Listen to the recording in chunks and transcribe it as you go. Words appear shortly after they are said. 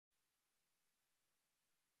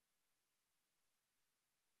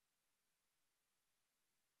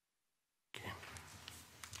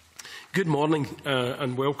Good morning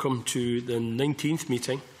and welcome to the 19th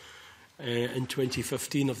meeting in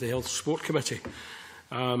 2015 of the Health Sport Committee.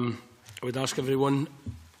 I would ask everyone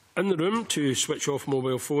in the room to switch off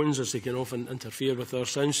mobile phones as they can often interfere with our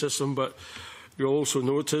sound system, but you'll also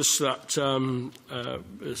notice that some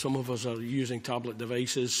of us are using tablet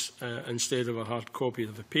devices instead of a hard copy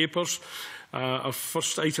of the papers. Our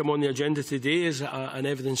first item on the agenda today is an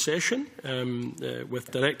evidence session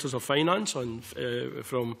with Directors of Finance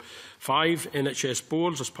from 5 NHS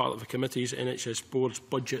boards as part of the committee's NHS Boards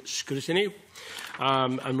Budget Scrutiny.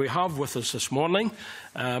 And we have with us this morning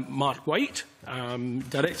Mark White,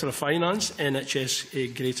 Director of Finance,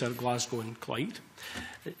 NHS Greater Glasgow and Clyde.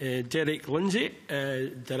 Derek Lindsay,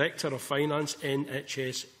 Director of Finance,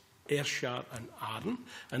 NHS Ayrshire and Arran.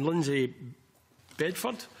 And Lindsay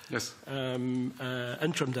Bedford, yes.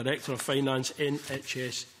 Interim Director of Finance,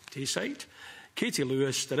 NHS Tayside. Katy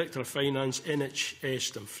Lewis, Director of Finance,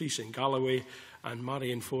 NHS Dumfries and Galloway. And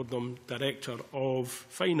Marion Fordham, Director of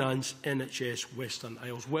Finance, NHS Western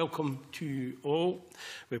Isles. Welcome to all.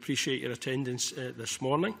 We appreciate your attendance this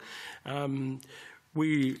morning.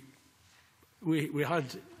 We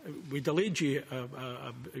delayed you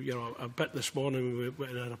a bit this morning. We were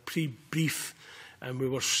in a pre-brief, and we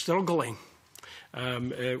were struggling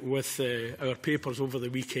with our papers over the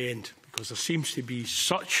weekend because there seems to be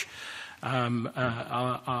such a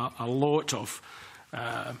lot of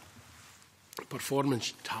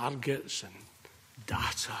performance targets and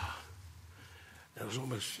data. There was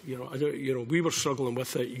almost, we were struggling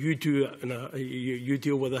with it. You do it you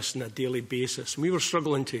deal with this on a daily basis. And we were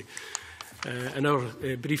struggling to. In our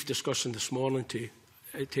brief discussion this morning, to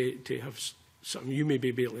have some, you may be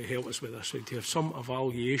able to help us with this, to have some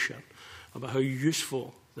evaluation about how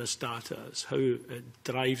useful this data is, how it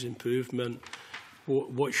drives improvement,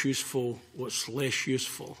 what's useful, what's less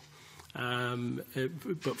useful.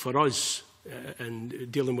 But for us, in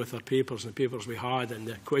dealing with our papers and the papers we had and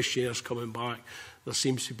the questionnaires coming back, there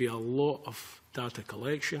seems to be a lot of data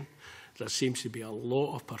collection. There seems to be a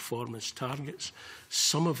lot of performance targets.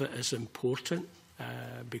 Some of it is important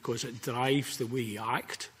because it drives the way you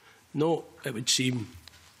act. Not, it would seem,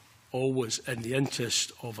 always in the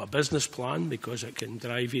interest of a business plan, because it can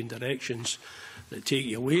drive you in directions that take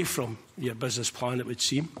you away from your business plan, it would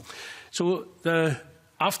seem. So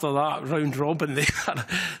after that round robin there,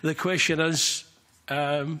 the question is,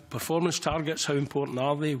 performance targets, how important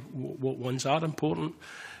are they? What ones are important?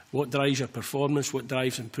 What drives your performance? What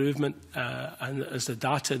drives improvement? And is the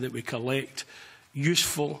data that we collect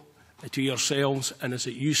useful to yourselves? And is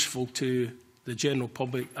it useful to the general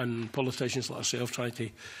public and politicians like ourselves trying to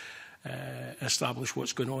establish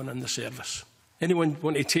what's going on in the service? Anyone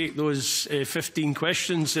want to take those 15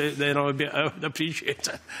 questions? Then I would appreciate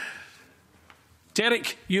it.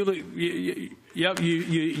 Derek, you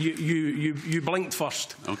blinked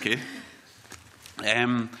first. Okay.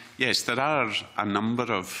 Yes, there are a number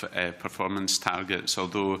of performance targets,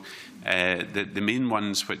 although the main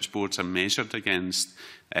ones which boards are measured against,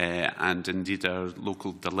 and indeed our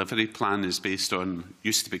local delivery plan is based on,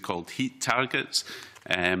 used to be called heat targets,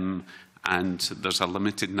 and there's a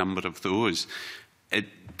limited number of those.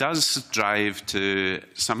 It does drive, to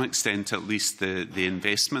some extent at least, the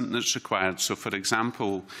investment that's required. So, for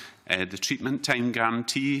example, the treatment time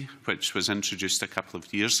guarantee, which was introduced a couple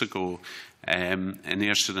of years ago, in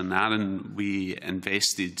Ayrshire and Arran, we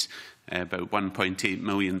invested about £1.8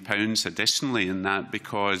 million additionally in that,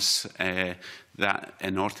 because that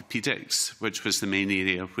in orthopaedics, which was the main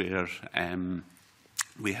area where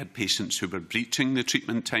we had patients who were breaching the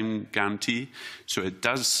treatment time guarantee. So it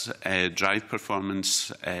does drive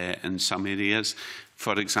performance in some areas.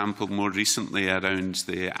 For example, more recently around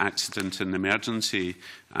the accident and emergency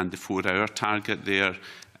and the 4-hour target there,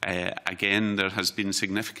 again, there has been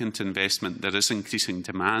significant investment. There is increasing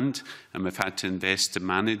demand, and we've had to invest to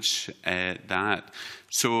manage that.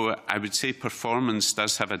 So I would say performance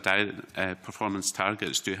does have performance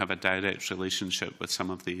targets do have a direct relationship with some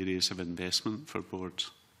of the areas of investment for boards.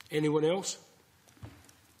 Anyone else?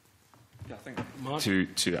 Yeah, I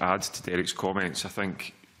think to add to Derek's comments, I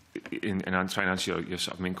think, and I'm trying to answer your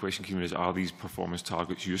sort of main question, Keane, is, are these performance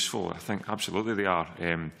targets useful? I think absolutely they are.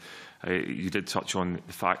 You did touch on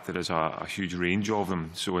the fact there is a huge range of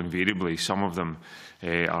them, so invariably some of them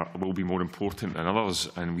will be more important than others,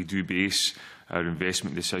 and we do base our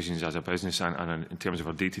investment decisions as a business and in terms of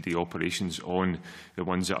our day-to-day operations on the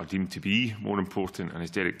ones that are deemed to be more important. And as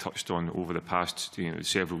Derek touched on, over the past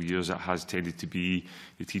several years, that has tended to be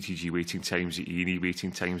the TTG waiting times, the E&E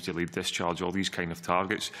waiting times, delayed discharge, all these kind of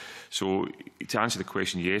targets. So to answer the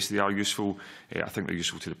question, yes, they are useful. I think they're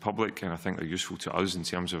useful to the public, and I think they're useful to us in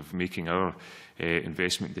terms of making making our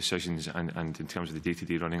investment decisions and in terms of the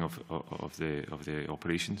day-to-day running of the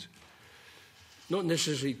operations. Not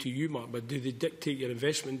necessarily to you, Mark, but do they dictate your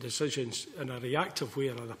investment decisions in a reactive way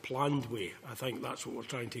or in a planned way? I think that's what we're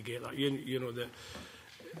trying to get at.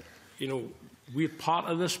 We're part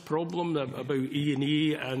of this problem about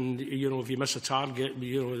E&E, and if you miss a target,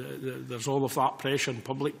 there's all of that pressure and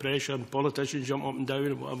public pressure, and politicians jump up and down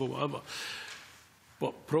and whatever.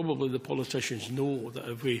 But probably the politicians know that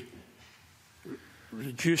if we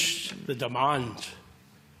reduce the demand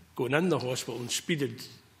going in the hospital and speeded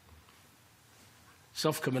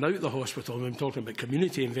stuff coming out of the hospital, and I'm talking about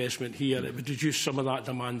community investment here, it would reduce some of that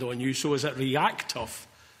demand on you. So is it reactive,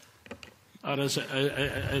 or is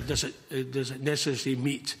does it necessarily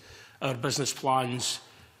meet our business plans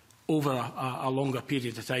over a longer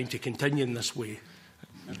period of time to continue in this way?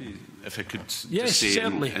 Maybe if I could just yes, say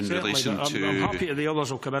certainly, in relation to... I'm happy that the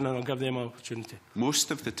others will come in and I'll give them an opportunity.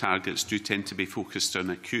 Most of the targets do tend to be focused on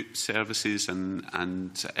acute services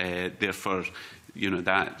and therefore,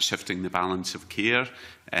 that shifting the balance of care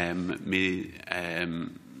may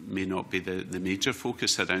not be the major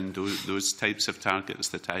focus around those types of targets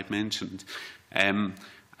that I've mentioned.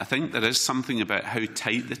 I think there is something about how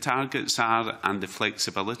tight the targets are and the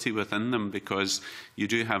flexibility within them, because you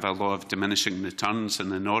do have a law of diminishing returns,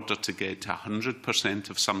 and in order to get to 100%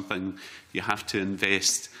 of something, you have to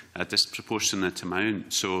invest a disproportionate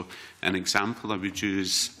amount. So an example I would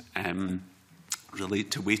use relate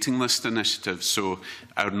to waiting list initiatives. So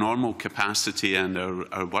our normal capacity and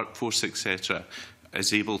our workforce, etc.,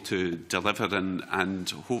 is able to deliver and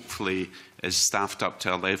hopefully is staffed up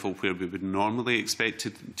to a level where we would normally expect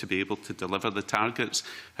to be able to deliver the targets.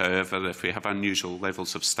 However, if we have unusual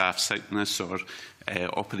levels of staff sickness or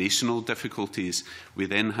operational difficulties, we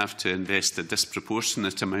then have to invest a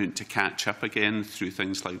disproportionate amount to catch up again through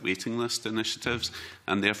things like waiting list initiatives,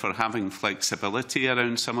 and therefore having flexibility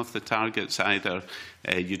around some of the targets. Either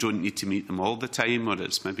you don't need to meet them all the time, or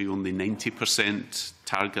it's maybe only 90%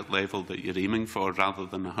 target level that you're aiming for rather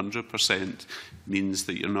than 100%, means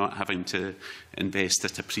that you're not having to invest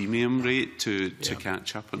at a premium rate to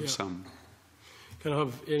catch up on some. Can I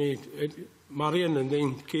have any... Marion and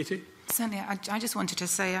then Katy? Certainly, I just wanted to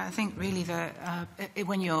say, I think really that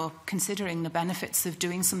when you're considering the benefits of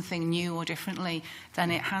doing something new or differently,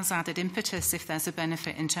 then it has added impetus if there's a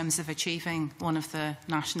benefit in terms of achieving one of the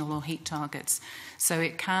national or heat targets. So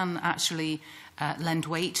it can actually lend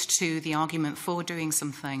weight to the argument for doing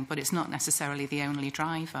something, but it's not necessarily the only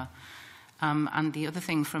driver. And the other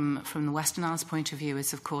thing from the Western Isles point of view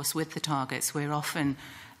is, of course, with the targets, we're often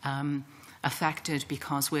affected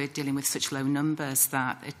because we're dealing with such low numbers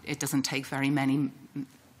that it doesn't take very many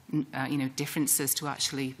differences to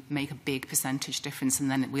actually make a big percentage difference, and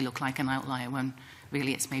then we look like an outlier when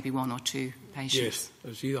really it's maybe one or two patients. Yes,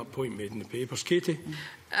 I see that point made in the papers. Katy?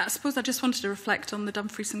 I suppose I just wanted to reflect on the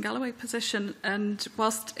Dumfries and Galloway position, and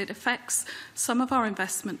whilst it affects some of our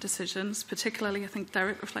investment decisions, particularly I think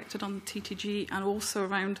Derek reflected on TTG and also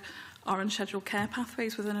around our unscheduled care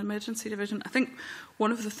pathways within an emergency division. I think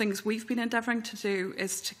one of the things we've been endeavouring to do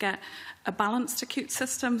is to get a balanced acute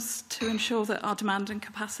systems to ensure that our demand and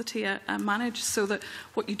capacity are managed, so that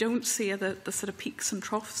what you don't see are the sort of peaks and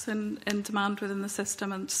troughs in demand within the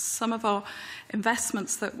system. And some of our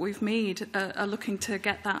investments that we've made are looking to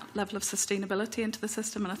get that level of sustainability into the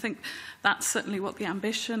system. And I think that's certainly what the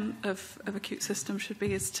ambition of acute systems should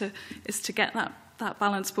be, is to get that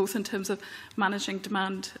balance, both in terms of managing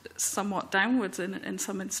demand somewhat downwards in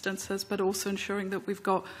some instances, but also ensuring that we've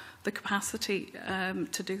got the capacity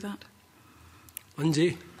to do that.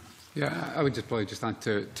 Lindsay? Yeah, I would probably just add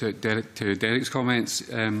to Derek's comments.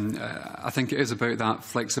 I think it is about that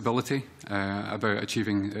flexibility, about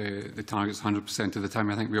achieving the targets 100% of the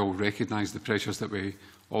time. I think we all recognise the pressures that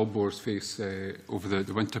all boards face over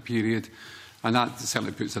the winter period. And that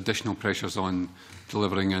certainly puts additional pressures on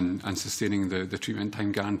delivering and sustaining the treatment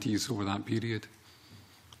time guarantees over that period.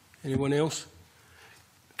 Anyone else?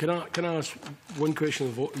 Can I ask one question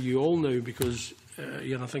of you all now, because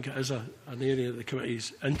I think it is an area that the committee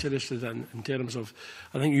is interested in terms of,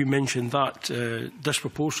 I think you mentioned that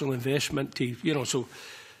disproportional investment. So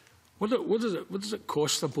what does it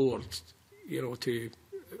cost the board,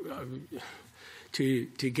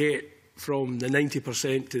 to get from the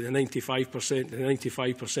 90% to the 95%, the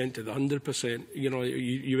 95% to the 100%?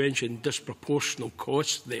 You mentioned disproportional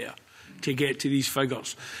cost there to get to these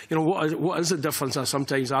figures. What is the difference? I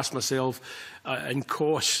sometimes ask myself in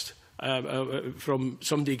cost from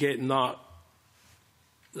somebody getting that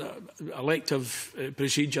elective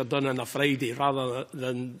procedure done on a Friday rather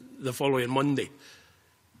than the following Monday.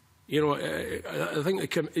 You know, I think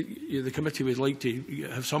the committee would like to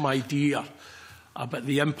have some idea about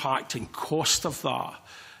the impact and cost of that.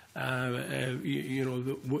 You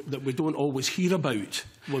know, that we don't always hear about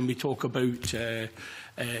when we talk about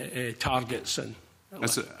targets. And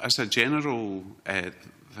as a general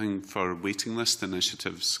thing for waiting list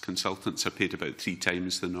initiatives, consultants are paid about 3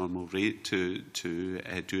 times the normal rate to do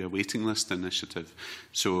a waiting list initiative.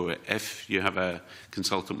 So if you have a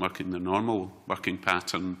consultant working the normal working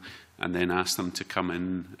pattern and then ask them to come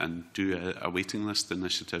in and do a waiting list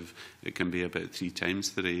initiative, it can be about 3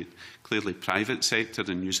 times the rate. Clearly, private sector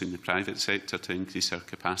and using the private sector to increase our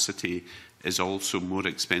capacity is also more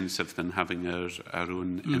expensive than having our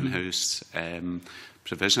own in-house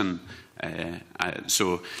provision.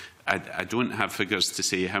 So I don't have figures to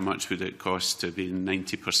say how much would it cost to be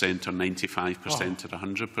 90% or 95% or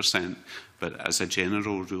 100%, but as a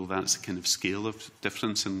general rule, that's the kind of scale of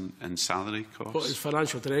difference in salary costs. But as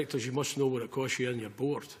financial directors, you must know what it costs you and your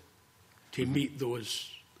board to meet those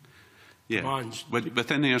demands.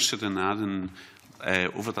 Within Ayrshire and Arran,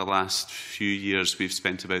 over the last few years, we've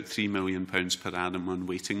spent about £3 million per annum on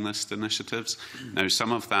waiting list initiatives. Now,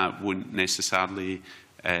 some of that won't necessarily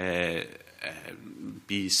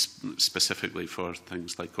be specifically for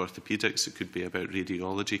things like orthopaedics. It could be about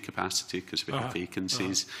radiology capacity because we have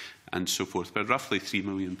vacancies and so forth. But roughly £3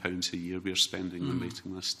 million a year we're spending on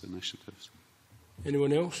waiting list initiatives.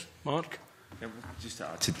 Anyone else? Mark? Yeah, just to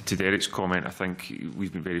add to Derek's comment, I think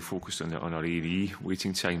we've been very focused on our A&E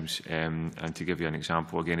waiting times, and to give you an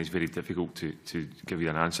example, again, it's very difficult to give you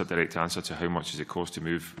an answer, direct answer to how much does it cost to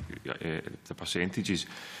move the percentages.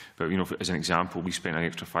 But, you know, as an example, we spent an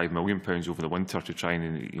extra £5 million over the winter to try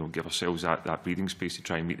and, you know, give ourselves that breathing space to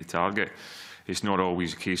try and meet the target. It's not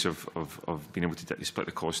always a case of being able to split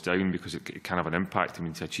the cost down because it can have an impact. I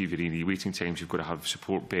mean, to achieve your A&E waiting times, you've got to have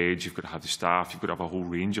support beds, you've got to have the staff, you've got to have a whole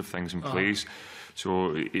range of things in place.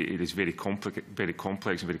 So it is very complex and very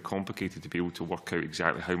complicated to be able to work out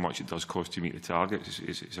exactly how much it does cost to meet the target.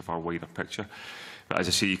 It's a far wider picture. But as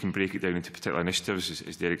I say, you can break it down into particular initiatives,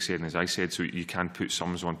 as Derek said and as I said, so you can put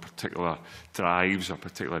sums on particular drives or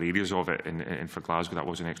particular areas of it. And for Glasgow, that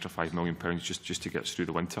was an extra £5 million just to get us through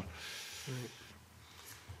the winter. Right.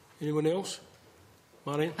 Anyone else?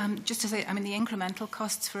 Marion? Just to say, I mean, the incremental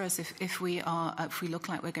costs for us, if we look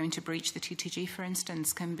like we're going to breach the TTG, for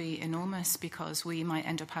instance, can be enormous because we might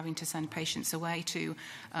end up having to send patients away to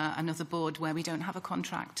another board where we don't have a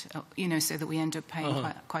contract, you know, so that we end up paying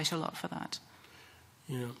quite a lot for that.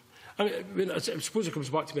 Yeah. I mean, I suppose it comes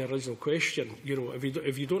back to my original question. You know,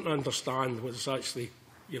 if you don't understand what it's actually,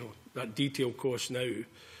 you know, that detailed cost now,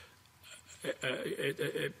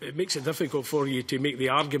 it makes it difficult for you to make the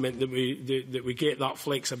argument that we get that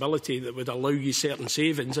flexibility that would allow you certain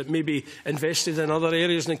savings that may be invested in other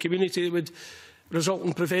areas in the community that would result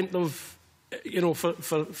in preventive, you know,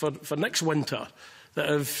 for next winter. That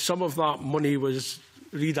if some of that money was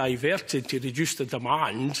rediverted to reduce the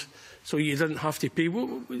demand, so you didn't have to pay.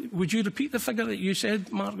 Would you repeat the figure that you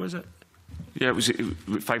said, Mark? Was it? Yeah, it was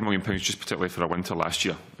 £5 million just particularly for a winter last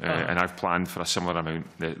year, and I've planned for a similar amount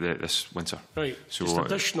this winter. Right, so just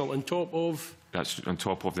additional on top of. That's on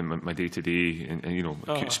top of my day-to-day and you know,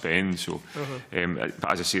 acute spend. So,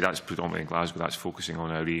 but as I say, that's predominantly in Glasgow. That's focusing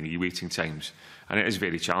on our A&E waiting times, and it is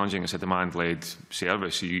very challenging. It's a demand-led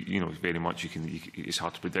service. So you know, very much it's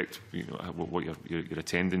hard to predict, you know, what your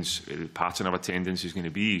attendance, the pattern of attendance is going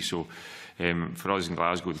to be. So, for us in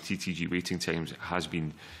Glasgow, the TTG waiting times has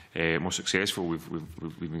been more successful.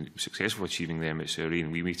 We've been successful achieving them. It's our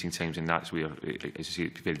A&E waiting times, and that's where, as I say,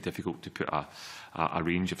 it's very difficult to put a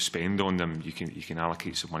range of spend on them. You can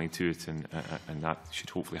allocate some money to it, and that should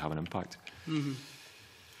hopefully have an impact.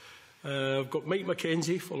 I've got Mike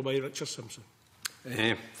Mackenzie, followed by Richard Simpson.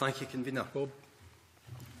 Thank you, Convener. Bob.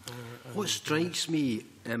 What strikes me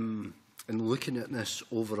in looking at this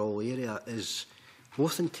overall area is,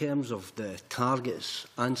 both in terms of the targets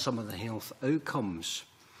and some of the health outcomes,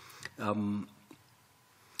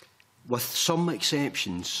 with some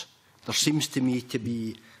exceptions, there seems to me to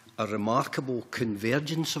be a remarkable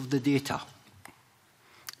convergence of the data.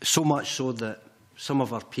 So much so that some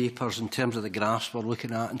of our papers, in terms of the graphs we're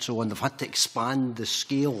looking at and so on, they've had to expand the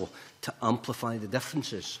scale to amplify the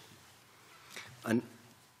differences. And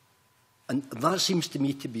that seems to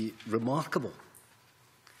me to be remarkable.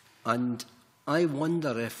 And I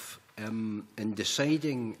wonder if, in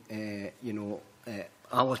deciding, you know,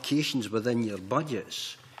 allocations within your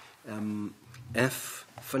budgets, if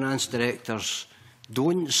finance directors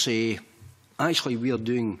don't say, actually, we are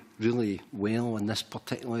doing really well in this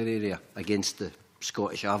particular area against the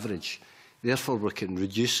Scottish average, therefore we can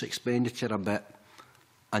reduce expenditure a bit,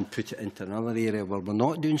 and put it into another area where we're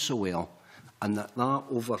not doing so well, and that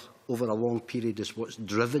over a long period is what's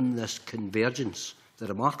driven this convergence, the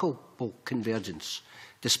remarkable convergence,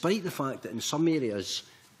 despite the fact that in some areas,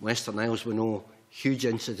 Western Isles, we know huge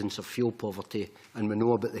incidence of fuel poverty, and we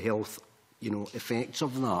know about the health effects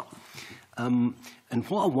of that. And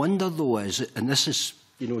what I wonder, though, is, and this is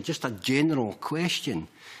just a general question,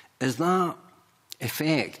 is that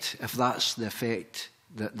effect, if that's the effect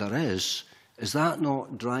that there is that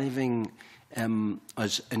not driving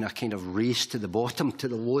us in a kind of race to the bottom, to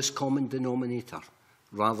the lowest common denominator,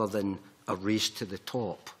 rather than a race to the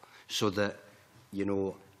top, so that,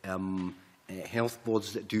 health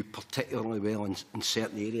boards that do particularly well in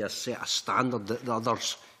certain areas set a standard that the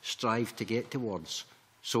others strive to get towards?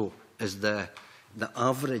 So is the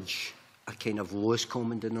average a kind of lowest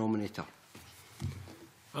common denominator?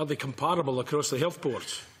 Are they comparable across the health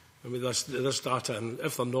boards? I mean, this data, and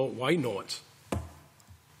if they're not, why not?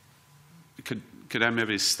 Could I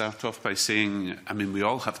maybe start off by saying, I mean, we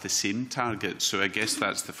all have the same target, so I guess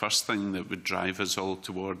that's the first thing that would drive us all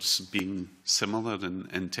towards being similar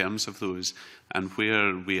in terms of those. And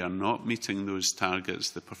where we are not meeting those targets,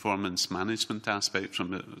 the performance management aspect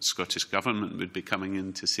from the Scottish Government would be coming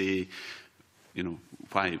in to say,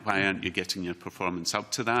 why aren't you getting your performance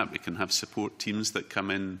up to that? We can have support teams that come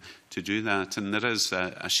in to do that. And there is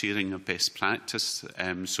a sharing of best practice,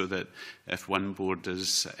 so that if one board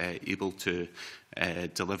is able to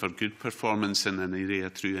deliver good performance in an area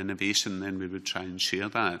through innovation, then we would try and share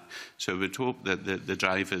that. So I would hope that the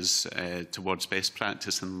drive is towards best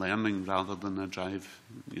practice and learning, rather than a drive,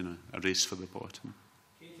 a race for the bottom.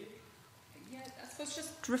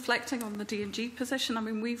 Just reflecting on the D&G position, I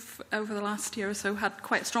mean, we've, over the last year or so, had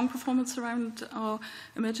quite strong performance around our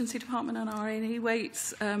emergency department and our A&E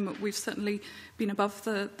weights. We've certainly been above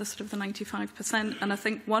the sort of the 95%, and I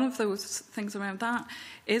think one of those things around that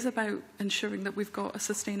is about ensuring that we've got a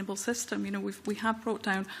sustainable system. We have brought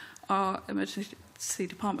down our emergency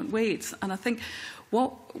department weights, and I think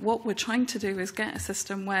what we're trying to do is get a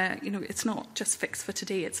system where, it's not just fixed for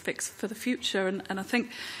today, it's fixed for the future, and I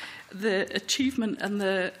think the achievement and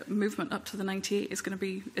the movement up to the 98 is going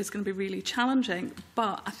to be really challenging.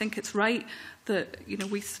 But I think it's right that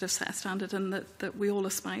we sort of set a standard, and that we all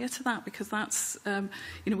aspire to that, because that's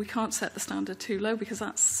we can't set the standard too low, because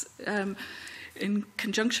that's in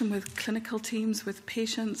conjunction with clinical teams, with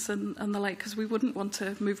patients and the like, because we wouldn't want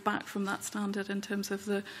to move back from that standard in terms of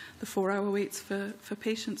the 4-hour waits for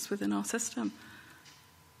patients within our system.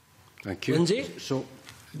 Thank you. Lindsay? So,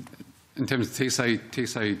 in terms of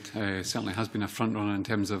Tayside certainly has been a front runner in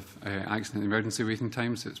terms of accident and emergency waiting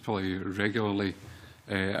times. It's probably regularly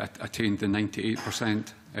attained the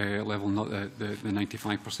 98% level, not the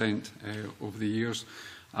 95% over the years.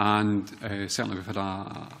 And certainly we've had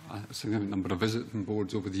a significant number of visiting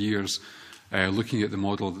boards over the years looking at the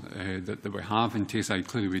model that we have in Tayside.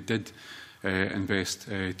 Clearly we did invest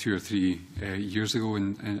 2 or 3 years ago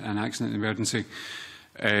in accident and emergency.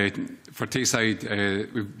 For Tayside,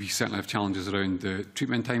 we certainly have challenges around the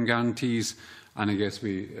treatment time guarantees, and I guess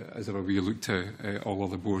as ever, we look to all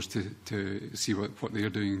other boards to see what they're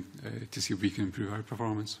doing to see if we can improve our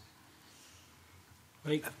performance.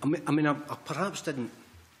 Right. I mean, I perhaps didn't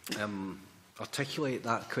articulate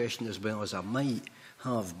that question as well as I might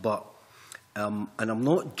have, but and I'm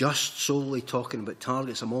not just solely talking about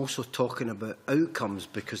targets. I'm also talking about outcomes,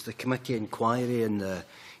 because the committee inquiry and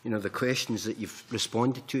the questions that you've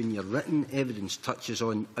responded to in your written evidence touches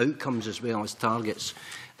on outcomes as well as targets.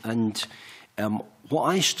 And what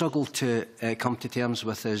I struggle to come to terms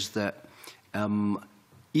with is that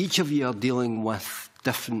each of you are dealing with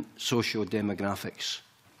different socio-demographics,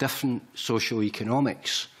 different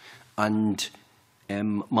socio-economics, and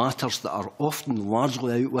matters that are often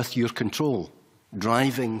largely out with your control,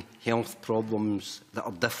 driving health problems that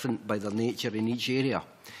are different by their nature in each area.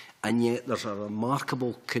 And yet there's a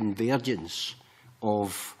remarkable convergence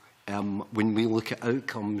of when we look at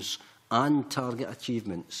outcomes and target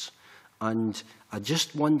achievements. And I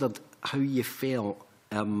just wondered how you felt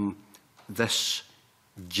this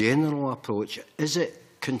general approach. Is it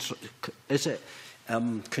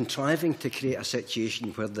contriving to create a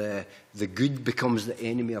situation where the good becomes the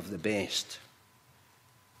enemy of the best?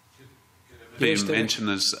 Yes, mention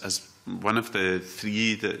as one of the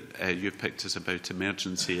 3 that you picked is about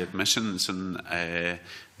emergency admissions, and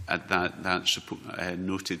that's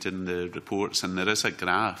noted in the reports. And there is a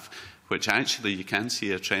graph which actually you can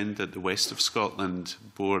see a trend that the West of Scotland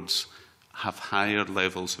boards have higher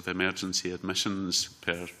levels of emergency admissions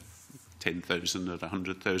per 10,000 or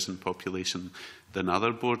 100,000 population than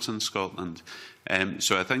other boards in Scotland.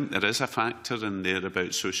 So I think there is a factor in there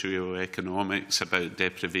about socio-economics, about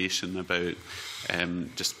deprivation, about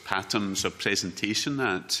just patterns of presentation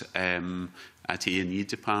at A&E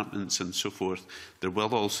departments and so forth. There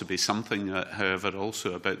will also be something, however,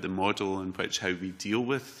 also about the model in which how we deal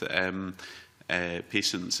with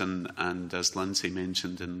patients, and as Lindsay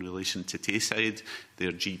mentioned in relation to Tayside,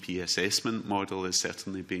 their GP assessment model is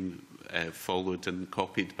certainly being followed and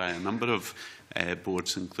copied by a number of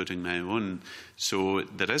boards, including my own. So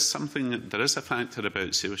there is a factor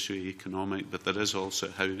about socio-economic, but there is also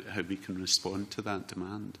how we can respond to that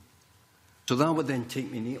demand. So that would then take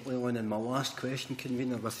me neatly on, and my last question,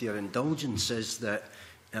 Convener, with your indulgence, is that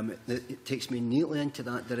it takes me neatly into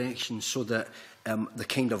that direction, so that the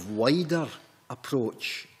kind of wider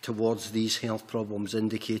approach towards these health problems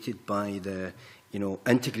indicated by the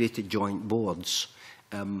integrated joint boards,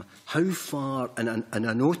 how far, and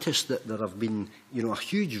I noticed that there have been a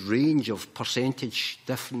huge range of percentage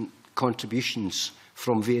different contributions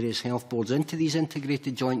from various health boards into these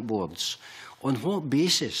integrated joint boards. On what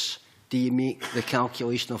basis do you make the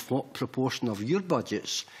calculation of what proportion of your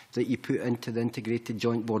budgets that you put into the integrated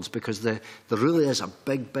joint boards? Because there really is a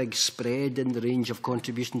big spread in the range of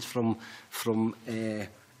contributions from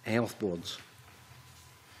health boards.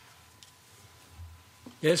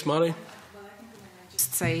 Yes, Marion.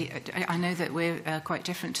 Just say, I know that we're quite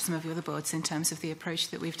different to some of the other boards in terms of the approach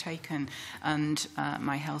that we've taken, and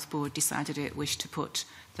my health board decided it wished to put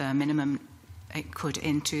the minimum it could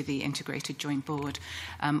into the integrated joint board.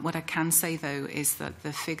 What I can say, though, is that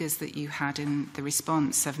the figures that you had in the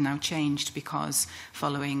response have now changed, because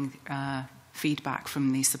following feedback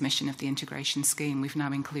from the submission of the integration scheme, we've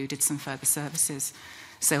now included some further services.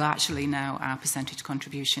 So actually now our percentage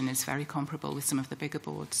contribution is very comparable with some of the bigger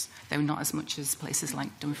boards, though not as much as places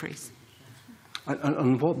like Dumfries. And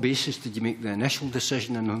on what basis did you make the initial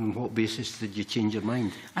decision, and on what basis did you change your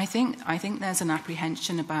mind? I think there's an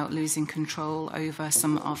apprehension about losing control over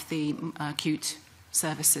some of the acute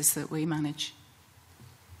services that we manage.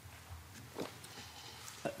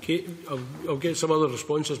 Kate, I'll get some other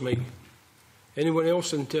responses, Mike. Anyone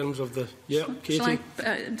else in terms of the... Yeah, Katy? Shall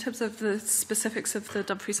I, in terms of the specifics of the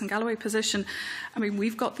Dumfries and Galloway position, I mean,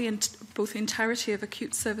 we've got both the entirety of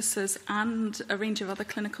acute services and a range of other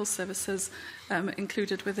clinical services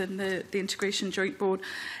included within the integration joint board.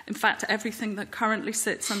 In fact, everything that currently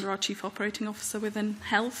sits under our Chief Operating Officer within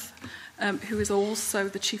health, who is also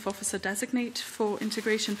the Chief Officer Designate for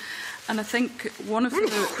integration. And I think one of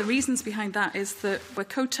the reasons behind that is that we're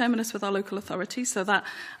co-terminus with our local authority, so that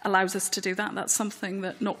allows us to do that. That's something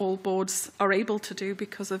that not all boards are able to do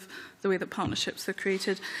because of the way that partnerships are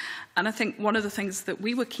created. And I think one of the things that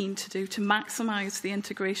we were keen to do to maximise the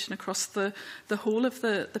integration across the whole of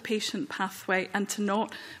the patient pathway, and to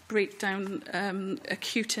not break down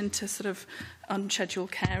acute into sort of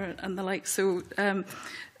unscheduled care and the like. So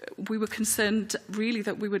we were concerned really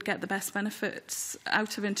that we would get the best benefits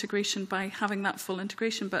out of integration by having that full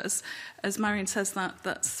integration. But as Marion says,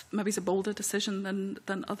 that's maybe a bolder decision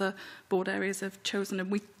than other board areas have chosen.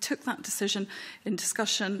 And we took that decision in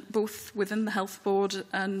discussion both within the health board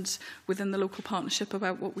and within the local partnership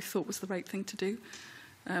about what we thought was the right thing to do.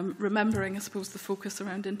 Remembering, I suppose, the focus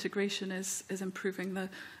around integration is improving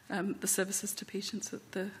the services to patients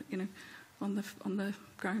at the on the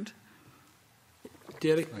ground.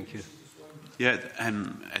 Derek, thank you. Yeah,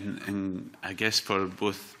 and I guess for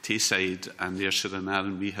both Tayside and Ayrshire and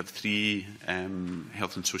Arran, we have 3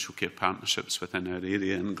 health and social care partnerships within our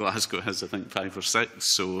area, and Glasgow has, I think, 5 or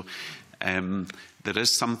 6. So there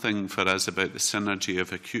is something for us about the synergy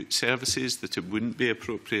of acute services that it wouldn't be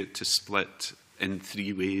appropriate to split in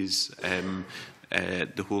 3 ways.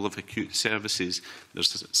 The whole of acute services,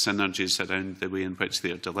 there's synergies around the way in which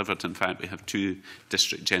they are delivered. In fact, we have 2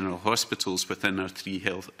 district general hospitals within our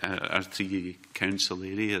 3 council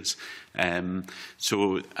areas.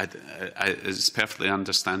 So it's perfectly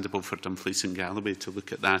understandable for Dumfries and Galloway to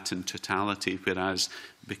look at that in totality, whereas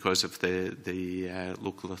because of the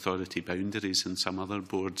local authority boundaries in some other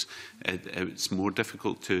boards, it's more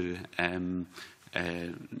difficult to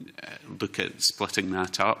look at splitting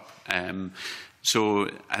that up. So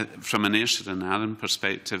from an Ayrshire and Arran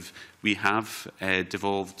perspective, we have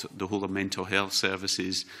devolved the whole of mental health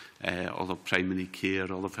services, all of primary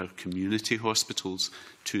care, all of our community hospitals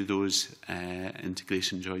to those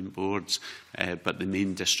integration joint boards, but the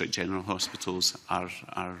main district general hospitals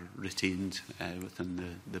are retained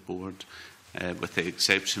within the board, with the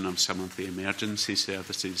exception of some of the emergency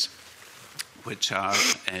services. which are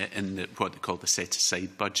in what they call the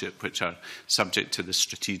set-aside budget, which are subject to the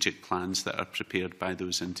strategic plans that are prepared by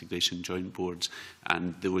those integration joint boards,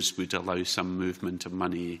 and those would allow some movement of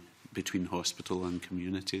money between hospital and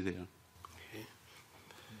community there. Okay.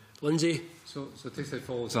 Lindsay? So Tayside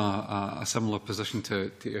follows a similar position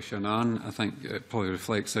to Ayrshire and Arran. I think it probably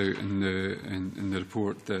reflects out in the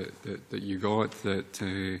report that you got that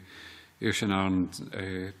Ayrshire and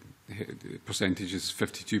Arran percentage is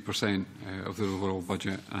 52% of the overall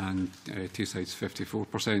budget, and Tayside's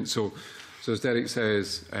 54%. So as Derek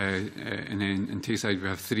says, in Tayside we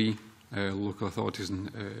have 3 local authorities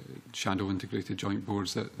and shadow integrated joint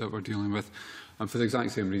boards that we're dealing with, and for the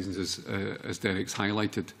exact same reasons as Derek's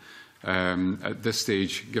highlighted. At this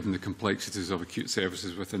stage, given the complexities of acute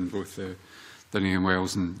services within both the Dinning and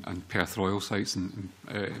Wells and Perth Royal sites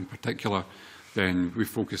in particular, then we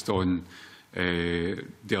focused on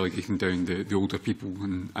delegating down the older people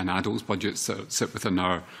and adults budgets that sit within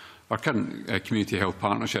our current community health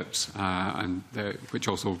partnerships, and which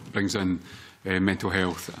also brings in mental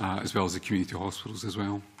health as well as the community hospitals as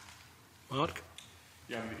well. Mark?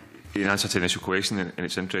 Yeah. In answer to the initial question, and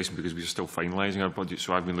it's interesting because we're still finalising our budget,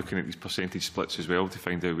 so I've been looking at these percentage splits as well to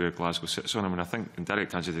find out where Glasgow sits on them. And I think, in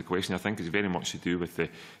direct answer to the question, I think it's very much to do with the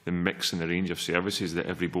mix and the range of services that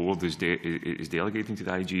every board is delegating to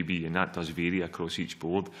the IGB, and that does vary across each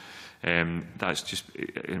board. That's just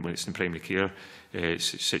when it's in primary care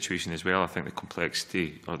situation as well. I think the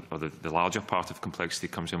complexity, or the larger part of complexity,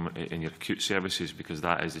 comes in your acute services, because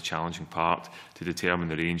that is the challenging part to determine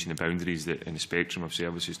the range and the boundaries and the spectrum of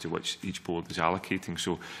services to which each board is allocating.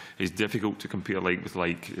 So it's difficult to compare like with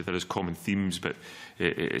like. There is common themes, but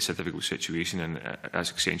it's a difficult situation, and as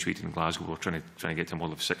accentuated in Glasgow, we're trying to get to a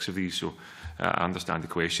model of 6 of these. So I understand the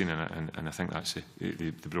question, and I think that's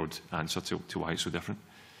the broad answer to why it's so different.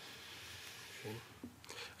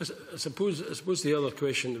 I suppose the other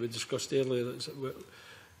question that we discussed earlier is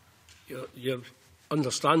your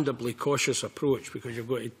understandably cautious approach, because you've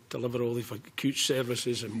got to deliver all these acute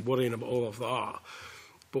services and worrying about all of that.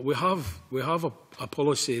 But we have a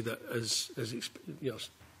policy that is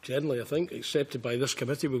generally, I think, accepted by this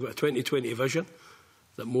committee. We've got a 2020 vision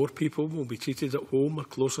that more people will be treated at home or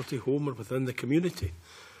closer to home or within the community.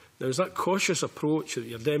 Now, is that cautious approach that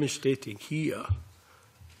you're demonstrating here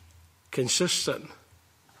consistent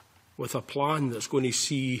with a plan that's going to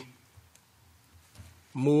see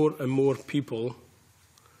more and more people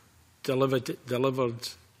delivered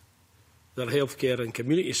their healthcare in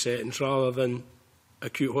community settings rather than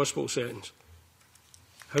acute hospital settings?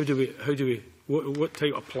 What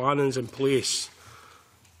type of planning is in place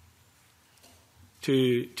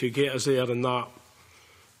to get us there in that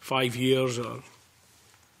 5 years or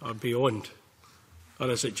beyond? Or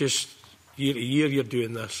is it just year to year you're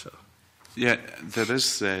doing this? Yeah, there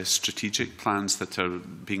is strategic plans that are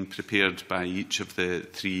being prepared by each of the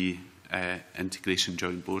 3 integration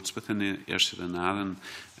joint boards within Ayrshire and Arran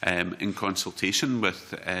in consultation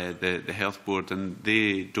with the Health Board, and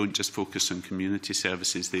they don't just focus on community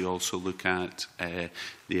services, they also look at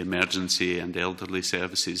the emergency and elderly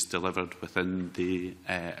services delivered within the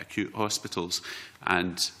acute hospitals,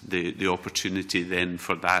 and the opportunity then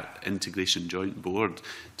for that integration joint board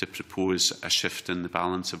to propose a shift in the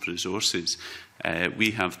balance of resources.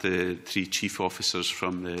 We have the 3 chief officers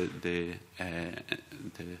from the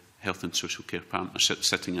Health and Social Care Partnership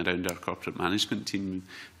sitting around our corporate management team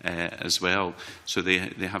as well. So they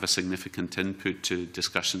have a significant input to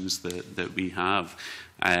discussions that we have.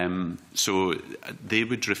 So they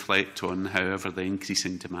would reflect on, however, the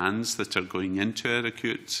increasing demands that are going into our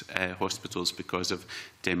acute hospitals because of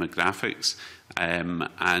demographics.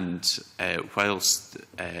 And whilst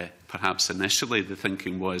perhaps initially the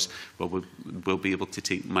thinking was, well, we'll be able to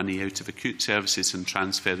take money out of acute services and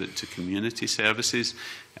transfer it to community services.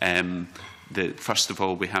 First of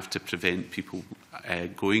all, we have to prevent people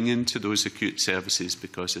going into those acute services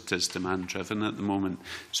because it is demand-driven at the moment.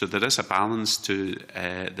 So there is a balance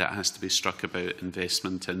that has to be struck about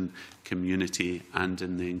investment in community and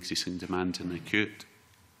in the increasing demand in acute.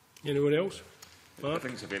 Anyone else? I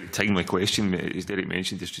think it's a very timely question. As Derek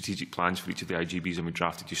mentioned, the strategic plans for each of the IGBs and we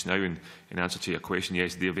drafted just now, and in answer to your question,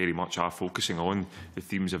 yes, they very much are focusing on the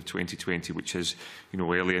themes of 2020, which is,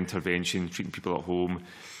 early intervention, treating people at home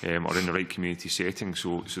or in the right community setting.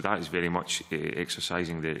 So that is very much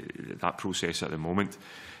exercising that process at the moment.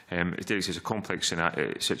 As Derek says, a complex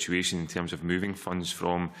situation in terms of moving funds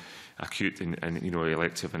from acute and you know,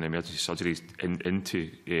 elective and emergency surgeries into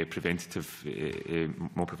preventative,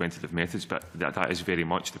 more preventative methods. But that is very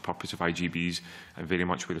much the purpose of IGBs and very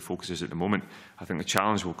much where the focus is at the moment. I think the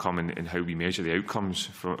challenge will come in how we measure the outcomes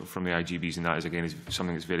from the IGBs, and that is again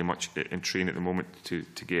something that's very much in train at the moment to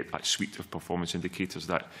get that suite of performance indicators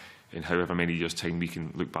that in however many years' time we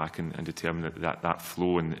can look back and determine that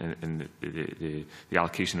flow and the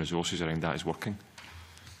allocation of resources around that is working.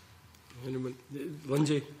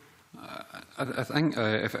 Lindsay? I think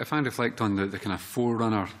if I reflect on the kind of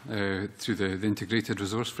forerunner through the integrated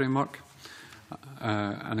resource framework,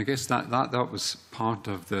 and I guess that was part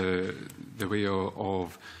of the way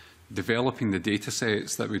of developing the data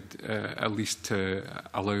sets that would at least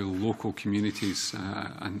allow local communities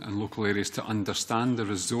and local areas to understand the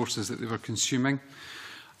resources that they were consuming.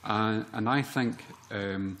 And I think,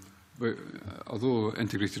 although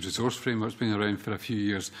integrated resource framework's been around for a few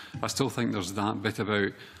years, I still think there's that bit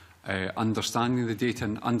about understanding the data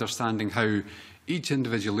and understanding how each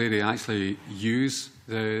individual area actually use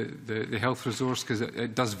the health resource, because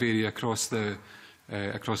it does vary across the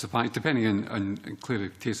planet, depending on clearly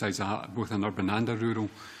Tayside's both an urban and a rural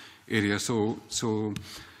area. So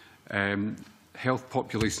health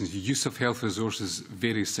populations' use of health resources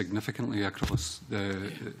varies significantly across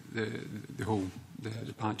the whole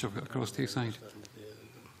patch across Tayside.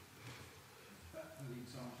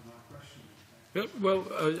 Yeah, well,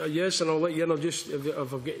 yes, and I'll let you know just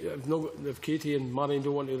if Katy and Marion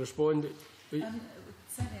don't want to respond.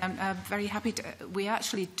 I'm very happy to. We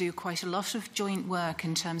actually do quite a lot of joint work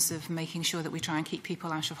in terms of making sure that we try and keep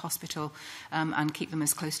people out of hospital and keep them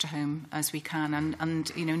as close to home as we can.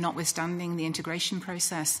 And you know, notwithstanding the integration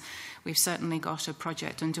process, we've certainly got a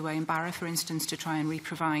project underway in Barra, for instance, to try and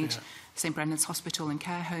re-provide St Brendan's Hospital and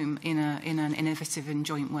care home in an innovative and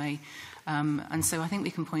joint way. And so I think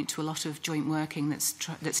we can point to a lot of joint working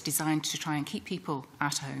that's designed to try and keep people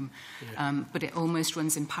at home, but it almost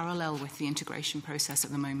runs in parallel with the integration process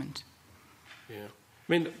at the moment. Yeah,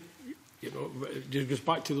 I mean, you know, it goes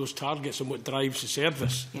back to those targets and what drives the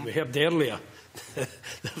service. Yeah. We heard earlier,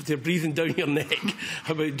 if they're breathing down your neck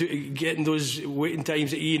about getting those waiting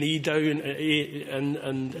times at E&E down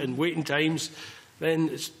and waiting times, then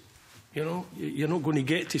it's, you know, you're not going to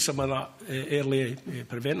get to some of that early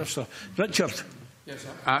preventive stuff. Richard? Yes,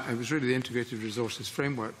 it was really the integrated resources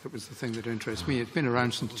framework that was the thing that interests me. It's been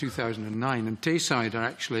around since 2009, and Tayside are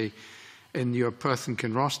actually, in your Perth and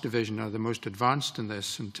Kinross division, are the most advanced in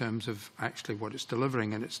this in terms of actually what it's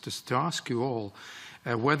delivering. And it's just to ask you all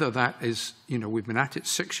whether that is, you know, we've been at it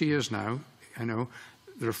 6 years now, you know,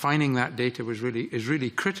 refining that data is really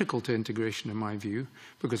critical to integration in my view,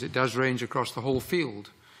 because it does range across the whole field,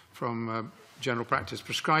 from general practice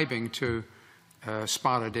prescribing to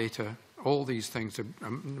SPARA data, all these things, the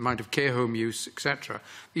amount of care home use, etc.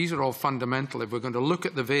 These are all fundamental if we're going to look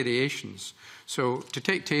at the variations. So to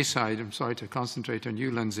take Tayside, I'm sorry to concentrate on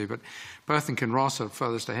you, Lindsay, but Perth and Kinross are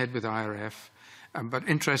furthest ahead with IRF. But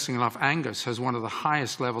interestingly enough, Angus has one of the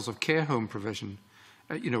highest levels of care home provision,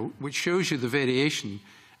 you know, which shows you the variation.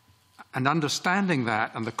 And understanding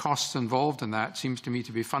that and the costs involved in that seems to me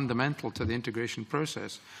to be fundamental to the integration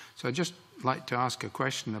process. So I'd just like to ask a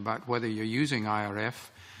question about whether you're using IRF,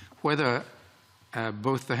 whether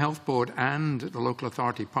both the Health Board and the local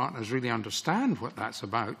authority partners really understand what that's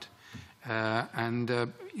about,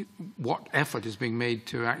 and what effort is being made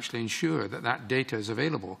to actually ensure that that data is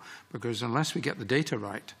available. Because unless we get the data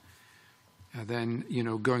right, then, you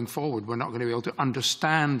know, going forward, we're not going to be able to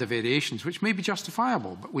understand the variations, which may be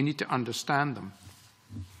justifiable, but we need to understand them.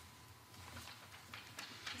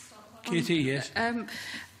 Katy, yes.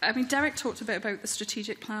 I mean, Derek talked a bit about the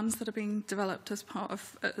strategic plans that are being developed as part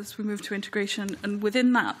of, as we move to integration, and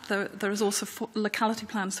within that there is also locality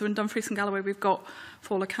plans. So in Dumfries and Galloway we've got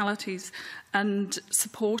 4 localities, and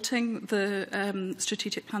supporting the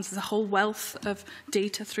strategic plans is a whole wealth of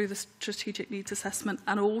data through the strategic needs assessment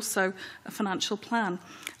and also a financial plan.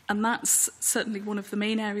 And that's certainly one of the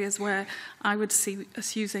main areas where I would see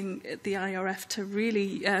us using the IRF to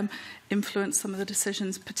really influence some of the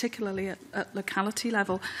decisions, particularly at locality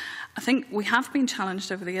level. I think we have been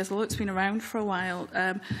challenged over the years, although it's been around for a while.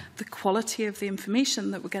 The quality of the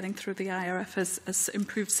information that we're getting through the IRF has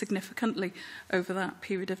improved significantly over that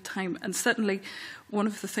period of time. And certainly one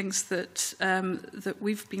of the things that that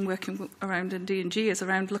we've been working around in D&G is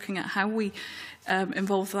around looking at how we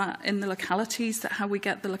involve that in the localities, that how we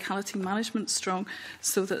get the locality management strong,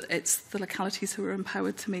 so that it's the localities who are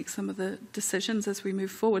empowered to make some of the decisions as we move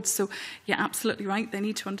forward. So, yeah, absolutely right. They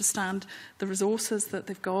need to understand the resources that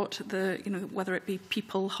they've got, whether it be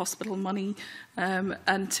people, hospital money,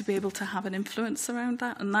 and to be able to have an influence around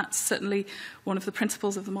that. And that's certainly one of the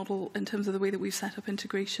principles of the model in terms of the way that we've set up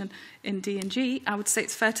integration in D&G. I would say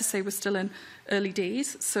it's fair to say we're still in early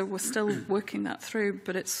days, so we're still working that through,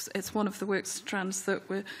 but it's one of the work strands that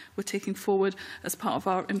we're taking forward as part of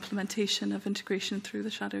our implementation of integration through the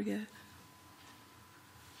shadow year.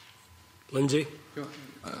 Lindsay?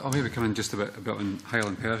 I'll maybe come in just a bit on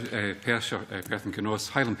Highland Perthshire, Perth and Kinross.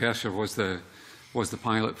 Highland Perthshire was the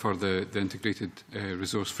pilot for the integrated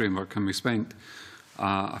resource framework, and we spent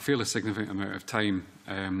a fairly significant amount of time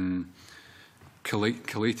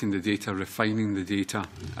collating the data, refining the data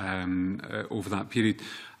over that period.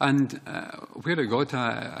 And where it got,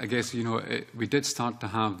 I guess, we did start to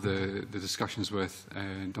have the discussions with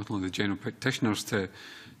not only the general practitioners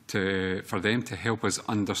for them to help us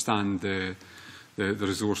understand the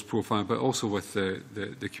resource profile, but also with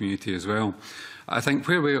the community as well. I think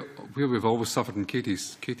where we've always suffered, and Katy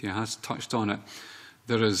has touched on it,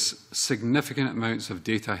 there is significant amounts of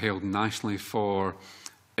data held nationally for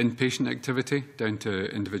inpatient activity down to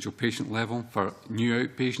individual patient level, for new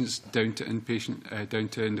outpatients down to inpatient, down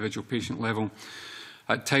to individual patient level.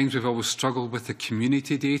 At times we've always struggled with the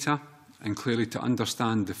community data, and clearly to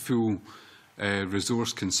understand the full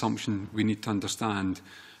resource consumption, we need to understand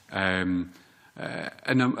at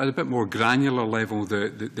a bit more granular level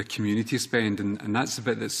the community spend, and that's the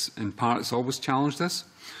bit that's in parts always challenged us.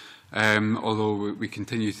 Although we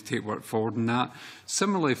continue to take work forward in that.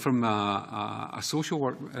 Similarly, from a social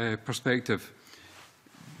work perspective,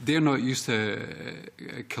 they're not used to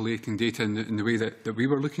collating data in the way that we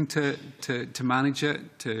were looking to manage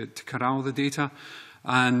it, to corral the data.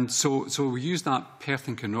 And so we use that Perth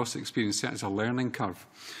and Kinross experience as a learning curve.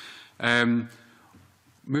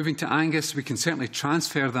 Moving to Angus, we can certainly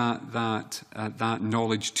transfer that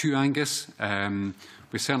knowledge to Angus.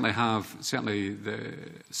 We certainly have the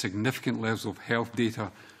significant levels of health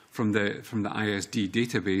data from the ISD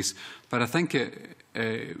database, but I think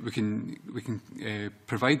we can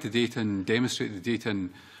provide the data and demonstrate the data in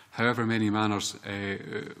however many manners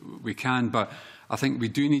we can. But I think we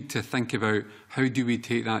do need to think about how do we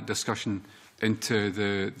take that discussion into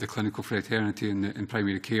the clinical fraternity in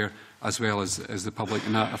primary care as well as the public,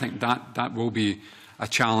 and I think that will be a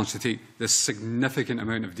challenge to take this significant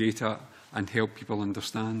amount of data and help people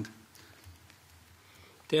understand.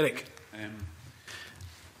 Derek?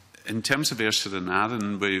 In terms of Ayrshire and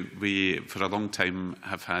Arran, we for a long time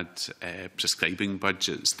have had prescribing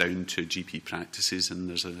budgets down to GP practices, and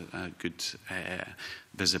there's a good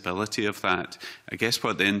visibility of that. I guess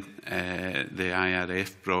what then the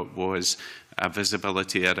IRF brought was a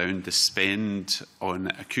visibility around the spend on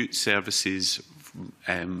acute services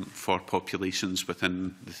for populations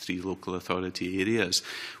within the 3 local authority areas.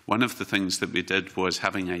 One of the things that we did was,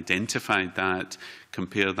 having identified that,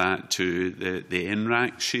 compare that to the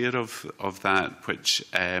NRAC share of that, which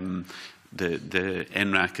the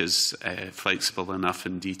NRAC is flexible enough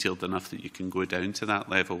and detailed enough that you can go down to that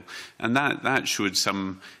level. And that showed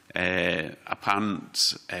some apparent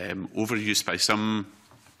overuse by some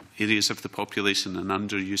areas of the population and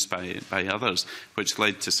underuse by others, which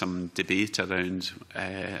led to some debate around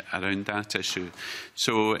that issue.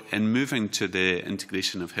 So in moving to the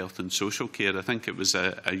integration of health and social care, I think it was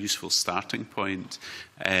a useful starting point.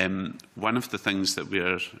 One of the things that we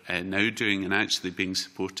are now doing, and actually being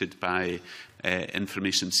supported by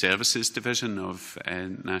Information Services Division of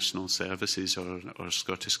National Services or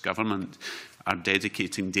Scottish Government, are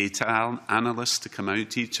dedicating data analysts to come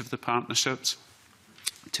out to each of the partnerships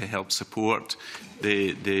to help support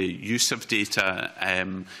the use of data.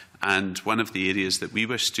 And one of the areas that we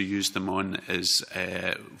wish to use them on is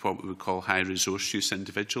what we would call high resource use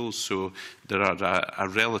individuals. So there are a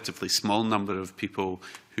relatively small number of people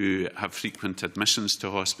who have frequent admissions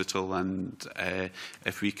to hospital, and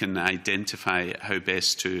if we can identify how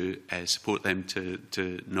best to support them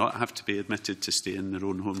to not have to be admitted, to stay in their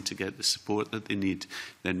own home to get the support that they need,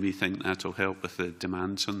 then we think that will help with the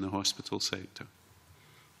demands on the hospital sector.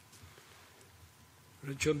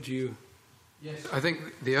 Richard, do you? Yes. I think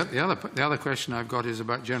the other question I've got is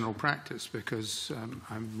about general practice, because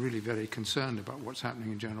I'm really very concerned about what's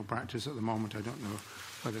happening in general practice at the moment. I don't know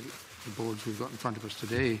whether the boards we've got in front of us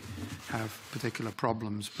today have particular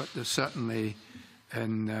problems, but there's certainly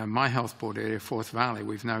in my health board area, Forth Valley,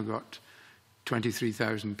 we've now got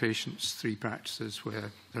 23,000 patients, 3 practices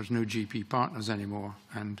where there's no GP partners anymore,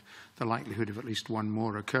 and the likelihood of at least one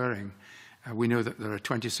more occurring. We know that there are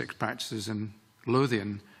 26 practices in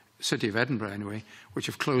Lothian, City of Edinburgh anyway, which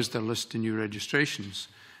have closed their list to new registrations.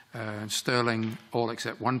 Stirling, all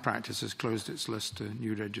except one practice, has closed its list to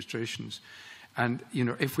new registrations. And, you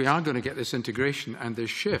know, if we are going to get this integration and this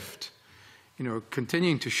shift, you know,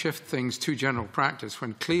 continuing to shift things to general practice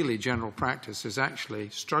when clearly general practice is actually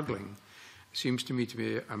struggling seems to me to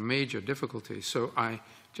be a major difficulty. So I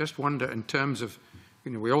just wonder, in terms of,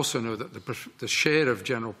 you know, we also know that the share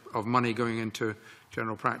of money going into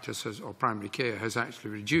general practice or primary care has actually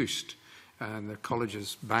reduced, and the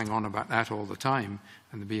colleges bang on about that all the time,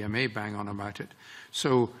 and the BMA bang on about it.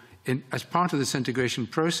 So as part of this integration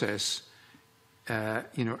process,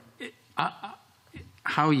 you know,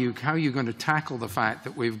 how are you going to tackle the fact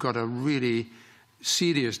that we've got a really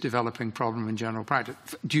serious developing problem in general practice?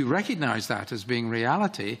 Do you recognise that as being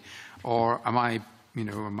reality, or am I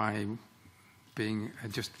being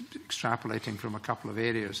just extrapolating from a couple of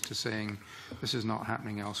areas to saying this is not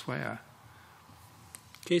happening elsewhere?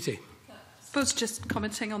 Katy. I suppose just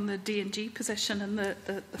commenting on the D&G position and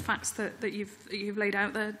the facts that you've laid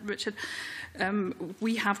out there, Richard.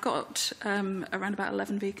 We have got around about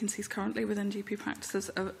 11 vacancies currently within GP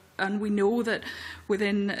practices, and we know that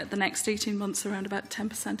within the next 18 months, around about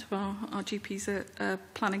 10% of our GPs are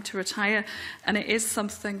planning to retire, and it is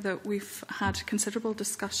something that we've had considerable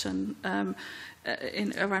discussion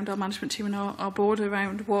around our management team and our board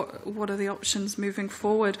around what are the options moving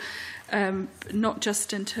forward, not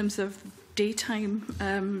just in terms of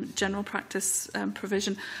daytime general practice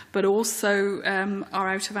provision, but also our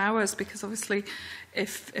out of hours, because obviously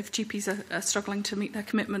if GPs are struggling to meet their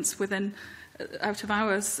commitments within out of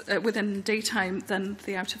hours, within daytime, then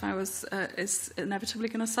the out of hours is inevitably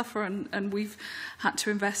going to suffer, and we've had to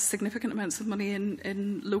invest significant amounts of money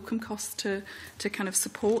in locum costs to kind of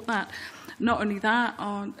support that. Not only that,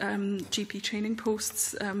 our GP training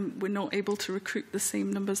posts, we're not able to recruit the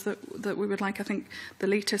same numbers that we would like. I think the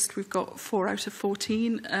latest we've got 4 out of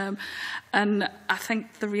 14. And I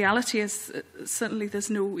think the reality is certainly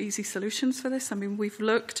there's no easy solutions for this. I mean, we've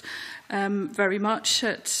looked very much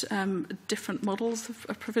at different models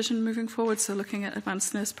of provision moving forward. So looking at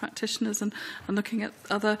advanced nurse practitioners and looking at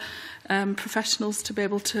other professionals to be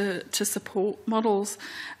able to support models.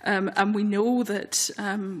 And we know that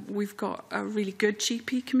we've got a really good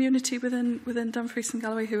GP community within Dumfries and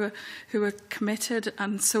Galloway who are committed,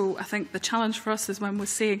 and so I think the challenge for us is when we're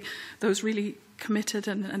seeing those really committed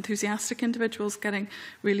and enthusiastic individuals getting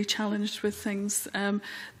really challenged with things,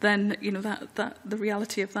 then you know that the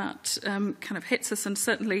reality of that kind of hits us, and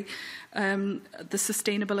certainly the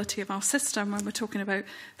sustainability of our system when we're talking about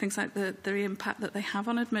things like the impact that they have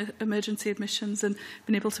on emergency admissions and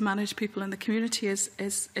being able to manage people in the community is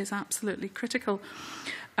absolutely critical.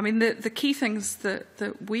 I mean, the key things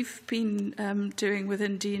that we've been doing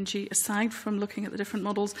within D&G, aside from looking at the different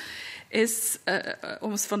models, is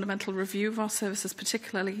almost fundamental review of our services,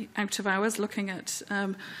 particularly out of hours, looking at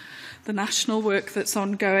the national work that's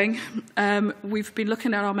ongoing. We've been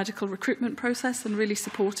looking at our medical recruitment process and really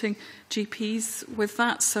supporting GPs with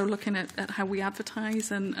that, so looking at how we advertise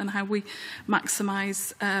and how we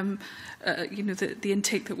maximise you know, the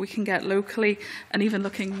intake that we can get locally, and even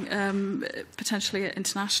looking potentially at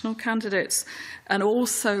international candidates, and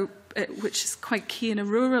also which is quite key in a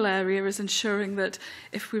rural area, is ensuring that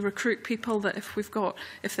if we recruit people, that if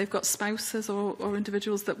they've got spouses or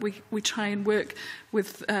individuals, that we try and work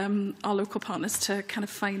with our local partners to kind of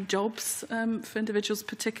find jobs for individuals,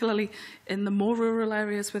 particularly in the more rural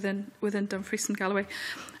areas within Dumfries and Galloway.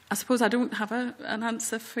 I suppose I don't have an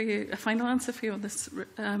answer for you, a final answer for you on this,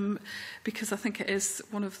 because I think it is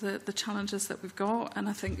one of the challenges that we've got, and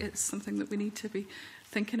I think it's something that we need to be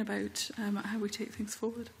thinking about how we take things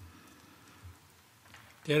forward.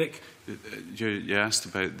 Derek? You asked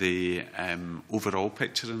about the overall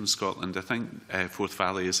picture in Scotland. I think Forth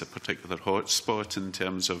Valley is a particular hotspot in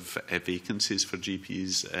terms of vacancies for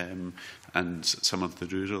GPs, and some of the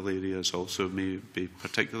rural areas also may be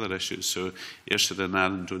particular issues. So Ayrshire and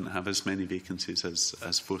Arran don't have as many vacancies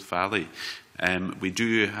as Forth Valley. We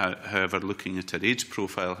do, however, looking at our age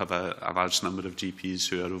profile, have a large number of GPs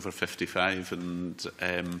who are over 55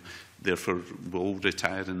 and therefore will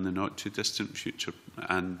retire in the not too distant future,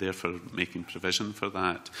 and therefore making provision for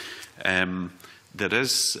that. There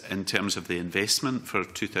is, in terms of the investment for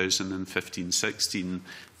 2015-16,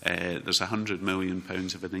 there's £100 million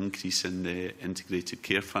of an increase in the Integrated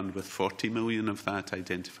Care Fund, with 40 million of that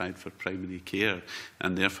identified for primary care.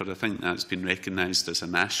 And therefore, I think that's been recognised as a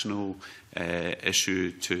national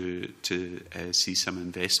issue to see some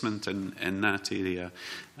investment in that area.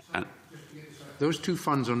 Those two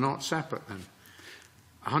funds are not separate then?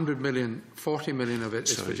 100 million, 40 million of it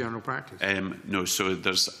is for general practice? No, so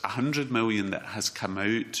there's 100 million that has come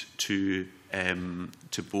out to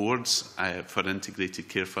boards for integrated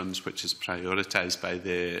care funds, which is prioritised by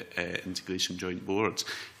the integration joint boards.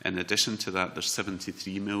 In addition to that, there's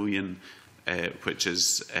 73 million which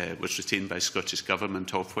was retained by Scottish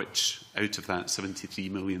Government, of which, out of that 73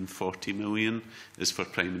 million, 40 million is for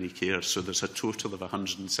primary care. So there's a total of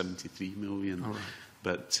 173 million. Right.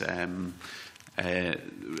 But I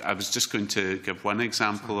was just going to give one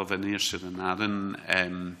example of an Ayrshire and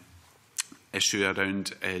Arran issue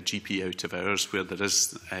around GP out of hours, where there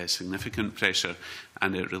is significant pressure,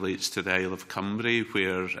 and it relates to the Isle of Cumbrae,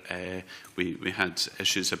 where we had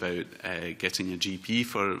issues about getting a GP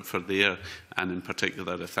for there, and in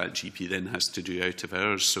particular if that GP then has to do out of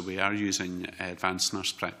hours. So we are using advanced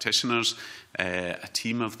nurse practitioners, a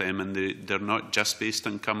team of them, and they're not just based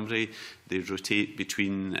on Cumbrae. They rotate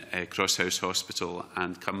between Crosshouse Hospital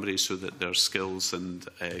and Cumbrae so that their skills and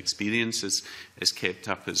experience is kept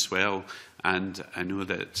up as well. And I know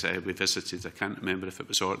that we visited, I can't remember if it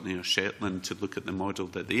was Orkney or Shetland, to look at the model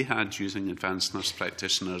that they had using advanced nurse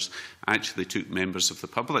practitioners. I actually took members of the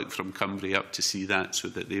public from Cumbrae up to see that, so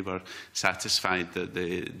that they were satisfied that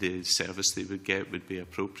the service they would get would be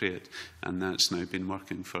appropriate. And that's now been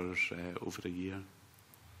working for over a year.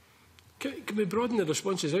 Can we broaden the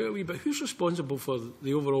responses out a wee bit? Who's responsible for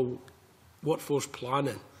the overall workforce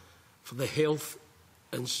planning for the health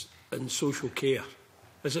and social care?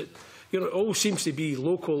 Is it, it all seems to be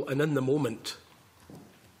local and in the moment.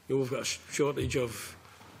 We've got a shortage of,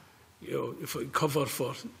 cover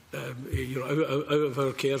for, out of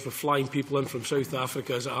our cares. We're flying people in from South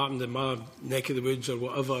Africa, as it happened in my neck of the woods or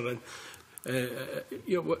whatever. And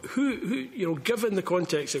given the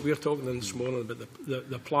context that we're talking in this morning about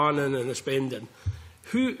the planning and the spending,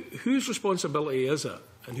 whose responsibility is it,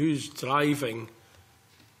 and who's driving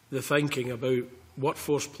the thinking about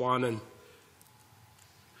workforce planning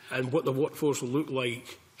and what the workforce will look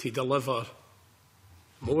like to deliver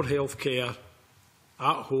more health care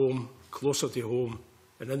at home, closer to home,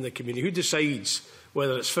 and in the community? Who decides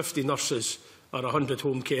whether it's 50 nurses or 100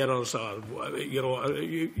 home carers, or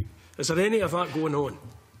is there any of that going on?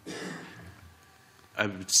 I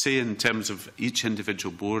would say, in terms of each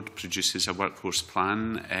individual board produces a workforce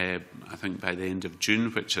plan, I think by the end of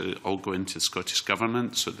June, which all go into the Scottish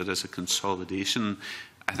Government, so there is a consolidation.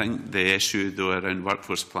 I think the issue, though, around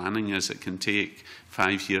workforce planning is it can take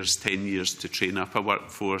 5 years, 10 years to train up a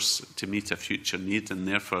workforce to meet a future need, and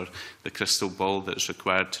therefore the crystal ball that's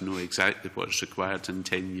required to know exactly what is required in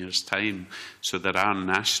 10 years' time. So there are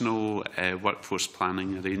national workforce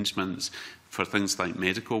planning arrangements for things like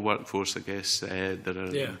medical workforce, I guess. There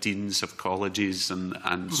are deans of colleges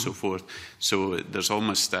and so forth. So there's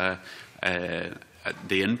almost the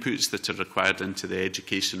inputs that are required into the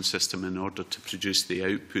education system in order to produce the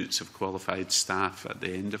outputs of qualified staff at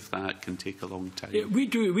the end of that can take a long time. Yeah, we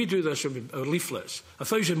do this with our leaflets.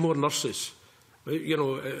 1,000 more nurses, of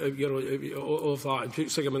that. It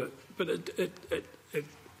takes like a minute, but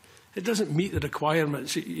it doesn't meet the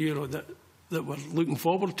requirements, that we're looking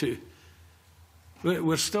forward to.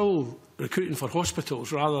 We're still recruiting for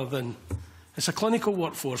hospitals rather than... It's a clinical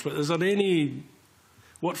workforce, but is there any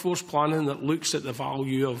workforce planning that looks at the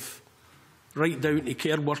value of right down to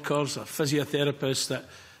care workers or physiotherapists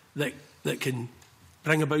that can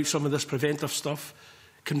bring about some of this preventive stuff,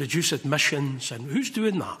 can reduce admissions, and who's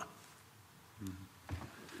doing that?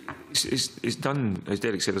 It's done, as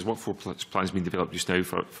Derek said, there's workforce plans being developed just now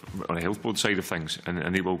for on the health board side of things,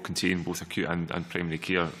 and they will contain both acute and primary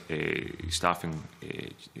care staffing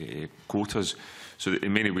quotas. So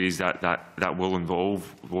in many ways that will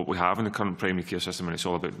involve what we have in the current primary care system, and it's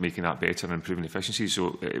all about making that better and improving efficiency.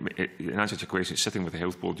 So in answer to your question, it's sitting with the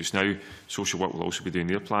health board just now. Social work will also be doing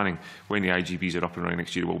their planning. When the IGBs are up and running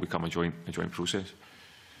next year, it will become a joint process.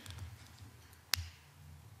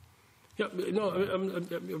 Yeah, no,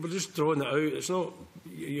 we're just drawing that out. It's not,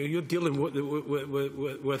 you're dealing with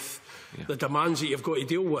the demands that you've got to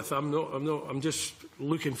deal with. I'm just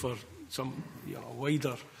looking for some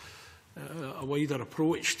a wider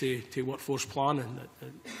approach to workforce planning.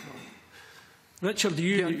 Richard, do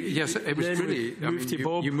you? Yes, it was really.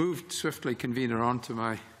 You moved swiftly, convener, onto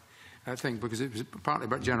my thing, because it was partly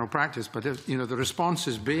about general practice, but you know, the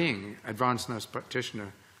responses being advanced nurse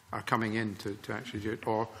practitioner are coming in to actually do it,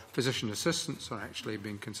 or physician assistants are actually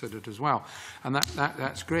being considered as well, and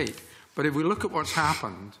that's great. But if we look at what's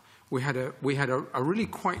happened, we had a really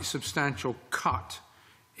quite substantial cut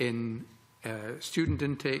in student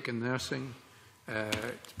intake in nursing.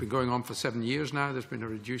 It's been going on for 7 years now. There's been a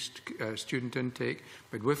reduced student intake.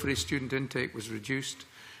 Midwifery student intake was reduced.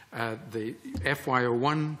 The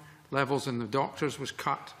FY01 levels in the doctors was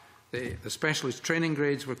cut. The specialist training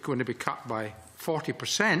grades were going to be cut by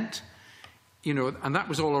 40%, you know, and that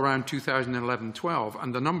was all around 2011-12.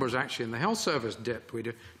 And the numbers actually in the health service dipped. We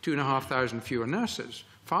had 2,500 fewer nurses.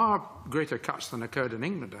 Far greater cuts than occurred in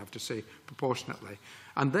England, I have to say, proportionately.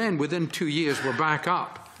 And then within 2 years, we're back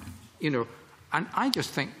up, you know. And I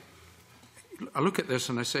just think, I look at this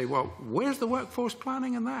and I say, well, where's the workforce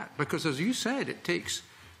planning in that? Because as you said, it takes,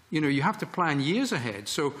 you know, you have to plan years ahead.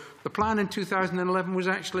 So the plan in 2011 was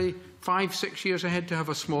actually 5-6 years ahead to have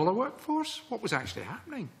a smaller workforce. What was actually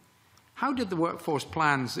happening? How did the workforce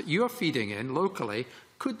plans that you're feeding in locally,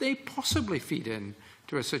 could they possibly feed in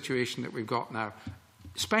to a situation that we've got now?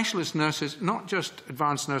 Specialist nurses, not just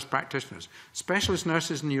advanced nurse practitioners, specialist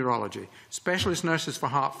nurses in neurology, specialist nurses for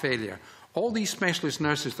heart failure, all these specialist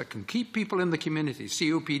nurses that can keep people in the community,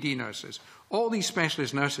 COPD nurses, all these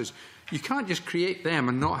specialist nurses, you can't just create them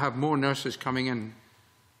and not have more nurses coming in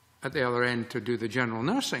at the other end to do the general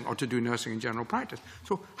nursing or to do nursing in general practice.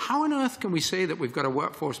 So how on earth can we say that we've got a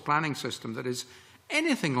workforce planning system that is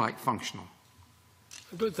anything like functional?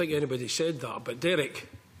 I don't think anybody said that, but Derek.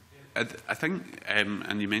 I think,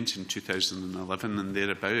 and you mentioned 2011 and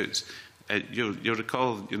thereabouts, you'll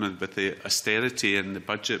recall, you know, with the austerity and the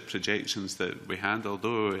budget projections that we had,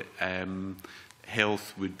 although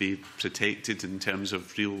health would be protected in terms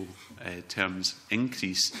of real terms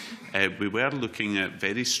increase, we were looking at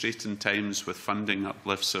very straitened times with funding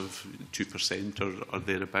uplifts of 2% or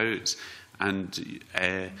thereabouts. And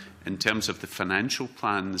in terms of the financial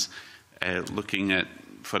plans, looking at,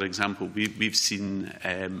 for example, we've seen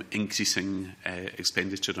increasing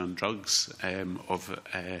expenditure on drugs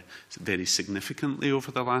very significantly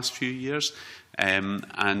over the last few years, and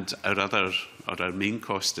our main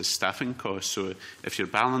cost is staffing costs. So if you're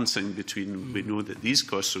balancing between, we know that these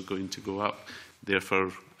costs are going to go up,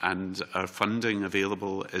 therefore, and our funding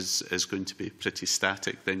available is going to be pretty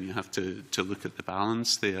static, then you have to look at the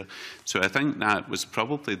balance there. So I think that was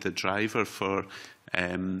probably the driver for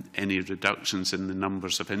any reductions in the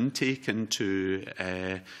numbers of intake into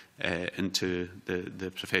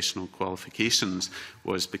the professional qualifications,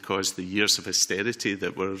 was because the years of austerity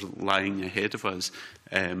that were lying ahead of us,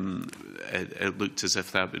 it looked as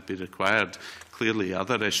if that would be required. Clearly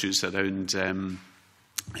other issues around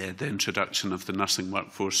the introduction of the nursing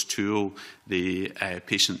workforce tool, the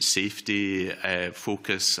patient safety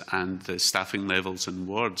focus and the staffing levels in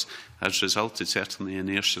wards has resulted, certainly in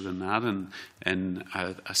Ayrshire and Arran, in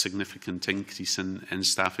a significant increase in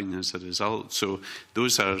staffing as a result. So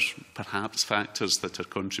those are perhaps factors that are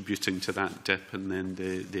contributing to that dip and then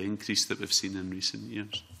the increase that we've seen in recent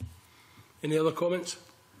years. Any other comments?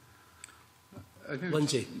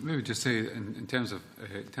 Lindsay. Maybe just say in terms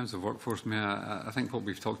of workforce, I think what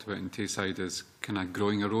we've talked about in Tayside is kind of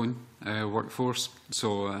growing our own workforce.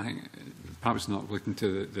 So I think perhaps not looking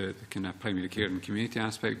to the kind of primary care and community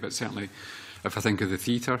aspect, but certainly if I think of the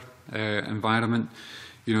theatre environment,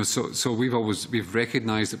 you know, so we've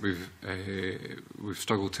recognised that we've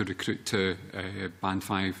struggled to recruit to band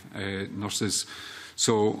 5 nurses.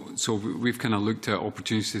 So we've kind of looked at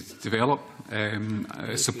opportunities to develop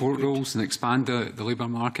support roles and expand the labour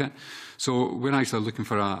market. So we're actually looking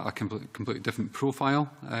for a completely different profile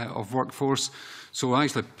of workforce. So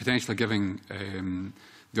actually potentially giving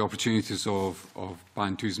the opportunities of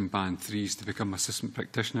band 2s and band 3s to become assistant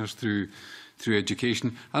practitioners through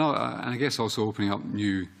education, and I guess also opening up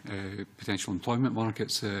new potential employment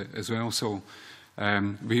markets as well. So.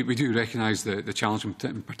 We do recognise the challenge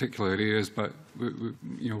in particular areas, but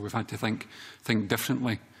we've had to think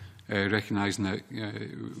differently, recognising that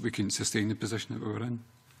we couldn't sustain the position that we were in.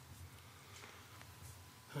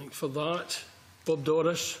 Thanks for that. Bob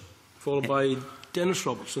Doris, followed by Dennis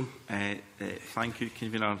Robertson. Thank you,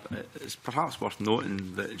 Convener. It's perhaps worth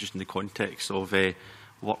noting that just in the context of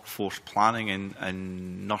workforce planning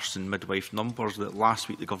and nurse and midwife numbers, that last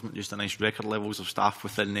week the government just announced record levels of staff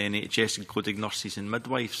within the NHS, including nurses and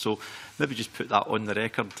midwives. So maybe just put that on the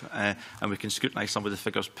record, and we can scrutinise some of the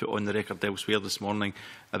figures put on the record elsewhere this morning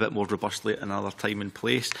a bit more robustly at another time and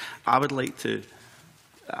place. I would like to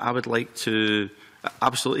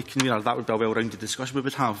Absolutely, Convener. That would be a well-rounded discussion we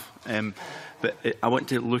would have. But I want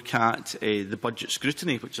to look at the budget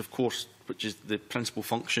scrutiny, which is the principal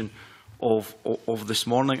function of this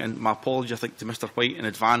morning. And my apology, I think, to Mr White in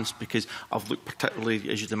advance, because I've looked particularly,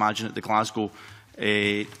 as you'd imagine, at the Glasgow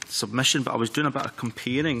submission, but I was doing a bit of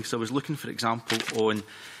comparing. So I was looking, for example, on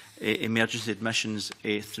emergency admissions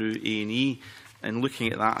through A&E, and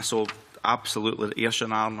looking at that, I saw absolutely that Ayrshire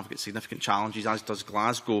and Arran have got significant challenges, as does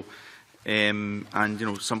Glasgow, and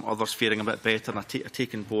some others faring a bit better. And I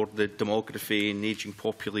take on board the demography and ageing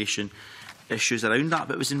population issues around that.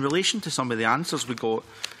 But it was in relation to some of the answers we got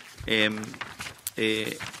in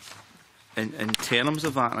terms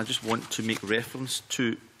of that, and I just want to make reference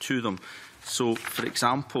to them. So, for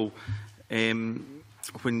example,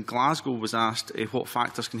 when Glasgow was asked what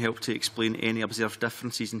factors can help to explain any observed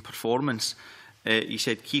differences in performance, he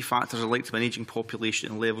said key factors are linked to an ageing population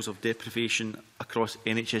and levels of deprivation across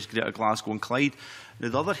NHS Greater Glasgow and Clyde. Now,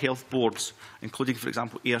 the other health boards, including, for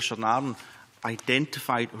example, Ayrshire and Arran,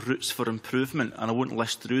 identified routes for improvement, and I won't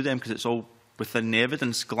list through them because it's all within the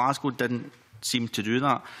evidence. Glasgow didn't seem to do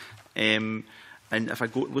that. And if I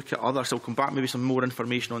go look at others, I'll come back. Maybe some more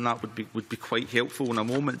information on that would be quite helpful in a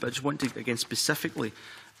moment. But I just want to, again, specifically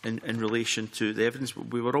in relation to the evidence,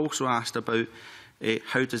 we were also asked about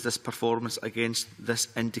how does this performance against this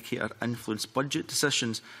indicator influence budget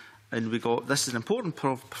decisions. And we got, this is an important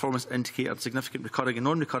performance indicator. Significant recurring and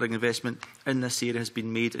non-recurring investment in this area has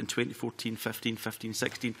been made in 2014, 15, 15,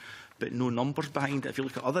 16, but no numbers behind it. If you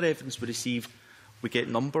look at other evidence we received, we get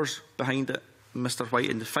numbers behind it, Mr White.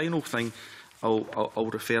 And the final thing I'll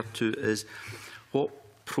refer to is what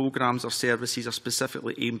programmes or services are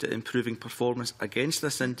specifically aimed at improving performance against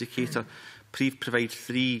this indicator. Provide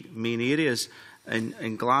three main areas.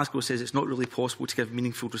 And Glasgow says it's not really possible to give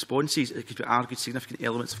meaningful responses. It could be argued significant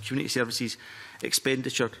elements of community services,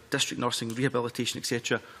 expenditure, district nursing, rehabilitation,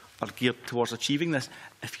 etc. are geared towards achieving this.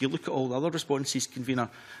 If you look at all the other responses, Convener,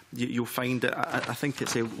 you'll find that I think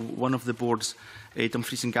it's one of the boards,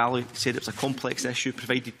 Dumfries and Galloway, said it was a complex issue,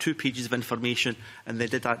 provided 2 pages of information, and they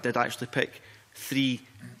did actually pick 3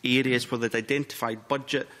 areas where they'd identified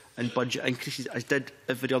budget and budget increases, as did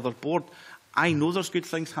every other board. I know there's good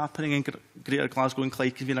things happening in Greater Glasgow and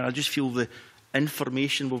Clyde, Convener. I just feel the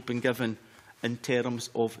information we've been given in terms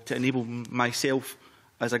of to enable myself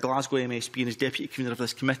as a Glasgow MSP and as Deputy Convener of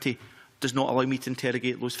this committee does not allow me to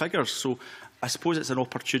interrogate those figures. So I suppose it's an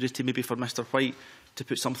opportunity maybe for Mr White to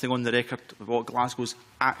put something on the record of what Glasgow's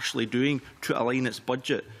actually doing to align its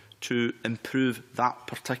budget to improve that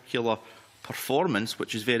particular performance,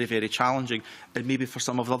 which is very, very challenging, and maybe for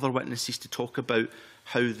some of the other witnesses to talk about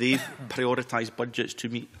how they've prioritised budgets to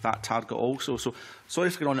meet that target also. So sorry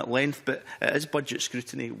for going on at length, but it is budget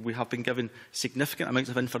scrutiny. We have been given significant amounts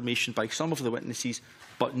of information by some of the witnesses,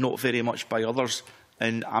 but not very much by others.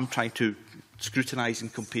 And I'm trying to scrutinise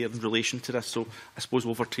and compare in relation to this. So I suppose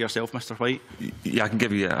over to yourself, Mr White. Yeah, I can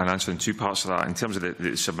give you an answer in 2 parts of that. In terms of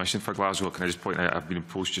the submission for Glasgow, can I just point out I've been in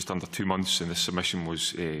post just under 2 months, and the submission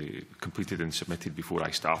was completed and submitted before I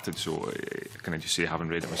started. So can I just say, having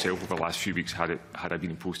read it myself over the last few weeks, had I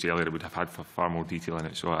been in post earlier, I would have had far more detail in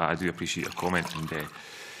it. So I do appreciate your comment, and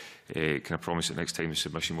can I promise that next time the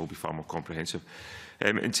submission will be far more comprehensive.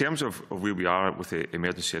 In terms of where we are with the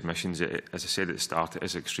emergency admissions, as I said at the start, it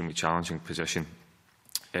is an extremely challenging position,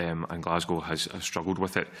 and Glasgow has struggled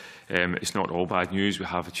with it. It's not all bad news. We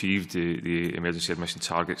have achieved the emergency admission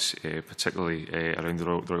targets, particularly around the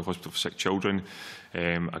Royal Hospital for Sick Children,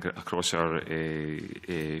 across our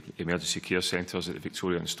emergency care centres at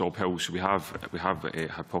Victoria and Stob Hill. So we have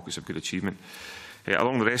had pockets of good achievement.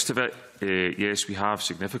 Along the rest of it, yes, we have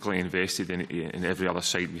significantly invested in every other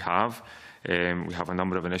site we have. We have a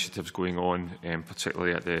number of initiatives going on,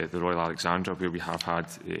 particularly at the Royal Alexandra, where we have had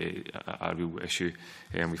a real issue.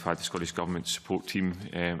 We've had the Scottish Government support team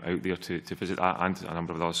out there to visit that, and a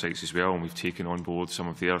number of other sites as well, and we've taken on board some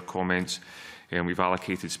of their comments. We've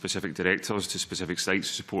allocated specific directors to specific sites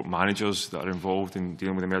to support managers that are involved in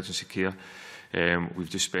dealing with emergency care. We've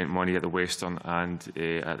just spent money at the Western and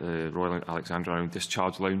at the Royal Alexandra around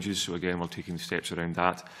discharge lounges, so again we're taking steps around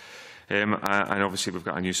that. And obviously we've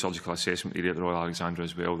got a new surgical assessment area at the Royal Alexandra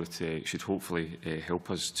as well that should hopefully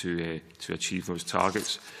help us to achieve those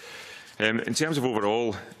targets. In terms of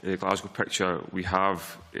overall Glasgow picture, we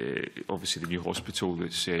have obviously the new hospital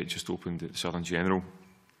that's just opened at Southern General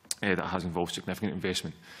that has involved significant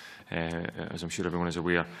investment, as I'm sure everyone is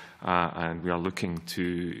aware, and we are looking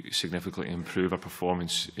to significantly improve our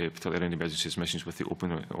performance, particularly around emergency admissions with the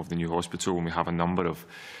opening of the new hospital. And we have a number of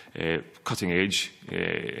cutting-edge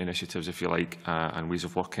initiatives, if you like, and ways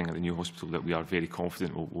of working at the new hospital that we are very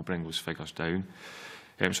confident will bring those figures down.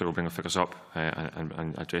 so we'll bring the figures up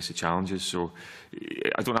and address the challenges. So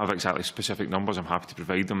I don't have exactly specific numbers. I'm happy to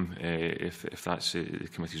provide them if that's the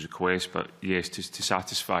committee's request. But yes, to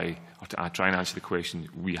satisfy or to try and answer the question,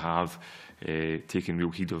 we have taken real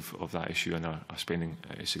heed of that issue and are spending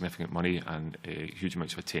significant money and huge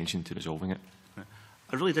amounts of attention to resolving it.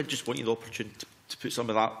 I really did just want you the opportunity to put some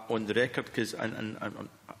of that on the record, because I've got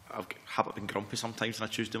a habit of being grumpy sometimes on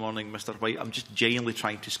a Tuesday morning, Mr White. I'm just genuinely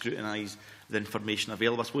trying to scrutinise the information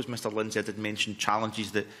available. I suppose Mr Lindsay did mention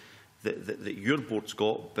challenges that your board's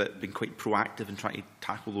got, but been quite proactive in trying to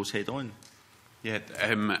tackle those head on. Yeah,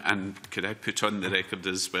 and could I put on the record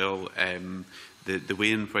as well the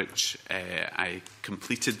way in which I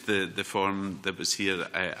completed the form that was here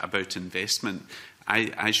about investment.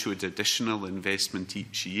 I showed additional investment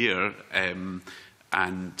each year, and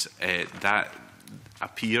that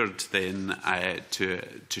appeared then to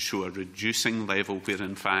show a reducing level, where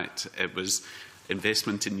in fact it was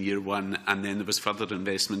investment in year 1, and then there was further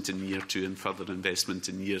investment in year 2 and further investment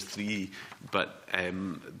in year 3. But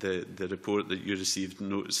the report that you received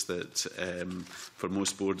notes that for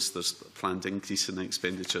most boards there's a planned increase in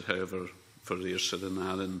expenditure. However, for Ayrshire and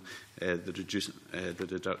Arran, the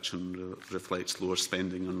reduction reflects lower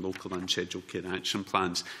spending on local unscheduled care action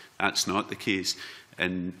plans. That's not the case.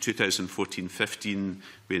 In 2014-15,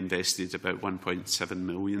 we invested about £1.7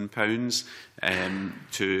 million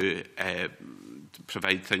to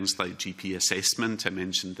provide things like GP assessment. I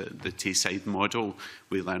mentioned the Tayside model.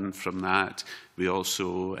 We learned from that. We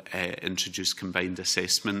also introduced combined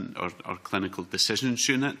assessment or clinical decisions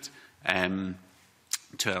unit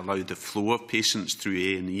to allow the flow of patients through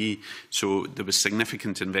A&E. So there was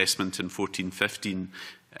significant investment in 14-15.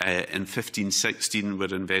 In 15-16,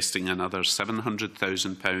 we're investing another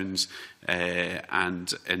 £700,000,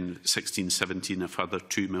 and in 16-17, a further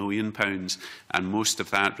 £2 million. And most of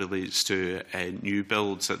that relates to new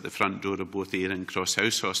builds at the front door of both Ayrshire and Cross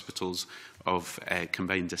House hospitals of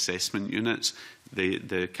combined assessment units.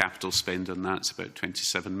 The capital spend on that's about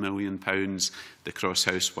 £27 million. The Cross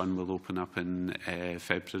House one will open up in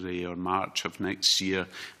February or March of next year,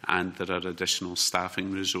 and there are additional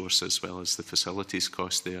staffing resources as well as the facilities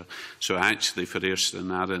cost there. So actually for Ayrshire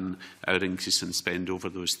and Arran, our increase in spend over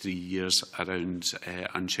those 3 years around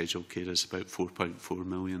unscheduled care is about £4.4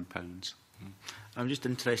 million. I'm just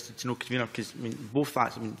interested to know, Convener, because both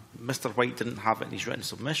facts, Mr White didn't have it in his written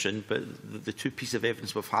submission, but the two pieces of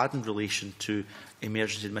evidence we've had in relation to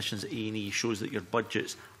emergency admissions at A&E shows that your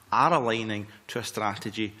budgets are aligning to a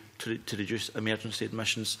strategy to reduce emergency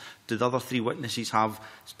admissions. Do the other three witnesses have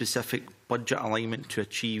specific budget alignment to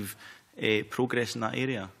achieve progress in that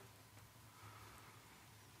area?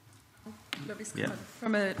 Yeah.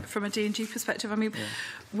 From a D&G perspective, I mean,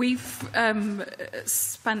 we've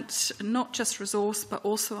spent not just resource but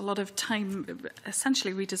also a lot of time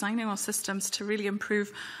essentially redesigning our systems to really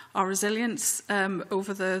improve our resilience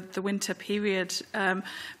over the winter period,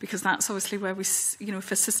 because that's obviously where we,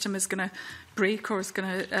 if a system is going to break or is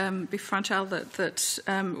going to be fragile, that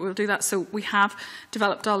we'll do that. So we have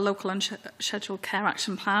developed our local unscheduled care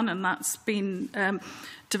action plan, and that's been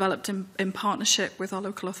developed in partnership with our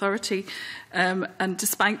local authority. And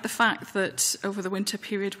despite the fact that over the winter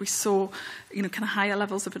period we saw, kind of higher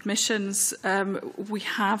levels of admissions, we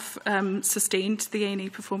have sustained the A&E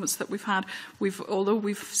performance that we've had. Although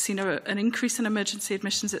we've seen an increase in emergency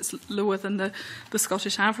admissions, it's lower than the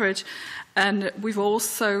Scottish average. And we've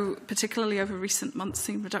also, particularly over recent months,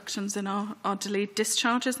 seen reductions in our delayed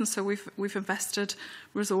discharges. And so we've invested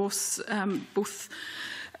resource, both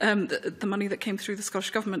the money that came through the Scottish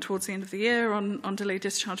Government towards the end of the year on delayed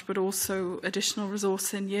discharge, but also additional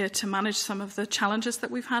resource in year to manage some of the challenges that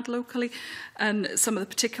we've had locally. And some of the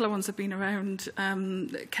particular ones have been around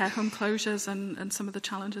care home closures and some of the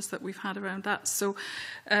challenges that we've had around that. So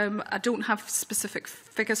I don't have specific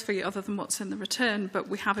figures for you other than what's in the return, but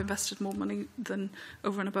we have invested more money than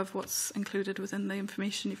over and above what's included within the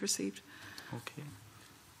information you've received. Okay.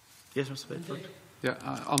 Yes, Mr. Bedford. Yeah,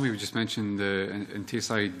 I'll maybe just mention in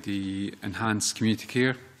Tayside the enhanced community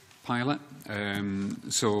care pilot.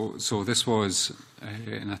 So this was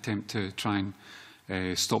an attempt to try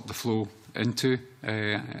and stop the flow into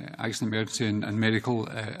accident, emergency and medical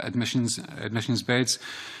admissions beds.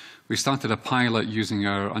 We started a pilot using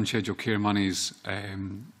our unscheduled care monies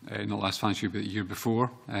in the last financial year, but the year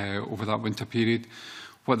before, over that winter period.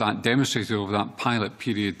 What that demonstrated over that pilot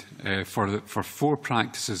period for 4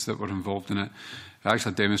 practices that were involved in it,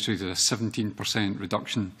 actually demonstrated a 17%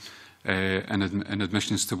 reduction in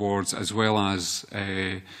admissions to wards, as well as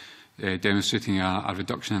demonstrating a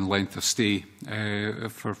reduction in length of stay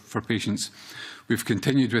for patients. We've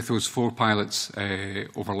continued with those 4 pilots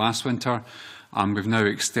over last winter, And we've now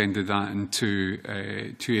extended that into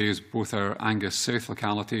 2 areas, both our Angus South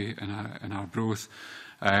locality in Arbroath,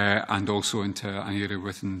 and also into an area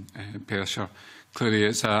within Ayrshire. Clearly,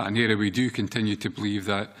 it's an area we do continue to believe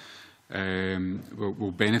that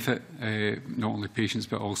will benefit not only patients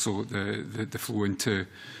but also the flow into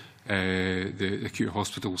the acute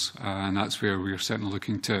hospitals, and that's where we're certainly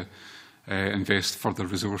looking to invest further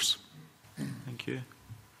resource. Thank you.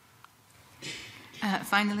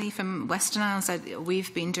 Finally, from Western Isles,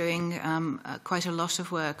 we've been doing quite a lot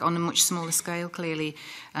of work on a much smaller scale, clearly,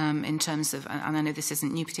 in terms of, and I know this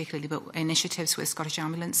isn't new particularly, but initiatives with Scottish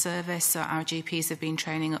Ambulance Service. So our GPs have been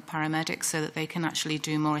training up paramedics so that they can actually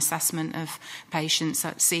do more assessment of patients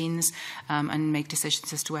at scenes and make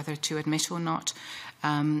decisions as to whether to admit or not.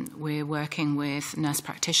 We're working with nurse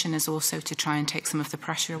practitioners also to try and take some of the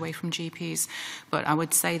pressure away from GPs. But I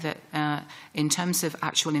would say that in terms of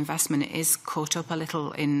actual investment, it is caught up a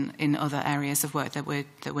little in other areas of work that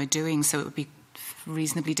we're doing. So it would be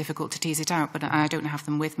reasonably difficult to tease it out. But I don't have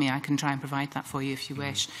them with me. I can try and provide that for you if you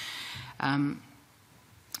wish.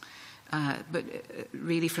 But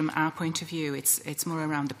really, from our point of view, it's more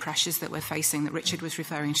around the pressures that we're facing that Richard was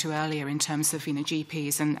referring to earlier in terms of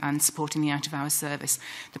GPs and supporting the out-of-hours service,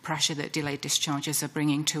 the pressure that delayed discharges are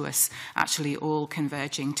bringing to us, actually all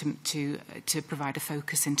converging to provide a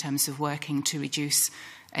focus in terms of working to reduce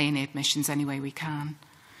A&E admissions any way we can.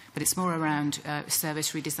 But it's more around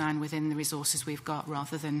service redesign within the resources we've got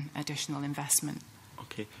rather than additional investment.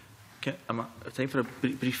 Okay. Time for a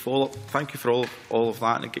brief follow-up. Thank you for all of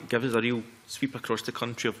that, and it gives us a real sweep across the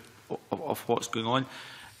country of what's going on.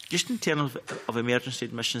 Just in terms of emergency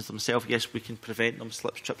admissions themselves, yes, we can prevent them,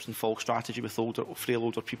 slips, trips and fall strategy with frail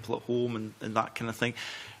older people at home and that kind of thing.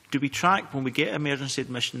 Do we track, when we get emergency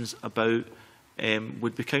admissions about,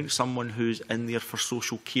 would we count someone who's in there for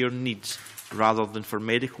social care needs rather than for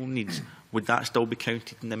medical needs? Would that still be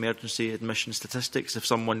counted in the emergency admission statistics? If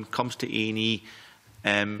someone comes to A&E,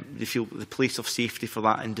 they feel that the place of safety for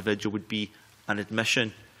that individual would be an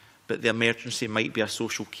admission, but the emergency might be a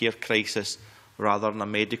social care crisis rather than a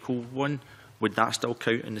medical one. Would that still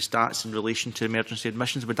count in the stats in relation to emergency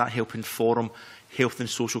admissions? Would that help inform health and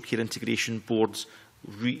social care integration boards,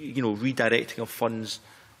 redirecting of funds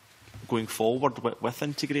going forward with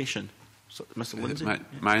integration? So, Mr. Lindsay?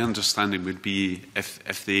 My understanding would be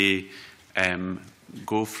if they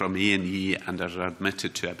go from A&E and are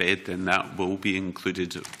admitted to a bed, then that will be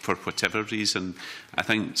included for whatever reason. I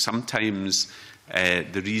think sometimes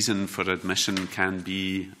the reason for admission can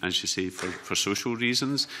be, as you say, for social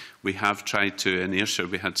reasons. We have tried to, in Ayrshire,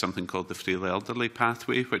 we had something called the Frail Elderly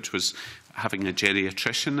Pathway, which was having a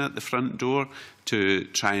geriatrician at the front door to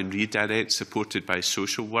try and redirect, supported by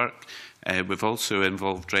social work. We've also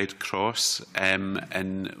involved Red Cross in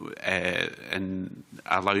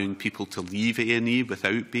allowing people to leave A&E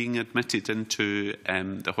without being admitted into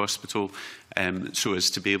the hospital, so as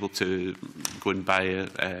to be able to go and buy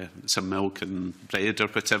some milk and bread or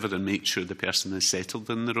whatever and make sure the person is settled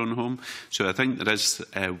in their own home. So I think there is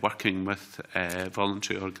working with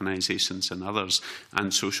voluntary organisations and others,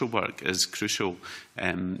 and social work is crucial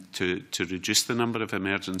to reduce the number of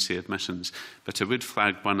emergency admissions. But I would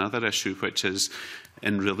flag one other issue, which is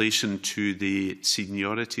in relation to the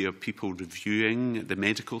seniority of people reviewing, the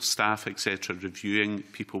medical staff, etc., reviewing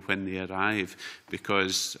people when they arrive,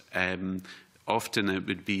 because often it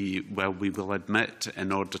would be, well, we will admit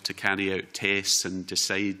in order to carry out tests and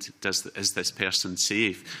decide, is this person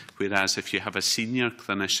safe? Whereas if you have a senior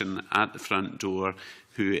clinician at the front door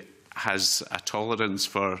who has a tolerance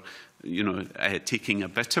for taking a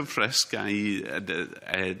bit of risk, i.e.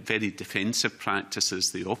 very defensive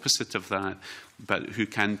practices, the opposite of that, but who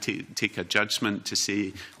can take a judgment to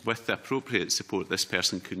say, with the appropriate support, this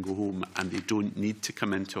person can go home and they don't need to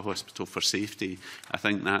come into hospital for safety. I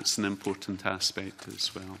think that's an important aspect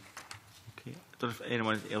as well. Okay. I don't know if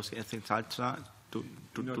anyone else has anything to add to that.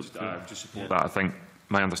 Just support that. I think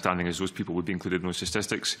my understanding is those people would be included in those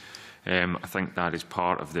statistics. I think that is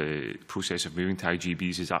part of the process of moving to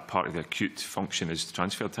IGBs, is that part of the acute function is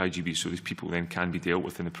transferred to IGBs, so these people then can be dealt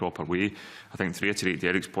with in the proper way. I think, to reiterate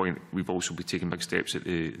Derek's point, we've also been taking big steps at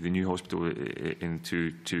the new hospital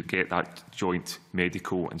to get that joint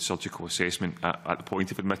medical and surgical assessment at the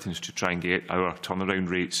point of admittance, to try and get our turnaround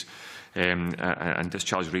rates and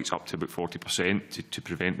discharge rates up to about 40% to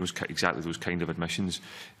prevent exactly those kind of admissions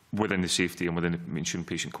within the safety and within ensuring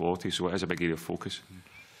patient quality. So it is a big area of focus.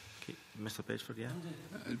 Mr. Bedford, yeah.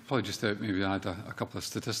 Probably just to maybe add a couple of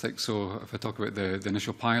statistics. So if I talk about the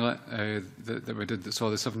initial pilot that we did that saw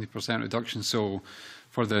the 70% reduction, so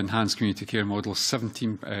for the enhanced community care model,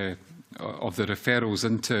 17 of the referrals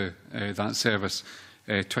into that service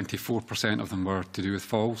 24% of them were to do with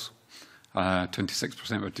falls.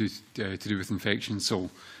 26% were to do with infections. So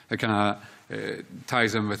it kind of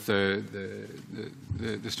ties in with the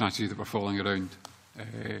strategy that we're following around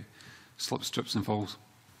slips, trips and falls.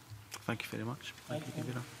 Thank you very much. Thank you,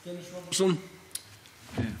 Convener. Dennis Robertson.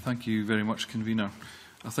 Thank you very much, Convener.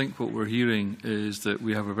 I think what we're hearing is that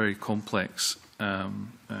we have a very complex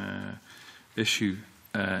issue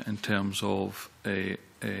in terms of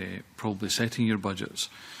probably setting your budgets.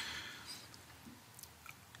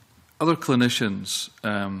 Other clinicians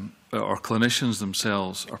or clinicians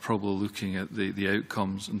themselves are probably looking at the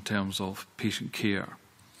outcomes in terms of patient care.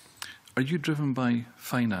 Are you driven by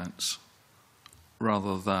finance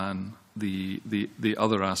rather than the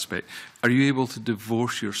other aspect? Are you able to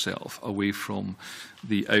divorce yourself away from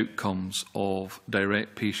the outcomes of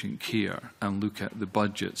direct patient care and look at the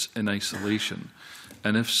budgets in isolation?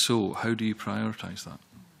 And if so, how do you prioritise that?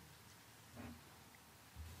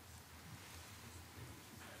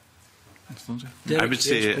 I would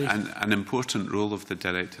say an important role of the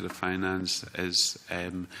Director of Finance is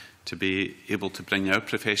to be able to bring our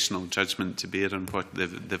professional judgment to bear on what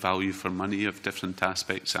the value for money of different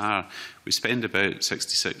aspects are. We spend about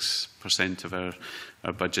 66% of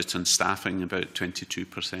our budget on staffing, about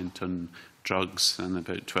 22% on drugs and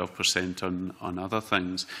about 12% on other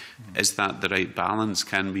things. Is that the right balance?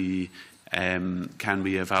 Can we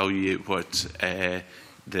evaluate what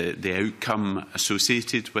the outcome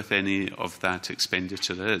associated with any of that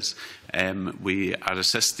expenditure is? We are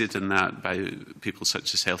assisted in that by people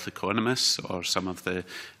such as health economists or some of the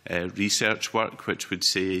research work which would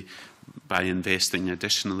say by investing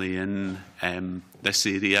additionally in this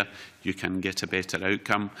area you can get a better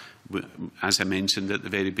outcome. As I mentioned at the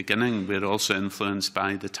very beginning, we're also influenced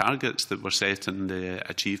by the targets that were set and the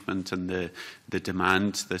achievement and the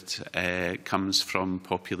demand that comes from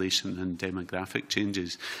population and demographic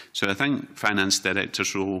changes. So I think Finance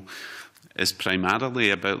Director's role is primarily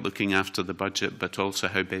about looking after the budget, but also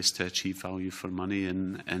how best to achieve value for money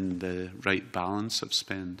and the right balance of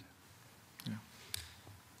spend. Yeah.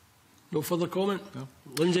 No further comment? No.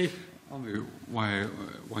 Lindsay?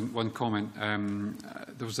 One comment.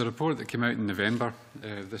 There was a report that came out in November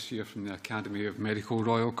this year from the Academy of Medical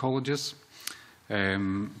Royal Colleges,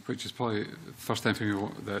 which is probably the first time for me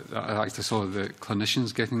that I actually saw the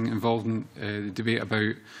clinicians getting involved in the debate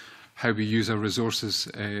about how we use our resources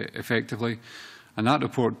effectively. And that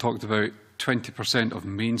report talked about 20% of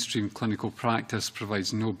mainstream clinical practice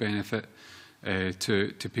provides no benefit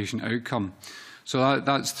to patient outcome. So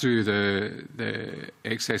that's through the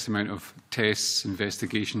excess amount of tests,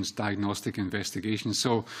 investigations, diagnostic investigations.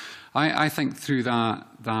 So I think through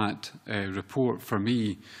that report, for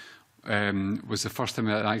me, was the first time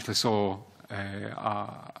that I actually saw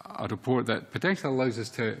a report that potentially allows us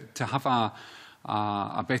to have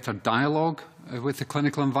a better dialogue with the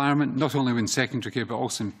clinical environment, not only in secondary care but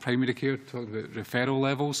also in primary care, talking about referral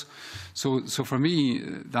levels. So for me,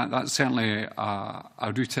 that's certainly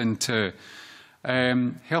a route into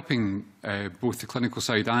helping both the clinical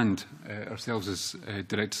side and ourselves as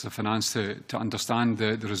Directors of Finance to understand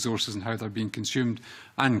the resources and how they're being consumed,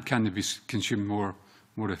 and can they be consumed more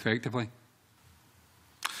effectively.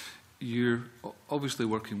 You're obviously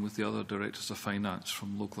working with the other Directors of Finance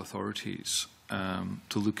from local authorities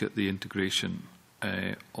to look at the integration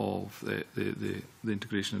of the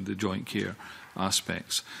integration of the joint care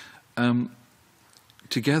aspects.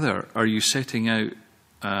 Together, are you setting out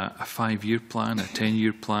a 5-year plan, a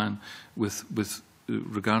 10-year plan with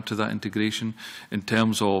regard to that integration, in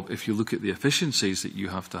terms of, if you look at the efficiencies that you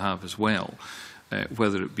have to have as well,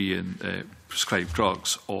 whether it be in prescribed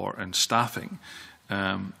drugs or in staffing,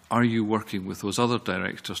 are you working with those other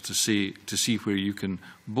directors to see where you can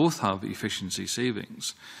both have efficiency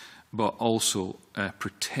savings, but also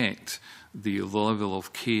protect the level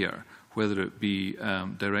of care, whether it be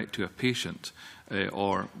direct to a patient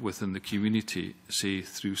or within the community, say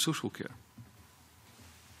through social care?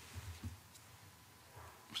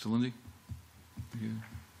 Mr. Lindsay?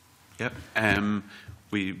 Yep.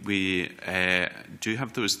 We do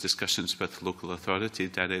have those discussions with local authority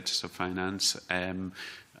directors of finance.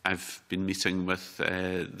 I've been meeting with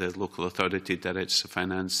the local authority directors of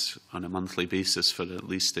finance on a monthly basis for at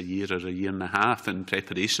least a year or a year and a half in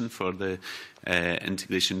preparation for the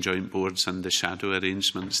integration joint boards and the shadow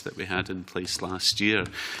arrangements that we had in place last year.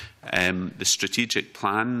 The strategic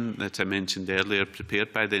plan that I mentioned earlier,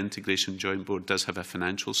 prepared by the integration joint board, does have a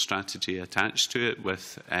financial strategy attached to it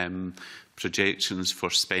with projections for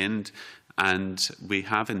spend. And we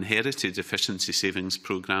have inherited efficiency savings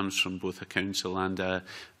programmes from both a council and a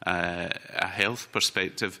health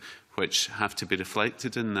perspective, which have to be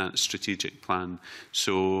reflected in that strategic plan.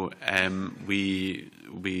 So we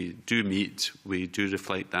do meet, we do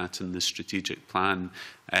reflect that in the strategic plan.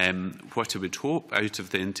 What I would hope out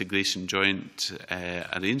of the integration joint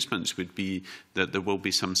arrangements would be that there will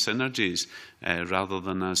be some synergies. Rather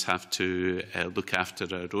than us have to look after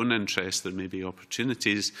our own interests, there may be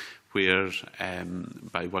opportunities where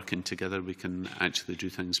by working together we can actually do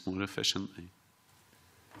things more efficiently.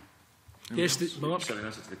 Yes, Mark. Sorry, in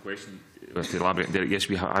answer to the question, to elaborate, Derek, yes,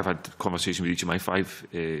 I've had conversations with each of my 5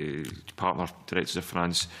 partner directors of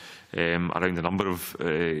finance around a number of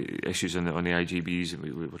issues on the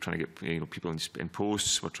IGBs. We're trying to get people in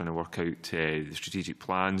posts. We're trying to work out the strategic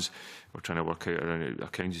plans. We're trying to work out an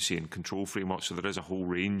accountancy and control framework. So there is a whole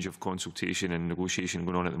range of consultation and negotiation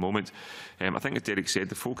going on at the moment. I think, as Derek said,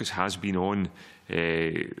 the focus has been on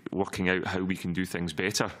working out how we can do things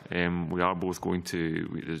better. We are both going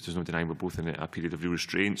to, there's no denying we're both in a period of real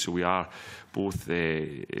restraint, so we are both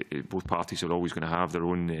parties are always going to have their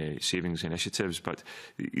own savings initiatives, but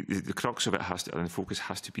the crux of it has to, and the focus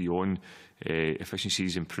has to be on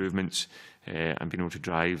efficiencies, improvements, and being able to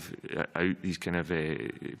drive out these kind of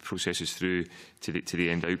processes through to the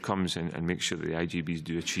end outcomes and make sure that the IGBs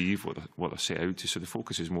do achieve what they're set out to. So the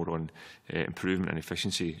focus is more on improvement and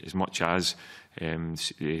efficiency as much as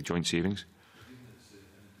joint savings.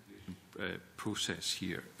 Process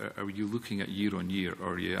here, are you looking at year on year,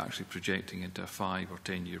 or are you actually projecting into a 5 or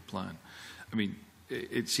 10 year plan? I mean,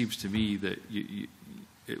 it seems to me that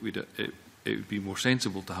it would be more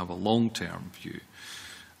sensible to have a long-term view,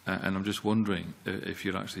 and I'm just wondering if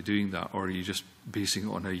you're actually doing that, or are you just basing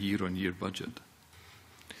it on a year-on-year budget?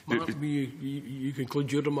 Mark, you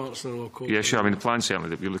conclude your remarks and then I'll call. Yeah, sure. I mean, the plans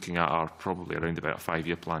certainly that we're looking at are probably around about a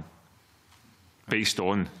 5-year plan, based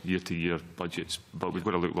on year-to-year budgets, but we've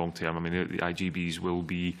got to look long-term. I mean, the IGBs will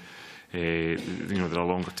be, there are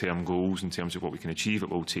longer-term goals in terms of what we can achieve. It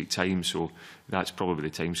will take time, so that's probably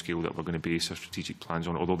the timescale that we're going to base our strategic plans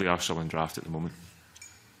on, although they are still in draft at the moment.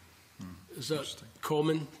 Is that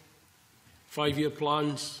common? 5-year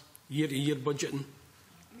plans, year-to-year budgeting?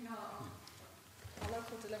 Our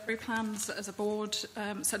local delivery plans as a board,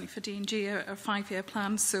 certainly for D&G, are 5-year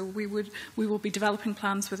plans, so we will be developing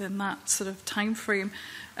plans within that sort of time frame,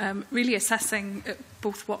 really assessing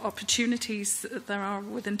both what opportunities there are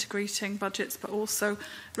with integrating budgets, but also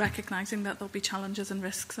recognising that there'll be challenges and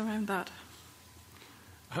risks around that.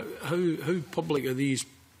 How public are these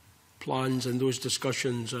plans and those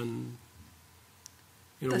discussions, and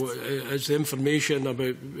is the information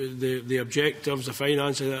about the objectives, the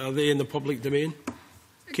finances, are they in the public domain?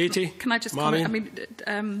 Katy? Can I just Marion? comment?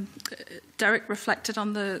 I mean, Derek reflected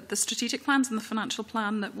on the strategic plans and the financial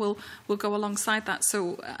plan that will go alongside that.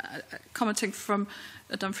 So, commenting from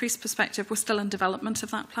a Dumfries perspective, we're still in development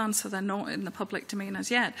of that plan, so they're not in the public domain as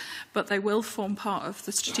yet, but they will form part of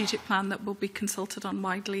the strategic plan that will be consulted on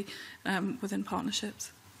widely within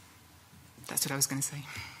partnerships. That's what I was going to say.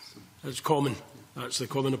 That's common. That's the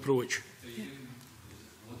common approach.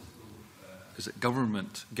 Is it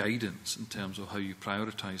government guidance in terms of how you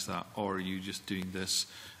prioritise that, or are you just doing this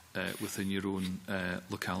within your own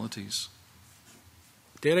localities?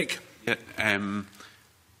 Derek? Yeah,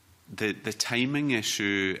 the timing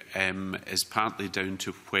issue is partly down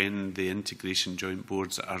to when the integration joint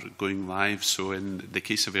boards are going live. So in the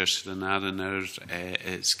case of Ayrshire and Arran, our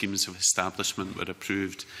schemes of establishment were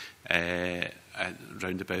approved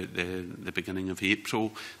around about the beginning of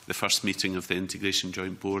April. The first meeting of the integration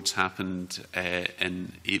joint boards happened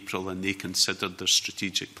in April, and they considered their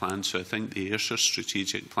strategic plan. So I think the Ayrshire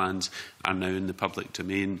strategic plans are now in the public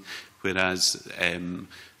domain, whereas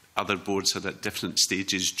other boards are at different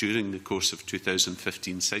stages during the course of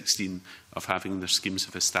 2015-16 of having their schemes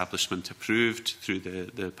of establishment approved through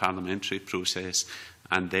the parliamentary process.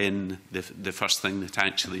 And then the first thing that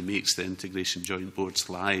actually makes the integration joint boards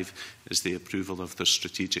live is the approval of their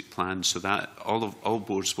strategic plan. So that all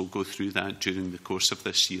boards will go through that during the course of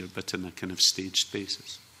this year, but in a kind of staged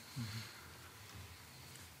basis.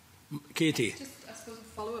 Katy? Just, I suppose, a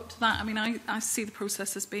follow-up to that. I mean, I see the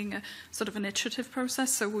process as being a sort of an iterative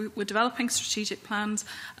process. So we're developing strategic plans,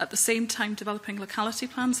 at the same time developing locality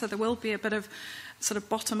plans. So there will be a bit of sort of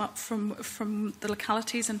bottom-up from the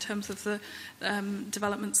localities in terms of the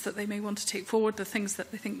developments that they may want to take forward, the things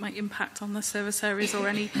that they think might impact on the service areas, or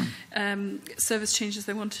any service changes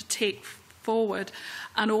they want to take forward,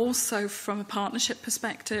 and also from a partnership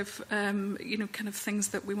perspective, kind of things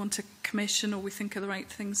that we want to commission or we think are the right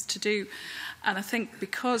things to do. And I think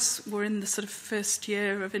because we're in the sort of first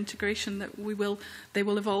year of integration, that they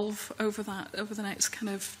will evolve over the next kind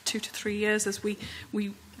of 2 to 3 years as we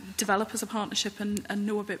develop as a partnership and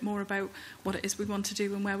know a bit more about what it is we want to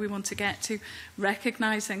do and where we want to get to,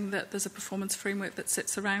 recognising that there's a performance framework that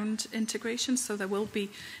sits around integration, so there will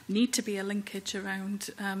need to be a linkage around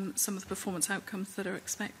some of the performance outcomes that are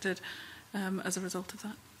expected as a result of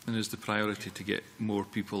that. And is the priority to get more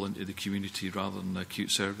people into the community rather than acute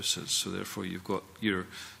services? So therefore you've got your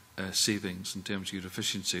savings in terms of your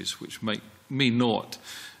efficiencies, which may not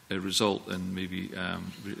result in maybe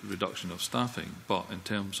reduction of staffing, but in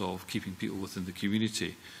terms of keeping people within the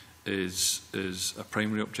community is a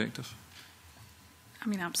primary objective? I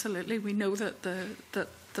mean, absolutely. We know that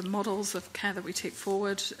the models of care that we take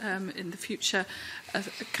forward in the future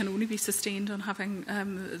can only be sustained on having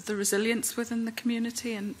the resilience within the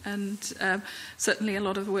community, and certainly a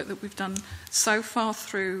lot of the work that we've done so far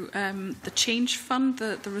through the Change Fund,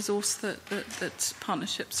 the resource that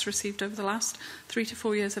partnerships received over the last 3 to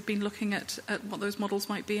 4 years have been looking at what those models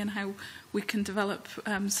might be and how we can develop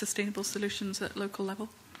sustainable solutions at local level.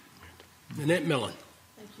 Annette Millen.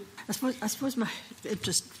 I suppose my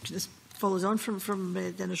interest just follows on from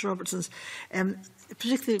Dennis Robertson's,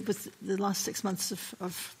 particularly with the last 6 months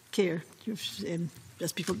of care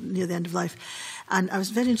as people near the end of life. And I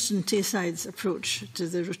was very interested in Tayside's approach to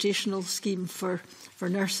the rotational scheme for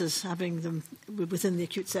nurses, having them within the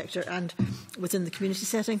acute sector and within the community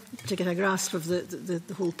setting to get a grasp of the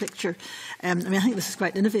whole picture. I mean, I think this is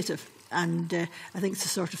quite innovative, and I think it's the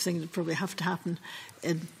sort of thing that probably have to happen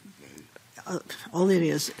in all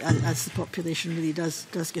areas as the population really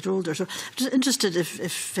does get older. So I'm just interested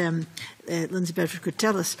if Lindsay Bedford could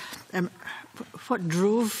tell us what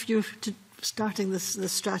drove you to starting this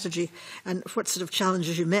strategy and what sort of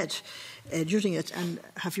challenges you met during it, and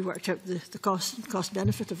have you worked out the cost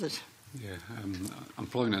benefit of it? Yeah, I'm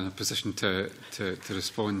probably not in a position to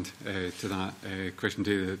respond to that question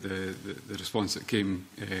today. The response that came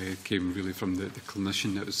really from the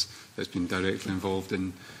clinician that's been directly involved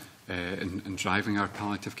in driving our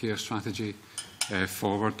palliative care strategy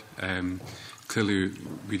forward. Clearly,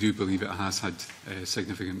 we do believe it has had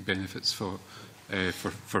significant benefits for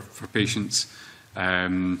patients.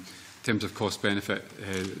 In terms of cost benefit,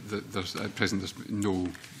 at present there's no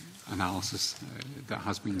analysis that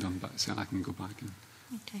has been done, but certainly I can go back and.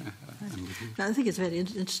 Okay. I think it's a very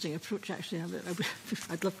interesting approach, actually.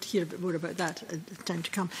 I'd love to hear a bit more about that in time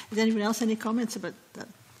to come. Is anyone else any comments about that?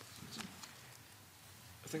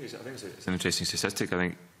 I think it's an interesting statistic. I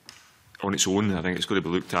think on its own, I think it's got to be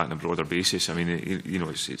looked at on a broader basis. I mean,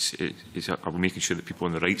 it's are we making sure that people are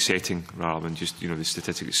in the right setting rather than just the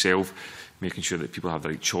statistic itself, making sure that people have the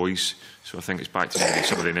right choice. So I think it's back to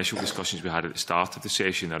some of the initial discussions we had at the start of the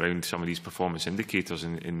session around some of these performance indicators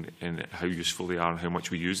and how useful they are and how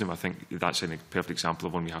much we use them. I think that's a perfect example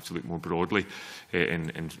of one we have to look more broadly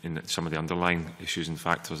in some of the underlying issues and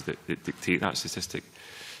factors that dictate that statistic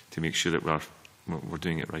to make sure that we're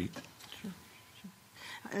doing it right. Sure.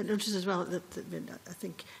 I noticed as well that I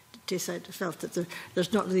think Tayside felt that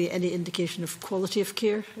there's not really any indication of quality of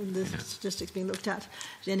care in the statistics being looked at.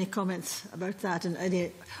 Is there any comments about that and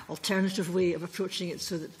any alternative way of approaching it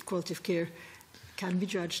so that quality of care can be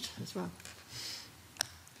judged as well?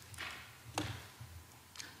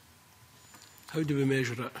 How do we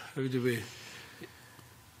measure it? How do we...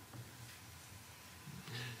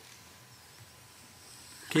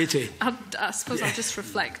 Katy. I suppose I'll just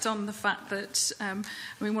reflect on the fact that,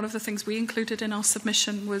 one of the things we included in our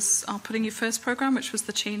submission was our Putting You First programme, which was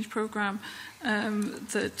the change programme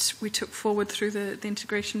that we took forward through the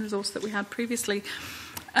integration resource that we had previously.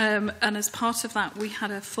 And as part of that, we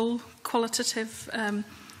had a full qualitative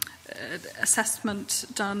assessment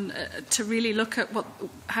done to really look at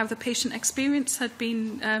how the patient experience had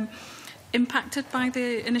been impacted by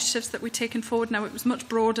the initiatives that we've taken forward. Now, it was much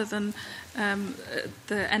broader than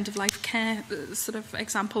the end-of-life care sort of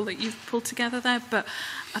example that you've pulled together there, but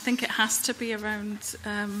I think it has to be around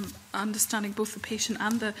understanding both the patient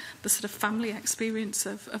and the sort of family experience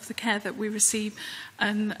of the care that we receive,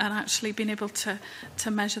 and actually being able to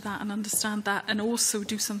measure that and understand that and also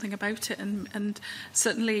do something about it. And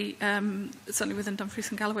certainly within Dumfries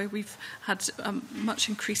and Galloway, we've had a much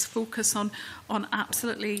increased focus on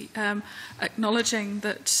absolutely acknowledging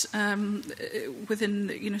that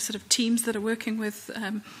within sort of teams that are working with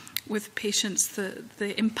patients,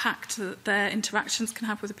 the impact that their interactions can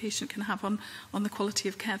have with a patient can have on the quality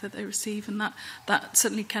of care that they receive, and that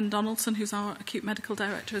certainly Ken Donaldson, who's our acute medical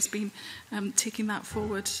director, has been taking that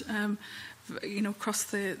forward across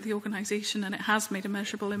the organisation, and it has made a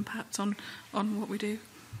measurable impact on what we do.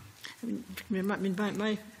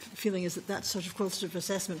 My feeling is that that sort of qualitative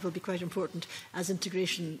assessment will be quite important as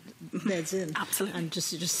integration beds in. Absolutely. And just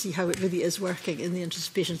see how it really is working in the interest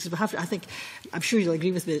of patients. Because we have to, I think, I'm sure you'll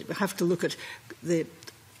agree with me, we have to look at the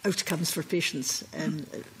outcomes for patients in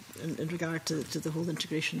regard to the whole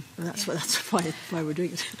integration. And that's why we're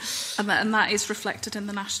doing it. And that is reflected in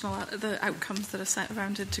the outcomes that are set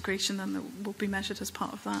around integration, and that will be measured as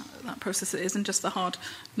part of that process. It isn't just the hard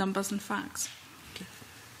numbers and facts.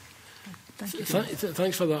 Thank you.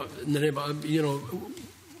 Thanks for that, Nene. But you know,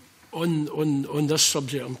 on this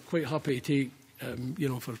subject, I'm quite happy to take you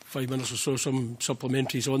know, for 5 minutes or so, some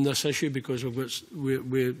supplementaries on this issue, because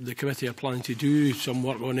the committee are planning to do some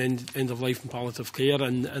work on end of life and palliative care,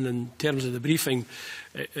 and in terms of the briefing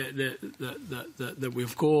that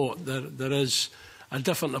we've got, there is a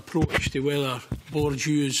different approach to whether boards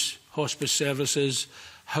use hospice services,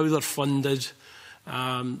 how they're funded.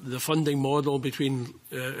 The funding model between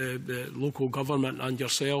local government and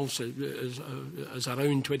yourselves is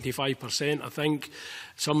around 25%. I think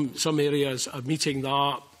some areas are meeting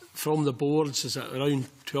that. From the boards is at around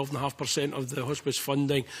 12.5% of the hospice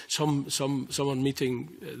funding. Some are meeting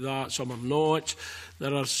that, some are not.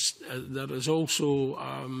 There is also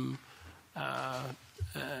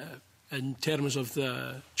in terms of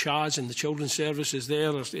the CHAS and the children's services, there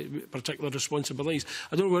are particular responsibilities.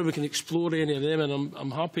 I don't know whether we can explore any of them, and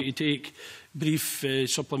I'm happy to take brief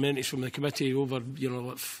supplementaries from the committee over, you know,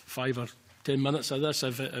 like 5 or 10 minutes of this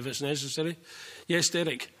if it's necessary. Yes,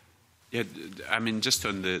 Derek. Yeah, I mean, just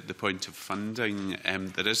on the point of funding,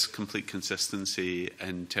 there is complete consistency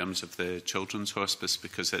in terms of the children's hospice,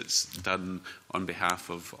 because it's done on behalf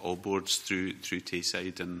of all boards through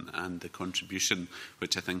Tayside and the contribution,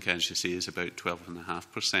 which I think, as you say, is about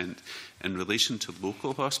 12.5%. In relation to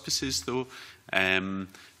local hospices, though,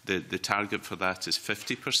 the target for that is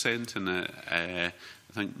 50%, and I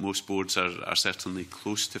think most boards are certainly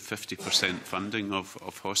close to 50% funding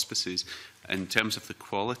of hospices. In terms of the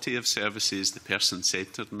quality of services, the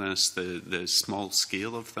person-centredness, the small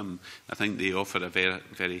scale of them, I think they offer a very,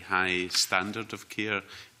 very high standard of care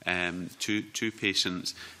to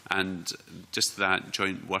patients, and just that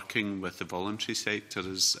joint working with the voluntary sector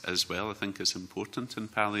as well, I think, is important in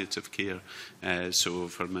palliative care. So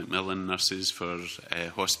for Macmillan nurses, for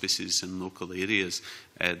hospices in local areas,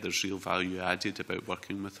 there's real value added about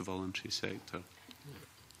working with the voluntary sector.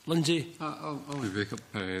 Lindsay. I'll only break up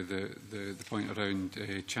the point around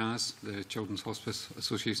CHAS, the Children's Hospice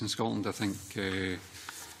Association in Scotland. I think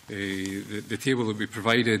the table that we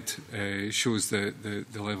provided shows the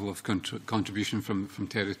level of contribution from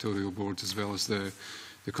territorial boards, as well as the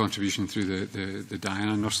contribution through the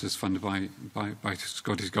Diana nurses funded by the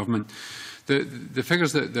Scottish Government. The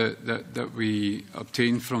figures that we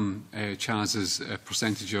obtain from CHAS is a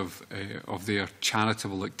percentage of their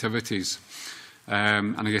charitable activities.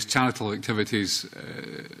 And I guess charitable activities,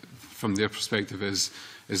 from their perspective, is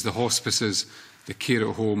the hospices, the care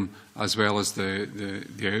at home, as well as the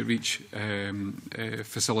outreach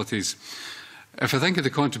facilities. If I think of the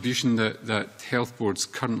contribution that health boards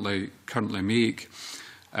currently make,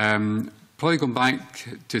 probably going back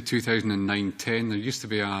to 2009-10, there used to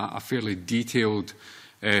be a fairly detailed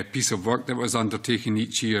piece of work that was undertaken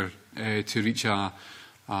each year to reach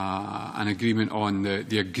an agreement on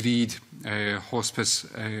the agreed hospice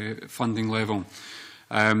funding level.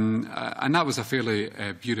 And that was a fairly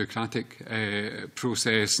bureaucratic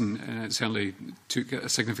process, and it certainly took a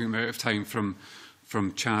significant amount of time from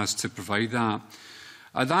CHAS to provide that.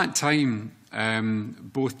 At that time,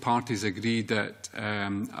 both parties agreed that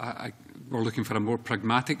we're looking for a more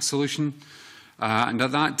pragmatic solution, and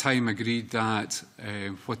at that time agreed that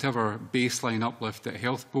whatever baseline uplift that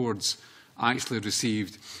health boards actually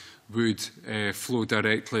received would flow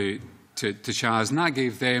directly to CHAS, and that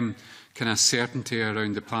gave them kind of certainty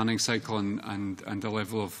around the planning cycle and the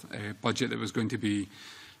level of budget that was going to be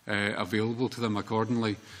available to them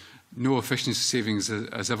accordingly. No efficiency savings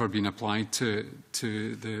has ever been applied to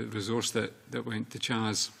the resource that went to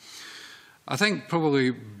CHAS. I think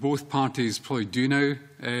probably both parties probably do now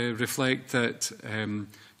reflect that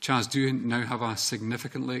CHAS do now have a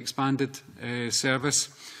significantly expanded service.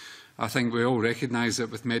 I think we all recognise that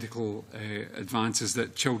with medical advances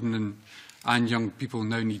that children and young people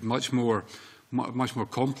now need much more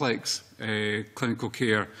complex clinical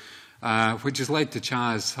care, which has led to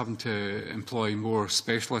CHAS having to employ more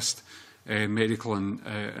specialist medical and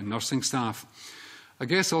nursing staff. I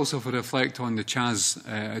guess also if we reflect on the CHAS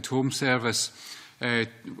at home service,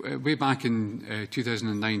 way back in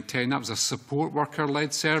 2009-10, that was a support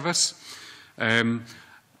worker-led service.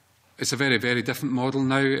 It's a very, very different model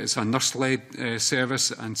now. It's a nurse-led service,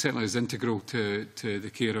 and certainly is integral to the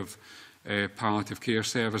care of palliative care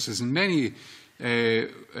services. And many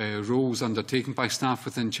roles undertaken by staff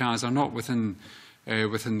within CHAS are not within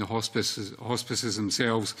the hospices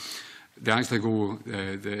themselves. They actually go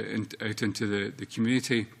out into the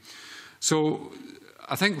community. So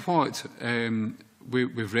I think what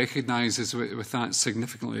we've recognised is with that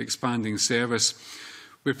significantly expanding service,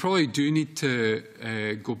 we probably do need to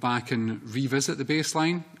go back and revisit the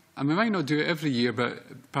baseline. And we might not do it every year,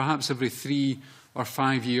 but perhaps every 3 or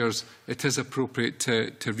 5 years it is appropriate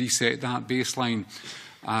to reset that baseline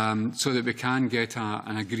so that we can get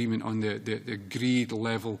an agreement on the agreed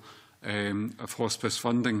level of hospice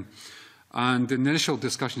funding. And in the initial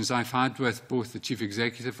discussions I've had with both the Chief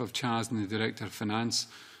Executive of CHAS and the Director of Finance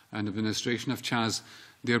and Administration of CHAS,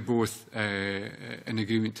 they're both in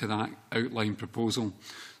agreement to that outline proposal.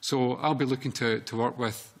 So I'll be looking to work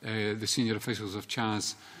with the senior officials of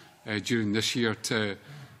CHAS during this year to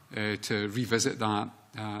revisit that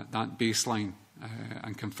baseline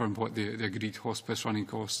and confirm what the agreed hospice running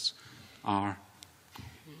costs are.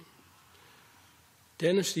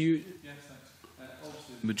 Dennis, do you... Yes, thanks.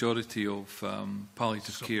 The majority of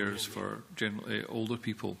palliative care is for generally older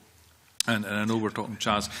people. And I know we're talking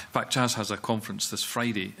CHAS. In fact, CHAS has a conference this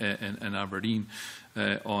Friday in Aberdeen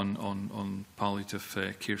on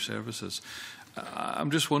palliative care services.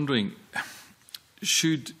 I'm just wondering,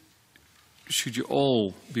 should you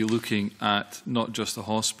all be looking at not just the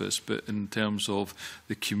hospice, but in terms of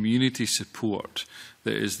the community support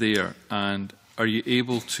that is there? And are you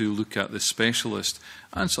able to look at the specialist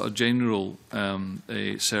and sort of general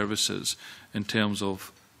services in terms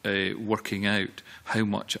of working out how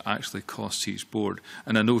much it actually costs each board?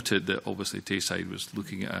 And I noted that obviously Tayside was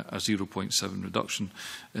looking at a 0.7 reduction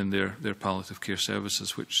in their palliative care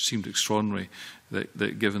services, which seemed extraordinary,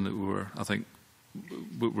 that given that we were, I think,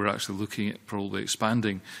 we're actually looking at probably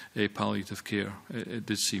expanding palliative care. It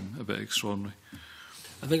did seem a bit extraordinary.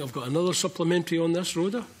 I think I've got another supplementary on this,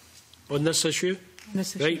 Rhoda, on this issue.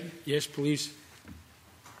 Right, yes, please.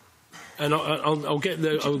 And I'll get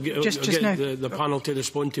the panel to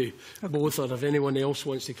respond to both, or if anyone else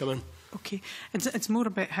wants to come in. Okay. It's more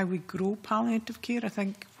about how we grow palliative care. I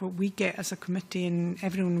think what we get as a committee and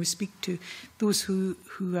everyone we speak to, those who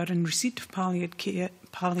are in receipt of palliative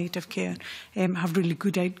care have really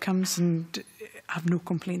good outcomes and have no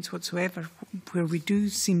complaints whatsoever. Where we do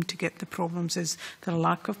seem to get the problems is the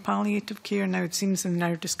lack of palliative care. Now, it seems in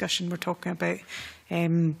our discussion we're talking about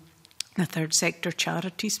the third sector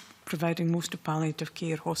charities providing most of palliative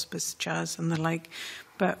care, hospice, CHAS and the like.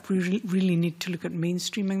 But we really need to look at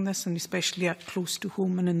mainstreaming this, and especially at close to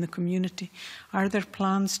home and in the community. Are there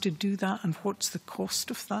plans to do that, and what's the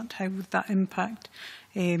cost of that? How would that impact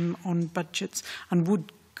on budgets? And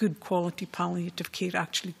would good quality palliative care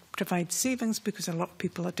actually provide savings? Because a lot of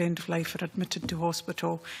people at the end of life are admitted to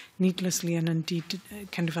hospital needlessly, and indeed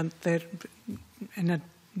kind of they're in a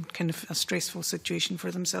kind of a stressful situation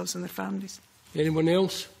for themselves and their families. Anyone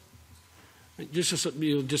else?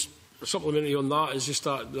 Just supplementary on that is just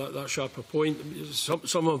that sharper point.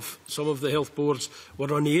 Some of the health boards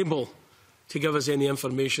were unable to give us any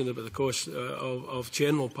information about the cost of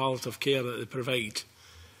general palliative care that they provide.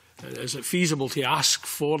 Is it feasible to ask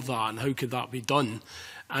for that, and how could that be done?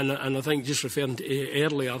 And I think, just referring to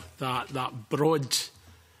earlier, that broad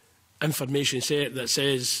information set that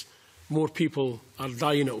says more people are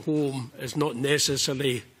dying at home is not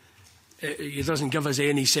necessarily, it doesn't give us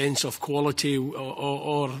any sense of quality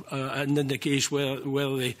or an indication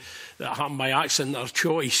whether they happen by accident or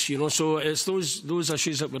choice, you know. So it's those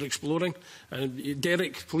issues that we're exploring.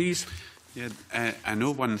 Derek, please. Yeah, I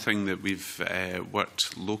know one thing that we've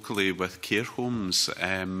worked locally with care homes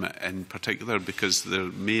in particular, because there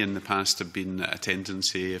may in the past have been a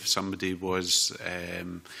tendency, if somebody was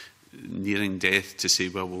nearing death, to say,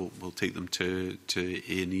 well, we'll take them to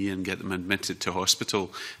A&E and get them admitted to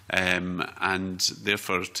hospital, and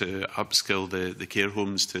therefore to upskill the care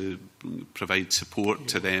homes to provide support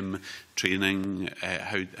to them, training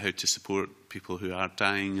how to support people who are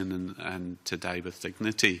dying and to die with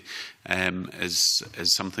dignity, is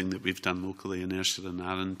something that we've done locally in Ayrshire and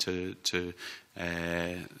Arran to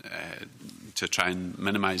try and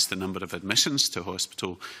minimise the number of admissions to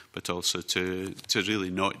hospital, but also to really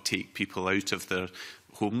not take people out of their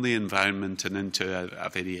homely environment and into a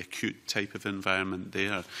very acute type of environment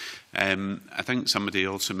there. I think somebody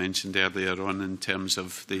also mentioned earlier on in terms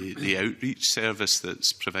of the outreach service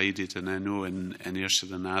that's provided, and I know in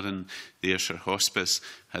Ayrshire and Arran, the Ayrshire Hospice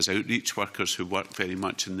has outreach workers who work very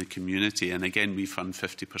much in the community, and again we fund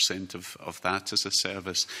 50% of that as a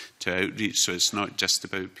service to outreach, so it's not just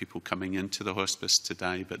about people coming into the hospice to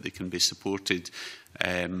die, but they can be supported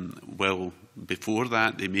well before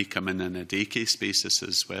that. They may come in a day case basis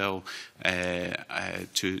as well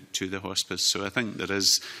to the hospice. So I think there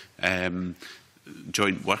is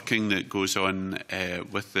joint working that goes on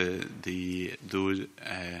with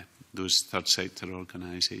those third sector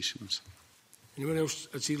organisations. Anyone else?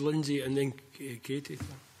 I see Lindsay and then Katy.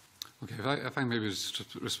 Okay, if I maybe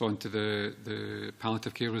respond to the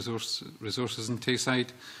palliative care resources in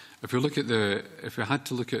Tayside. If we had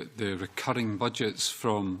to look at the recurring budgets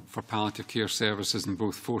for palliative care services in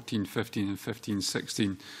both 14-15 and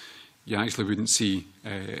 15-16, you actually wouldn't see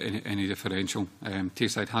any differential.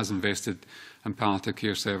 Tayside has invested in palliative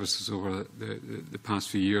care services over the past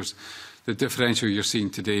few years. The differential you're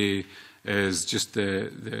seeing today is just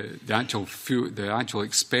the actual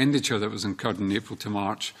expenditure that was incurred in April to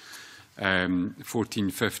March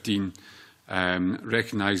 14-15,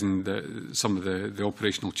 recognising some of the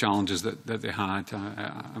operational challenges that they had,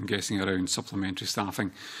 I'm guessing around supplementary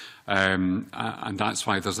staffing. And that's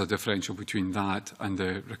why there's a differential between that and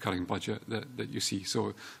the recurring budget that you see.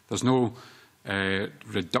 So there's no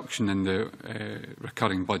reduction in the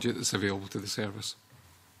recurring budget that's available to the service.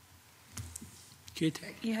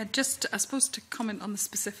 Katy? Yeah, just I suppose to comment on the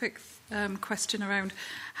specific question around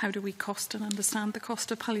how do we cost and understand the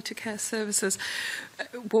cost of palliative care services.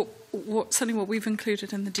 Certainly what we've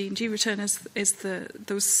included in the D&G return is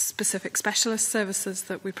those specific specialist services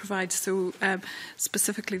that we provide. So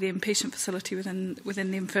specifically the inpatient facility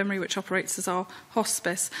within the infirmary, which operates as our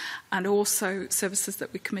hospice, and also services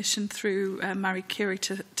that we commission through Marie Curie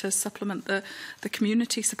to supplement the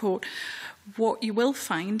community support. What you will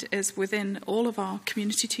find is within all of our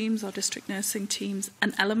community teams, our district nursing teams,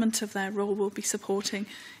 an element of their role will be supporting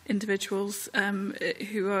individuals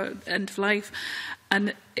who are end of life.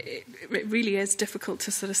 And it really is difficult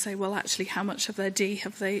to sort of say, well, actually, how much of their day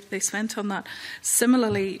have they spent on that?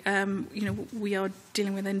 Similarly, we are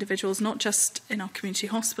dealing with individuals not just in our community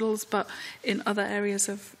hospitals, but in other areas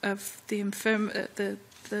of the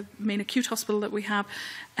main acute hospital that we have.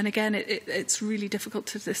 And again, it's really difficult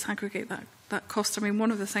to disaggregate that cost. I mean,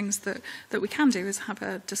 one of the things that we can do is have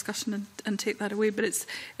a discussion and take that away, but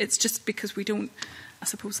it's just because we don't, I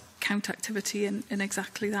suppose, count activity in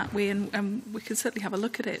exactly that way, and we can certainly have a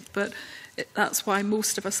look at it, but that's why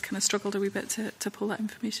most of us kind of struggled a wee bit to pull that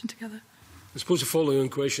information together. I suppose the following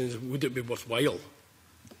question is, would it be worthwhile?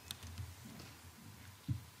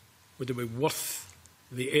 Would it be worth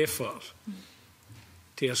the effort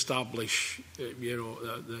to establish,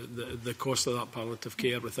 the cost of that palliative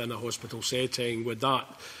care within a hospital setting? Would that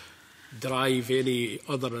drive any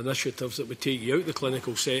other initiatives that would take you out the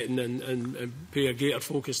clinical setting and pay a greater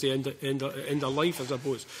focus to end of life, I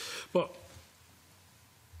suppose? But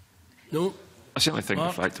no. I certainly think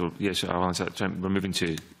Mark? the fact of, yes, we're moving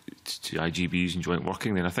to IGBs and joint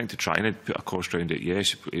working, then I think to try and put a cost around it,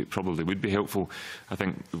 yes, it probably would be helpful. I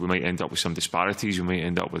think we might end up with some disparities, we might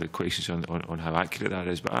end up with questions on how accurate that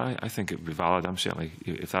is, but I think it would be valid. I'm certainly,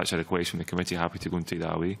 if that's a request from the committee, happy to go and take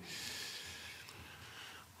that away.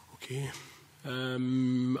 Okay.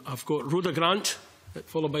 I've got Rhoda Grant,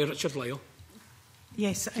 followed by Richard Lyle.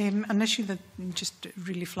 Yes, an issue that just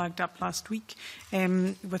really flagged up last week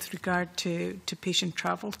with regard to patient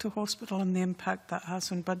travel to hospital and the impact that has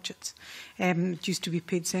on budgets. It used to be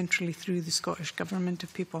paid centrally through the Scottish Government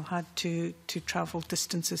if people had to travel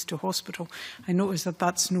distances to hospital. I notice that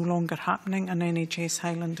that's no longer happening, and NHS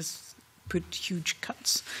Highland has put huge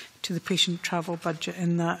cuts to the patient travel budget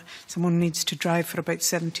in that someone needs to drive for about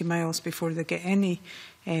 70 miles before they get any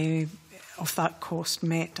of that cost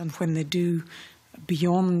met, and when they do,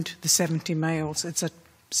 beyond the 70 miles, it's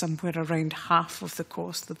somewhere around half of the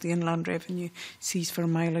cost that the Inland Revenue sees for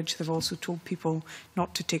mileage. They've also told people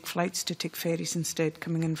not to take flights, to take ferries instead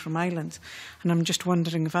coming in from islands. And I'm just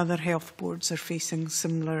wondering if other health boards are facing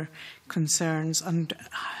similar concerns, and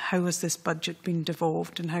how has this budget been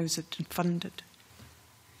devolved and how is it funded?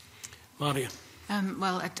 Marion.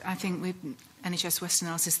 Well, I think NHS Western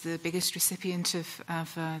Isles is the biggest recipient of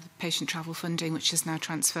patient travel funding, which is now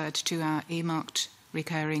transferred to our earmarked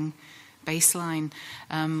recurring baseline.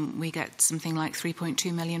 We get something like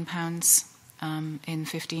 £3.2 million in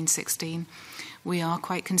 15-16. We are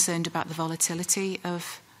quite concerned about the volatility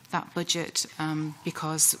of that budget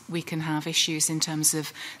because we can have issues in terms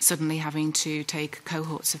of suddenly having to take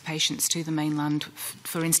cohorts of patients to the mainland,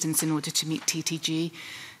 for instance, in order to meet TTG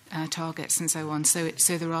targets and so on. So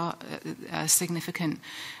there are significant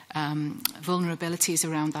vulnerabilities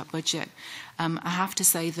around that budget. I have to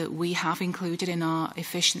say that we have included in our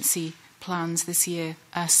efficiency plans this year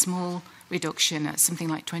a small reduction at something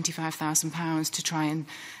like £25,000 to try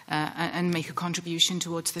and make a contribution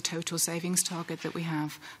towards the total savings target that we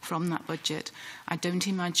have from that budget. I don't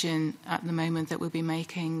imagine at the moment that we'll be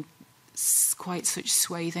making quite such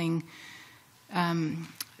swathing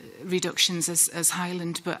reductions as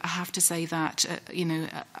Highland, but I have to say that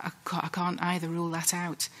I can't either rule that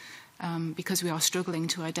out because we are struggling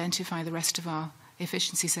to identify the rest of our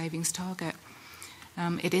efficiency savings target.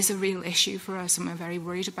 It is a real issue for us and we're very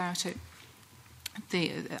worried about it.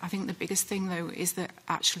 I think the biggest thing, though, is that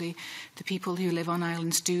actually the people who live on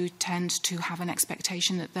islands do tend to have an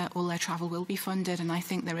expectation that all their travel will be funded, and I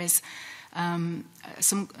think there is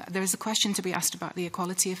a question to be asked about the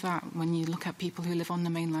equality of that when you look at people who live on the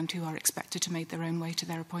mainland who are expected to make their own way to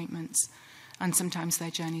their appointments, and sometimes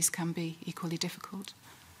their journeys can be equally difficult.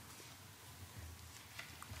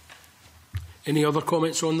 Any other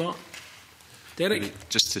comments on that? Derek?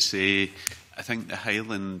 Just to say, I think the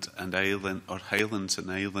Highlands and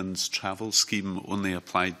Islands travel scheme only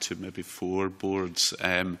applied to maybe 4 boards.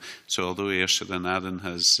 So although Ayrshire and Arran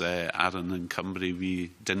has Arran and Cumbria,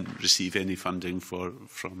 we didn't receive any funding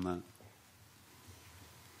from that.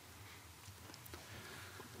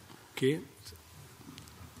 Okay.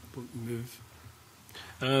 Move.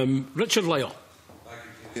 Richard Lyle.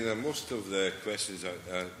 Most of the questions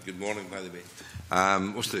good morning, by the way.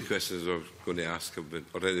 Most of the questions I was going to ask have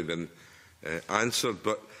already been answered,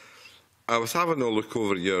 but I was having a look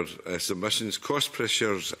over your submissions, cost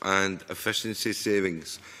pressures and efficiency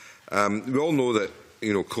savings. We all know that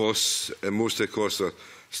costs, most of the costs are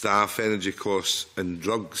staff, energy costs and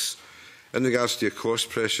drugs. In regards to your cost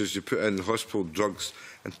pressures, you put in hospital drugs,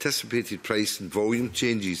 anticipated price and volume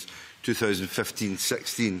changes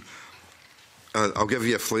 2015-16. I'll give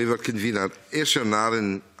you a flavour, convener. Ayrshire and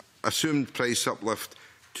Arran assumed price uplift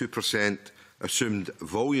 2%, assumed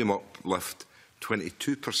volume uplift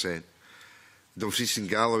 22%. Dumfries and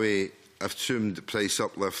Galloway assumed price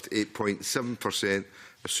uplift 8.7%,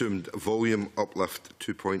 assumed volume uplift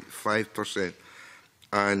 2.5%.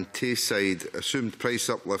 And Tayside assumed price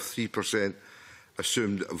uplift 3%,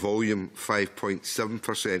 assumed volume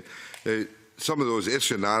 5.7%. Now, some of those,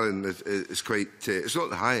 Ayrshire and Arran is quite, it's not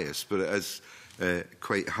the highest, but it is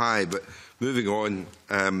quite high. But moving on,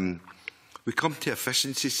 we come to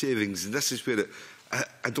efficiency savings, and this is where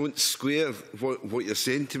I don't square what you're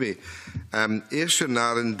saying to me. Ayrshire and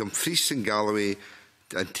Arran, Dumfries and Galloway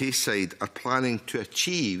and Tayside are planning to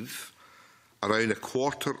achieve around a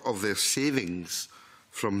quarter of their savings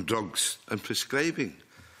from drugs and prescribing.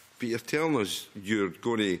 But you're telling us you're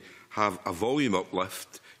going to have a volume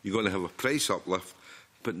uplift, you're going to have a price uplift,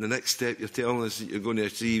 but in the next step you're telling us that you're going to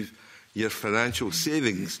achieve your financial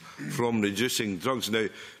savings from reducing drugs. Now,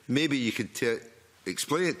 maybe you could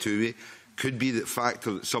explain it to me. Could be the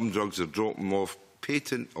factor that some drugs are dropping off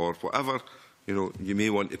patent or whatever. You may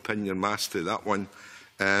want to pin your mask to that one.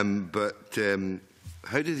 But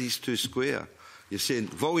how do these two square? You're saying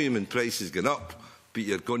volume and price has gone up, but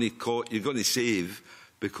you're going to save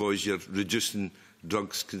because you're reducing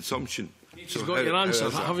drugs consumption. You've got your answer,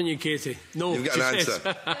 haven't you, Katy? No, you've got an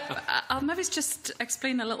answer. I'll maybe just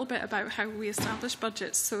explain a little bit about how we establish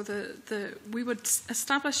budgets. So we would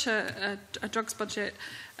establish a drugs budget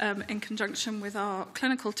in conjunction with our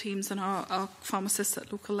clinical teams and our pharmacists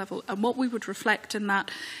at local level. And what we would reflect in that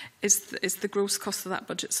is the gross cost of that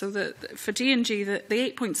budget. So for D&G, the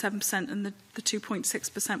 8.7% and the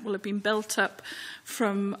 2.6% will have been built up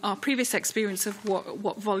from our previous experience of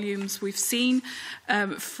what volumes we've seen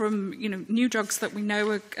from new drugs that we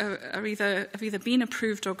know have either been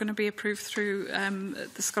approved or going to be approved through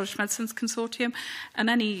the Scottish Medicines Consortium, and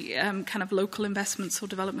any kind of local investments or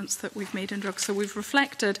developments that we've made in drugs. So we've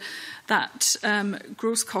reflected that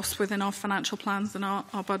gross cost within our financial plans and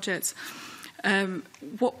our budgets.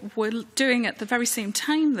 What we're doing at the very same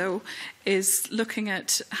time, though, is looking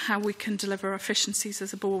at how we can deliver efficiencies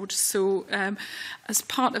as a board. So as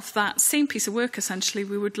part of that same piece of work, essentially,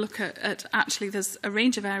 we would look at actually there's a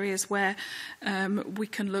range of areas where we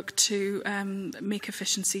can look to make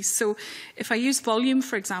efficiencies. So if I use volume,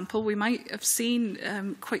 for example, we might have seen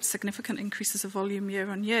quite significant increases of volume year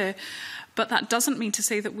on year, but that doesn't mean to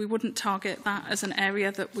say that we wouldn't target that as an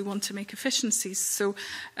area that we want to make efficiencies. So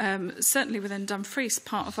certainly within Dumfries,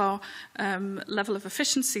 part of our level of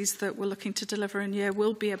efficiencies that we're looking to deliver in year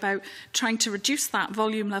will be about trying to reduce that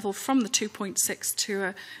volume level from the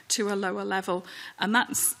 2.6 to a lower level. And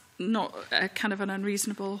that's not a kind of an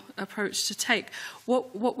unreasonable approach to take.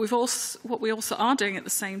 What we also are doing at the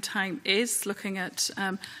same time is looking at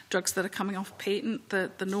drugs that are coming off patent,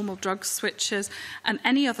 the normal drug switches, and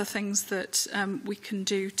any other things that we can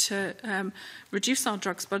do to reduce our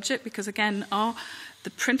drugs budget, because again, the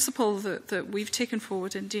principle that we've taken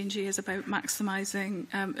forward in D&G is about maximising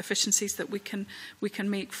efficiencies that we can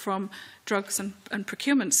make from drugs and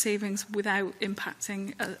procurement savings without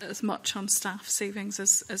impacting as much on staff savings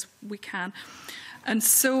as we can. And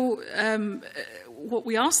so what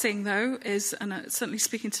we are seeing, though, is, and certainly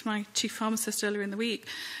speaking to my chief pharmacist earlier in the week,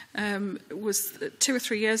 was 2 or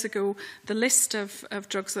 3 years ago, the list of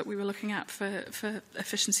drugs that we were looking at for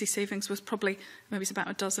efficiency savings was probably maybe about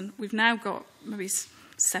a dozen. We've now got maybe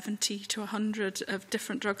 70 to 100 of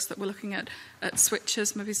different drugs that we're looking at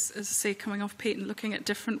switches, maybe, as I say, coming off patent, looking at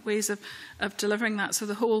different ways of delivering that. So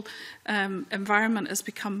the whole environment has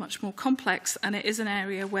become much more complex, and it is an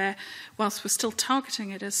area where, whilst we're still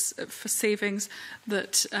targeting it as for savings,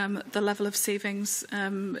 that the level of savings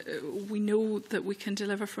we know that we can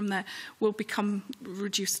deliver from there will become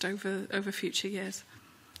reduced over future years.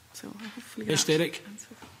 So hopefully yes, Derek.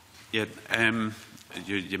 Yeah,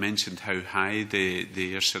 you mentioned how high the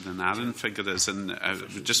Ayrshire and Arran figure is, and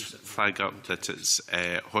we just flag up that it's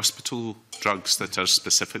hospital drugs that are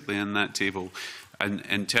specifically in that table. And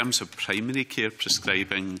in terms of primary care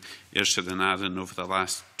prescribing, Ayrshire and Arran over the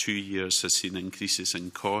last 2 years has seen increases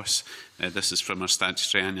in costs. This is from our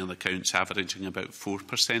statutory annual accounts, averaging about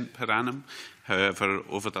 4% per annum. However,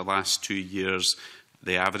 over the last 2 years,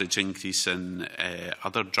 the average increase in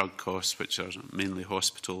other drug costs, which are mainly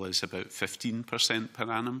hospital, is about 15%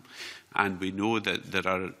 per annum. And we know that there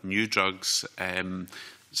are new drugs,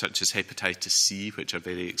 such as hepatitis C, which are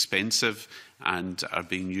very expensive and are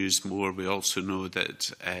being used more. We also know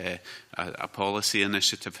that a policy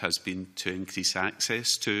initiative has been to increase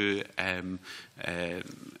access to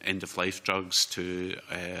end-of-life drugs, to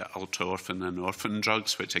ultra-orphan and orphan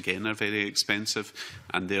drugs, which again are very expensive,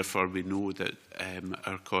 and therefore we know that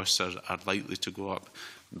our costs are likely to go up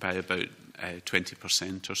by about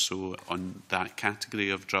 20% or so on that category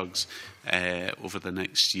of drugs over the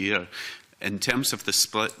next year. In terms of the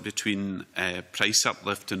split between price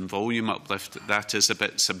uplift and volume uplift, that is a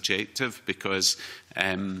bit subjective because,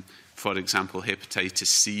 for example, hepatitis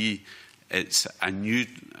C, it's a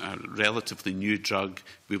relatively new drug.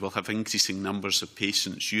 We will have increasing numbers of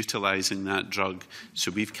patients utilising that drug, so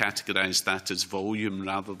we've categorised that as volume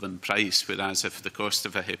rather than price, whereas if the cost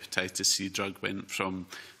of a hepatitis C drug went from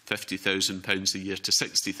 £50,000 a year to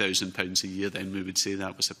 £60,000 a year, then we would say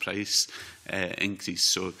that was a price increase.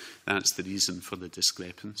 So that's the reason for the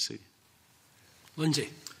discrepancy. Lindsay.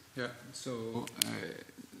 Yeah, so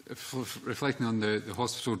reflecting on the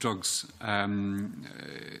hospital drugs,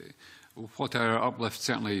 what our uplift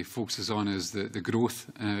certainly focuses on is the growth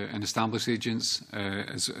in established agents,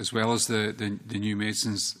 as well as the new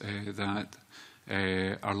medicines that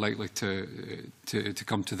are likely to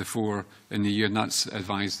come to the fore in the year, and that's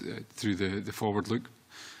advised through the forward look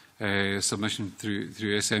submission through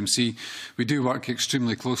SMC. We do work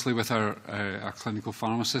extremely closely with our clinical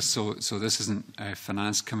pharmacists, so this isn't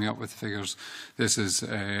finance coming up with figures. This is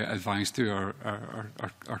advised through our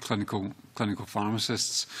clinical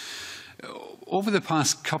pharmacists. Over the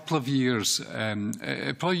past couple of years,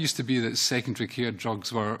 it probably used to be that secondary care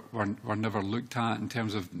drugs were never looked at in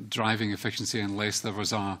terms of driving efficiency unless there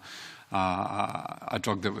was a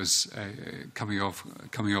drug that was coming off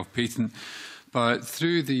patent. But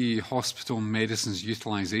through the hospital medicines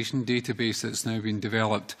utilisation database that's now been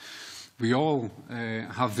developed, we all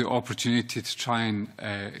have the opportunity to try and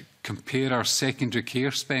compare our secondary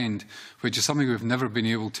care spend, which is something we've never been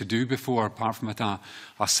able to do before, apart from at a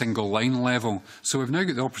single line level. So we've now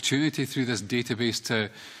got the opportunity through this database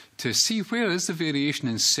to see where is the variation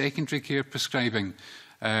in secondary care prescribing,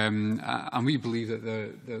 and we believe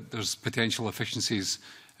that there's potential efficiencies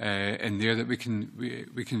in there that we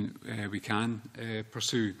can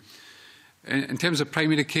pursue. In terms of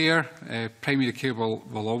primary care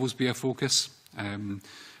will always be a focus.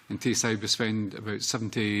 In Tayside, we spend about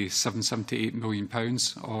 £78 million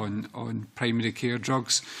on primary care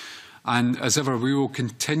drugs. And as ever, we will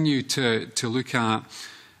continue to look at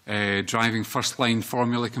driving first-line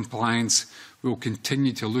formula compliance. We will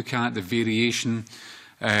continue to look at the variation,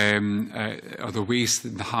 or the waste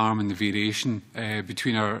and the harm and the variation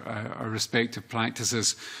between our respective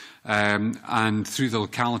practices. And through the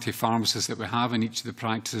locality pharmacists that we have in each of the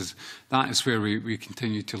practices, that is where we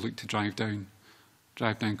continue to look to drive down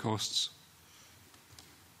costs.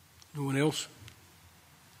 No one else?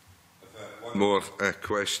 One more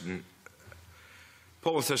question.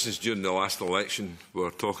 Politicians during the last election were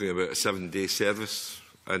talking about a 7-day service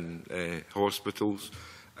in hospitals.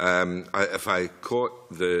 If I caught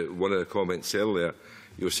one of the comments earlier,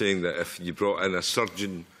 you were saying that if you brought in a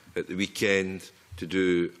surgeon at the weekend to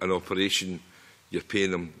do an operation, you're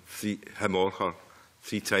paying him or her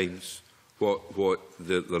 3 times what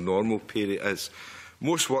the normal pay rate is.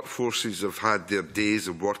 Most workforces have had their days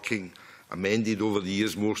of working amended over the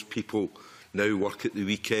years. Most people now work at the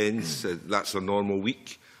weekends. That's a normal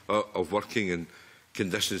week of working, and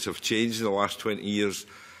conditions have changed in the last 20 years.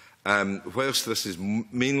 Whilst this is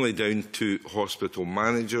mainly down to hospital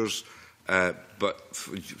managers, but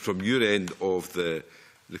from your end of the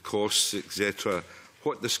costs, etc.,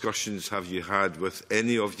 what discussions have you had with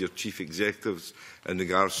any of your chief executives in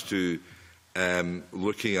regards to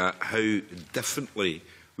looking at how differently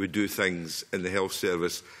we do things in the health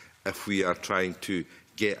service if we are trying to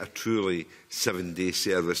get a truly 7-day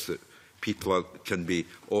service that people can be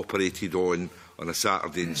operated on a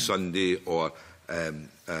Saturday and Sunday, or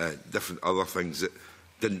different other things that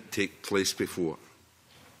didn't take place before?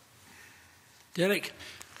 Derek?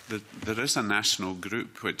 There is a national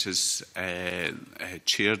group which is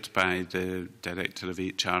chaired by the Director of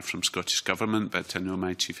HR from Scottish Government, but I know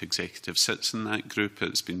my Chief Executive sits in that group.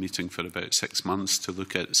 It's been meeting for about 6 months to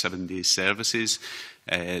look at 7-day services.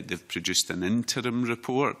 They've produced an interim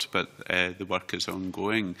report, but the work is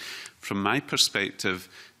ongoing. From my perspective,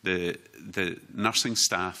 the nursing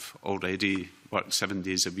staff already work 7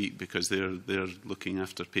 days a week because they're looking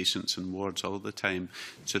after patients in wards all the time.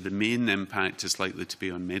 So the main impact is likely to be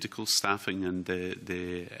on medical staffing and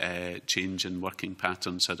the change in working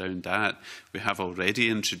patterns around that. We have already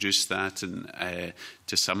introduced that, and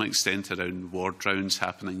to some extent around ward rounds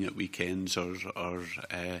happening at weekends or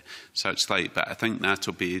such like. But I think that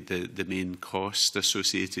will be the main cost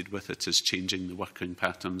associated with it, is changing the working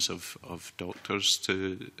patterns of doctors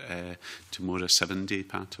to more a 7-day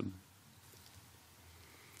pattern.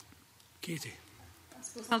 Katy. I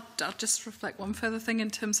suppose I'll just reflect one further thing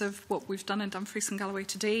in terms of what we've done in Dumfries and Galloway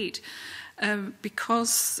to date.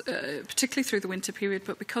 Because, particularly through the winter period,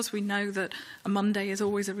 but because we know that a Monday is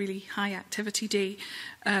always a really high activity day,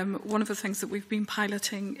 one of the things that we've been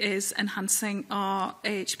piloting is enhancing our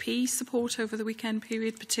AHP support over the weekend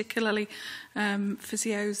period, particularly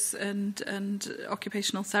physios and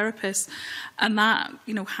occupational therapists. And that,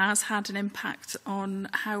 has had an impact on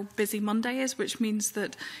how busy Monday is, which means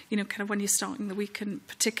that, kind of when you're starting the week, and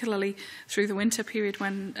particularly through the winter period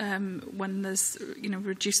when there's,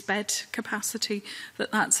 reduced bed capacity,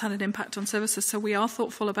 that's had an impact on services. So we are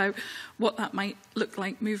thoughtful about what that might look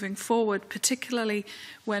like moving forward, particularly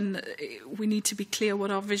when we need to be clear what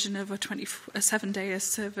our vision of a 7-day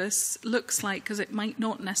service looks like, because it might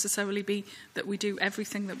not necessarily be that we do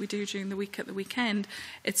everything that we do during the week at the weekend.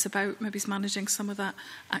 It's about maybe managing some of that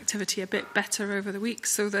activity a bit better over the week,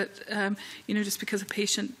 so that just because a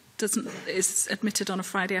patient is admitted on a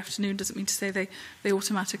Friday afternoon doesn't mean to say they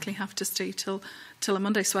automatically have to stay till a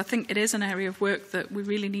Monday. So I think it is an area of work that we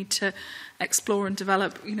really need to explore and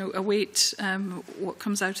develop, await what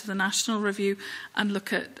comes out of the national review, and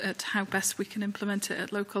look at how best we can implement it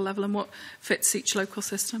at local level and what fits each local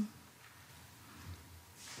system.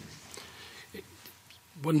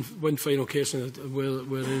 One final question,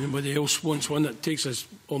 where anybody else wants one that takes us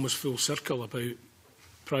almost full circle about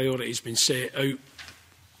priorities being set out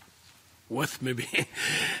with maybe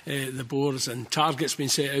the boards, and targets being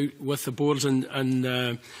set out with the boards. And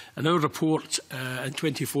in our report in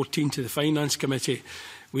 2014 to the Finance Committee,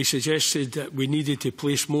 we suggested that we needed to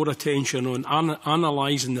place more attention on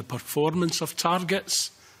analysing the performance of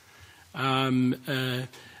targets, in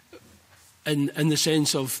the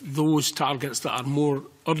sense of those targets that are more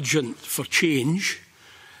urgent for change,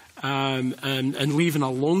 and leaving a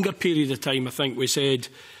longer period of time, I think we said,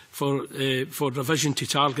 for revision to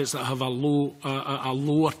targets that have a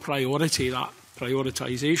lower priority, that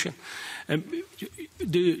prioritisation.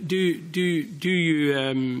 Do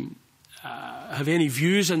you have any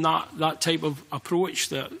views on that type of approach,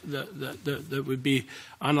 that would be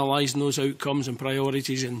analysing those outcomes and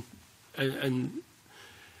priorities and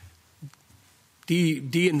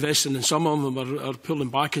de-investing in some of them, or pulling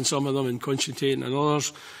back in some of them and concentrating on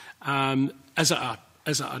others?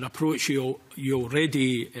 Is it an approach you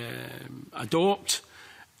already adopt?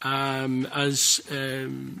 As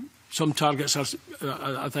some targets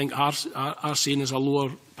I think are seen as a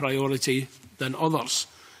lower priority than others.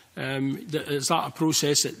 Is that a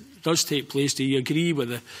process that does take place? Do you agree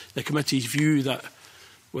with the committee's view that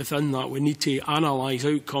within that we need to analyse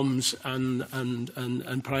outcomes and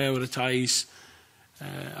prioritise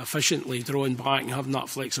efficiently drawing back and having that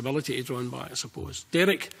flexibility to drawing back, I suppose.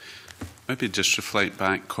 Derek? Maybe just reflect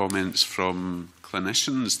back comments from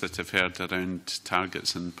clinicians that I've heard around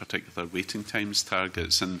targets, in particular waiting times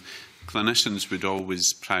targets, and clinicians would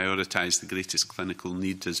always prioritise the greatest clinical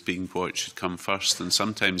need as being what should come first, and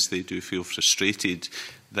sometimes they do feel frustrated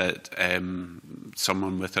that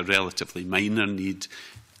someone with a relatively minor need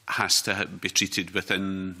has to be treated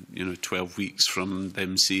within 12 weeks from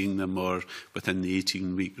them seeing them, or within the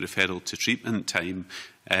 18-week referral to treatment time,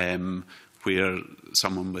 where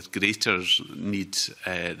someone with greater need,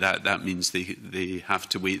 that means they have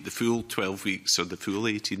to wait the full 12 weeks or the full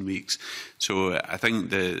 18 weeks. So I think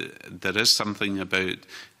there is something about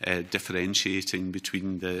differentiating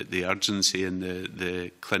between the urgency and the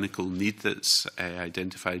clinical need that's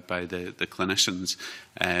identified by the clinicians,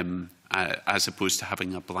 as opposed to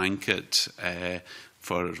having a blanket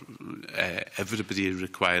for everybody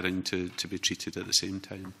requiring to be treated at the same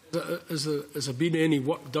time. Has there been any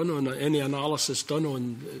work done on it, any analysis done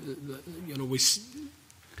on,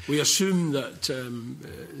 we assume that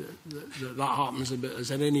that happens, but has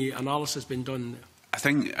there any analysis been done? I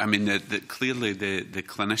think, that clearly the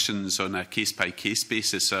clinicians on a case-by-case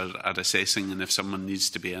basis are assessing, and if someone needs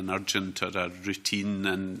to be an urgent or a routine,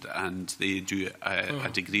 and they do a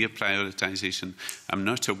degree of prioritisation. I'm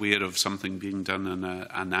not aware of something being done on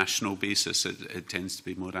a national basis. It tends to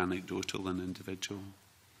be more anecdotal and individual.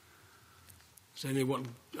 Is there any work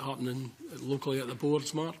happening locally at the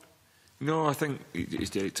boards, Mark? No, I think,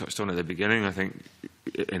 as Derek touched on at the beginning, I think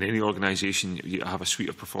in any organisation you have a suite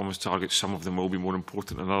of performance targets. Some of them will be more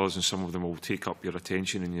important than others, and some of them will take up your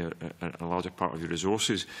attention and a larger part of your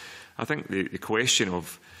resources. I think the question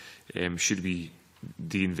of should we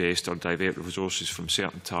de-invest or divert resources from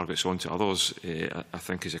certain targets onto others, I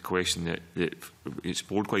think is a question that it's a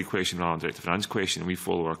board-wide question rather than Director Finance question. And we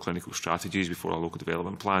follow our clinical strategies, we follow our local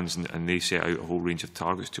development plans, and they set out a whole range of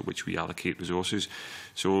targets to which we allocate resources.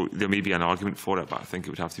 So there may be an argument for it, but I think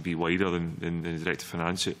it would have to be wider than the Director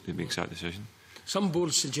Finance that makes that decision. Some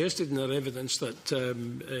boards suggested in their evidence that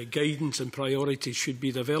guidance and priorities should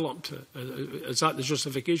be developed. Is that the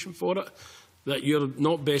justification for it? That you're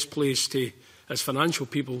not best placed to, as financial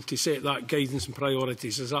people, to set that guidance and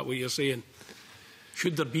priorities? Is that what you're saying?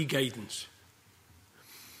 Should there be guidance?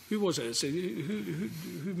 Who was it? Who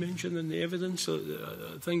mentioned in the evidence?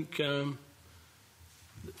 I think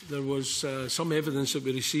there was some evidence that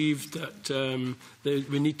we received that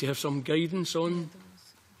we need to have some guidance on.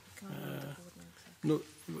 No,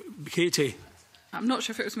 Katy. I'm not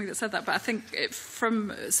sure if it was me that said that, but I think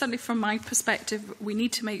certainly from my perspective, we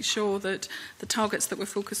need to make sure that the targets that we're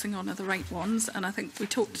focusing on are the right ones. And I think we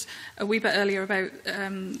talked a wee bit earlier about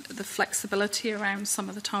the flexibility around some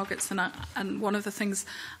of the targets. And one of the things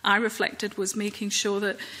I reflected was making sure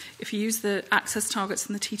that if you use the access targets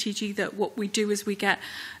and the TTG, that what we do is we get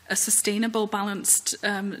a sustainable, balanced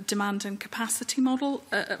demand and capacity model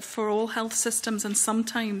for all health systems. And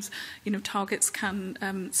sometimes, targets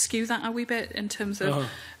can skew that a wee bit in terms of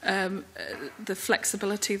the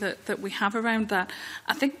flexibility that we have around that.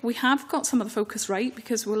 I think we have got some of the focus right,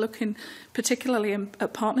 because we're looking particularly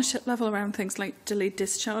at partnership level around things like delayed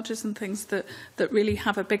discharges and things that really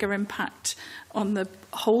have a bigger impact on the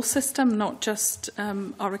whole system, not just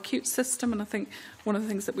our acute system. And I think one of the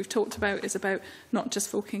things that we've talked about is about not just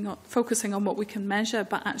focusing on what we can measure,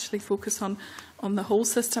 but actually focus on the whole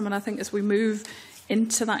system. And I think as we move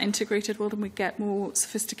into that integrated world and we get more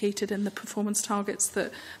sophisticated in the performance targets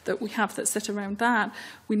that we have that sit around that,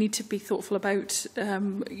 we need to be thoughtful about I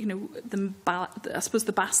suppose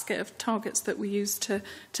the basket of targets that we use to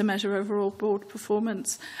measure overall board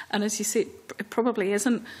performance. And as you say, it probably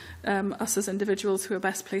isn't us as individuals who are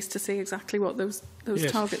best placed to say exactly what those yes.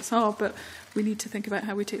 targets are, but we need to think about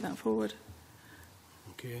how we take that forward.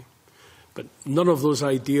 Okay, but none of those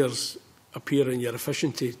ideas appear in your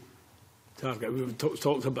efficiency target. We've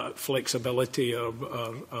talked about flexibility or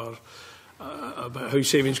about how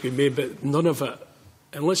savings can be made, but none of it,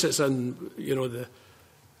 unless it's in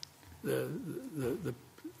the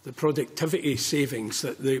productivity savings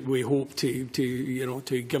that we hope to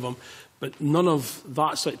give them. But none of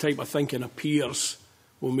that type of thinking appears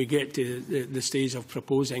when we get to the stage of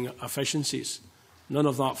proposing efficiencies. None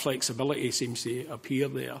of that flexibility seems to appear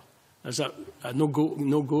there. Is that a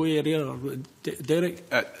no-go area? Or, Derek?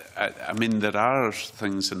 There are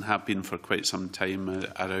things, and have been for quite some time,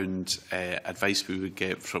 around advice we would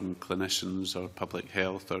get from clinicians or public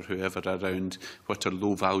health or whoever around what are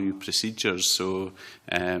low-value procedures. So,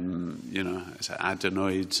 adenoids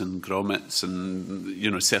and grommets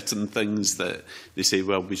and, certain things that they say,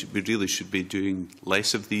 well, we really should be doing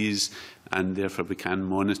less of these. and therefore we can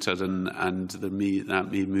monitor, and that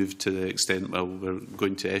may move to the extent, well, we're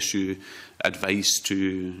going to issue advice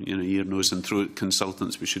to ear, nose and throat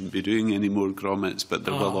consultants. We shouldn't be doing any more grommets, but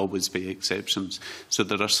there will always be exceptions. So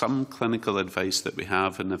there are some clinical advice that we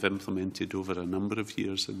have and have implemented over a number of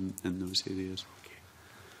years in those areas.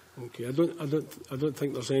 Okay, I don't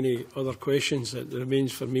think there's any other questions. It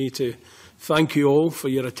remains for me to thank you all for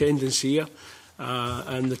your attendance here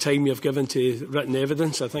and the time you've given to written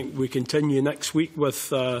evidence. I think we continue next week with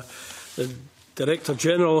the Director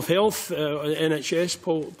General of Health, NHS,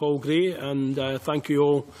 Paul Gray, and thank you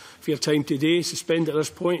all for your time today. Suspend at this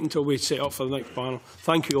point until we set up for the next panel.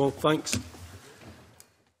 Thank you all. Thanks.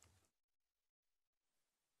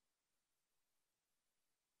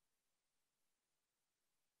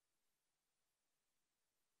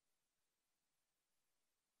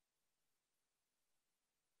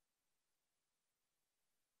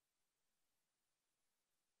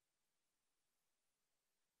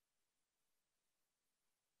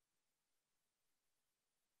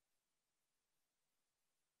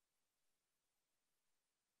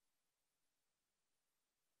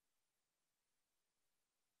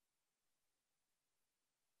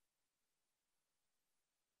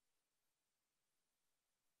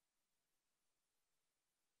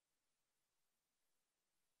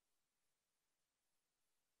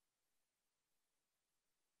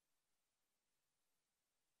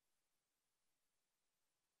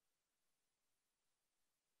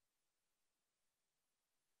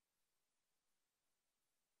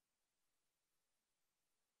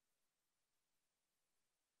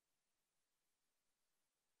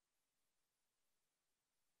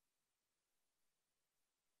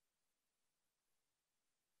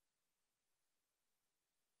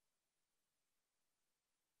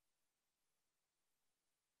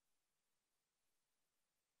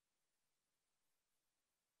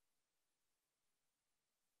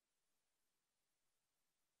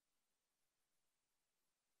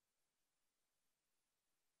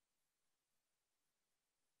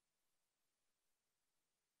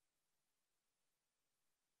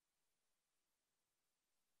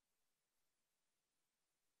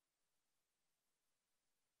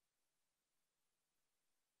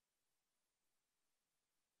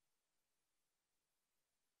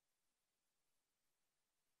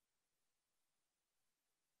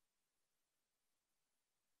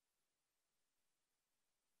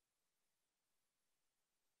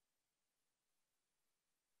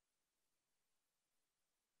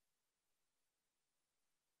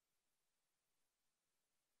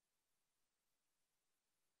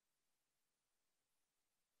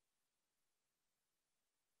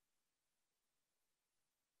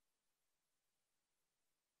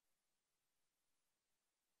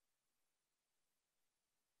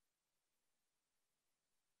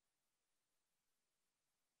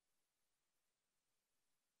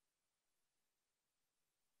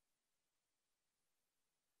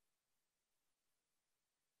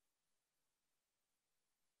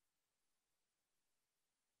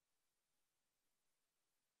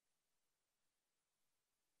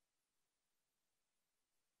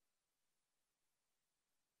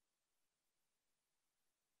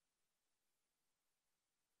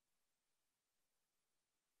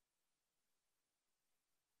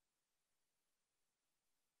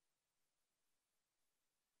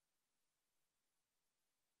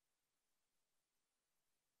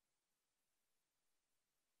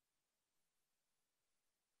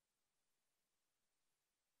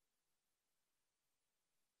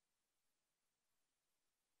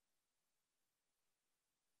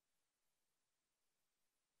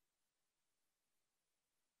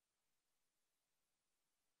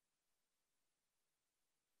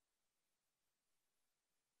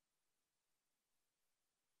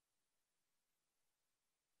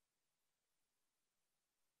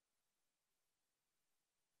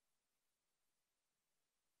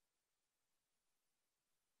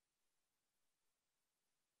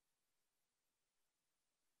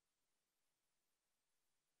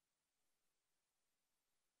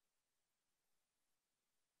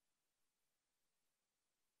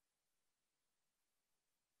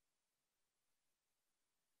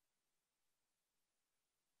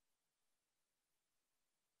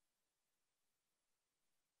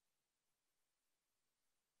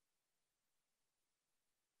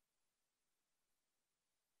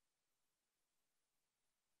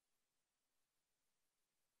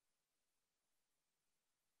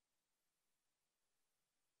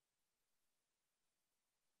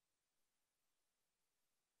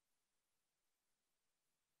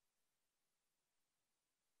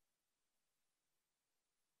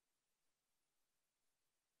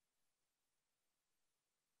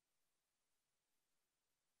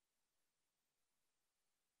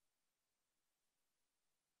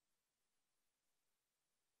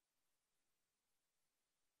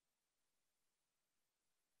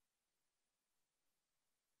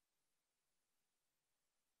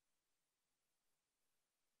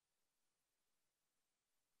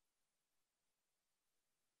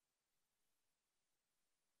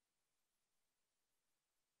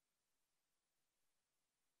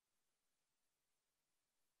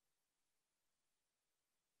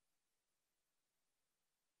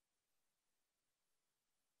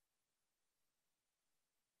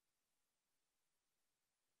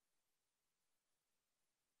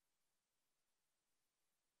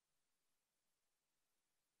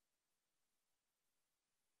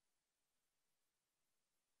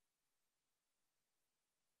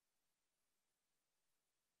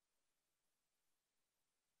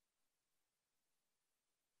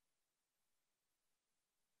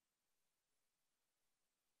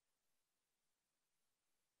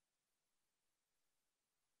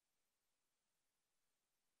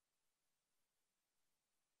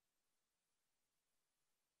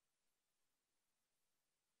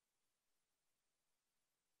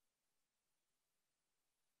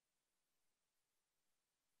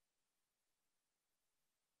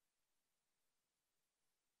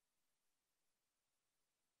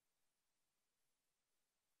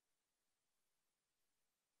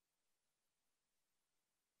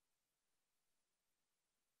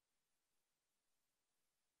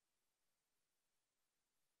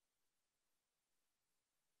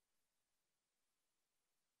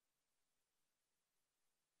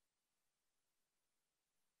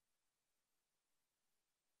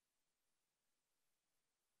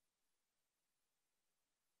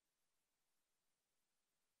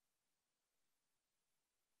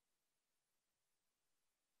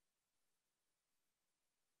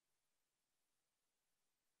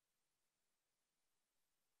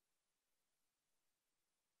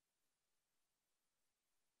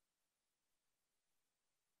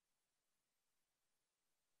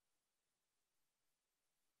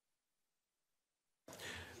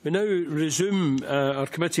 We now resume our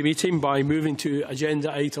committee meeting by moving to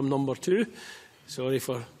agenda item number 2. Sorry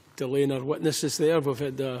for delaying our witnesses there. We've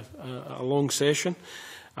had a long session.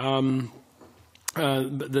 The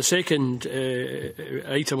second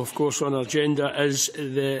item, of course, on our agenda is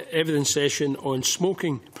the evidence session on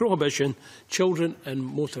smoking prohibition, children and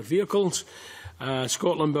motor vehicles.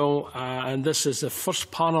 Scotland Bill, and this is the first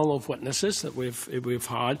panel of witnesses that we've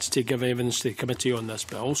had to give evidence to the committee on this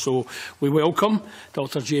bill. So we welcome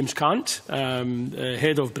Dr James Cant,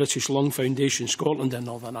 Head of British Lung Foundation Scotland and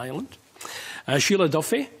Northern Ireland, Sheila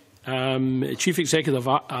Duffy, Chief Executive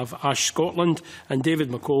of ASH Scotland, and David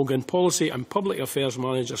McColgan, Policy and Public Affairs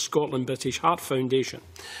Manager, Scotland British Heart Foundation.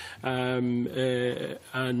 And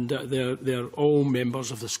they're all members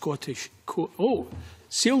of the Scottish...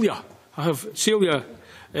 Celia! I have Celia.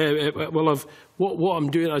 What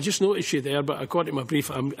I'm doing, I just noticed you there, but according to my brief,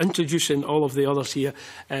 I'm introducing all of the others here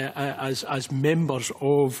as members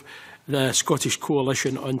of the Scottish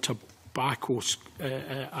Coalition on Tobacco.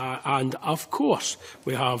 And of course,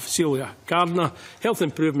 we have Celia Gardiner, Health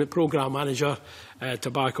Improvement Programme Manager,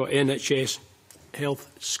 Tobacco NHS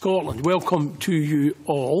Health Scotland. Welcome to you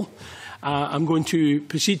all. I'm going to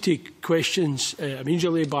proceed to questions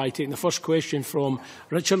immediately by taking the first question from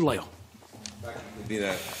Richard Lyle.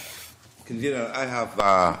 Convener, I have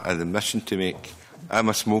an admission to make. I'm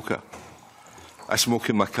a smoker. I smoke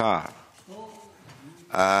in my car.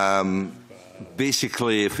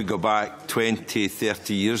 Basically, if we go back 20,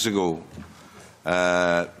 30 years ago,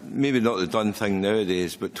 maybe not the done thing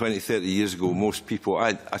nowadays, but 20, 30 years ago, most people,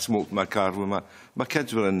 I smoked in my car when my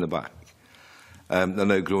kids were in the back. They're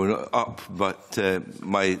now grown up, but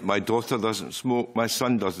my daughter doesn't smoke, my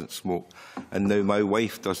son doesn't smoke, and now my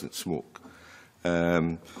wife doesn't smoke.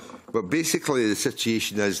 But basically the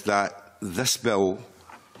situation is that this bill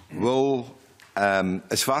will,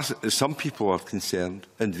 as far as some people are concerned,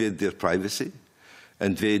 invade their privacy,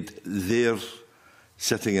 invade their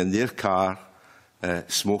sitting in their car,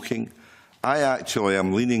 smoking. I actually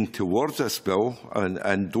am leaning towards this bill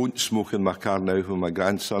and don't smoke in my car now when my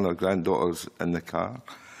grandson or granddaughter's in the car.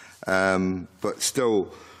 But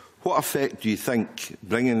still, what effect do you think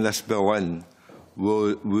bringing this bill in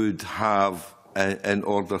would have in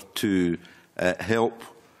order to help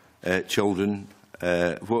children?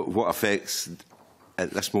 What effects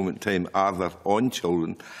at this moment in time are there on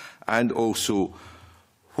children? And also,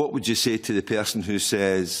 what would you say to the person who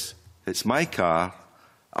says, it's my car,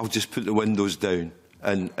 I'll just put the windows down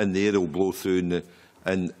and the air will blow through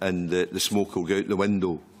and the smoke will go out the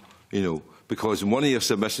window, you know? Because in one of your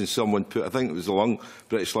submissions someone put, I think it was the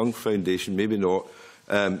British Lung Foundation, maybe not,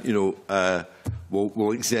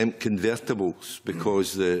 will exempt convertibles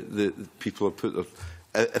because the people have put their...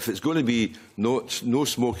 If it's going to be no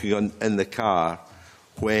smoking in the car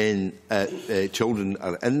when children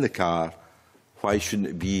are in the car, why shouldn't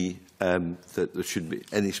it be that there shouldn't be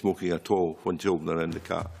any smoking at all when children are in the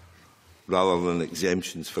car, rather than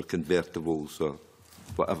exemptions for convertibles or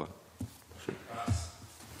whatever?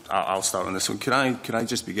 I'll start on this one. Can I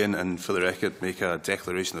just begin and, for the record, make a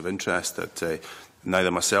declaration of interest that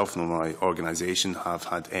neither myself nor my organisation have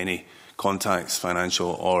had any contacts, financial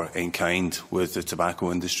or in kind, with the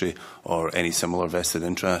tobacco industry or any similar vested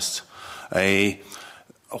interests.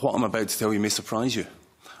 What I'm about to tell you may surprise you.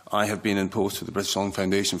 I have been in post with the British Lung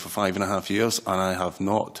Foundation for 5.5 years, and I have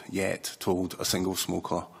not yet told a single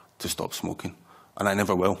smoker to stop smoking, and I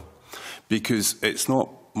never will, because it's not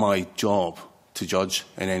my job to judge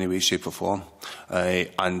in any way, shape or form.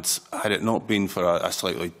 And had it not been for a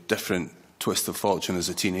slightly different twist of fortune as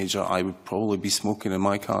a teenager, I would probably be smoking in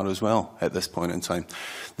my car as well at this point in time.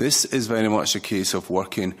 This is very much a case of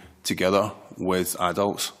working together with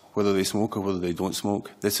adults, whether they smoke or whether they don't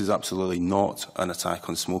smoke. This is absolutely not an attack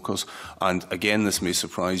on smokers. And again, this may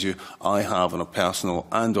surprise you, I have on a personal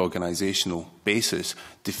and organisational basis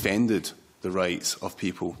defended the rights of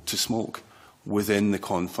people to smoke within the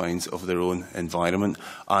confines of their own environment.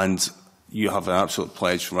 And you have an absolute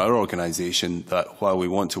pledge from our organisation that while we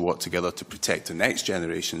want to work together to protect the next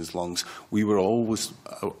generation's lungs, we were always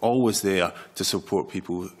there to support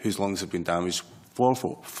people whose lungs have been damaged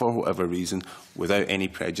for whatever reason, without any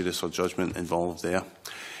prejudice or judgment involved there.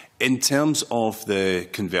 In terms of the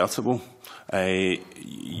convertible,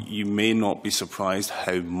 you may not be surprised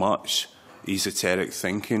how much esoteric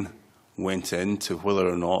thinking went into whether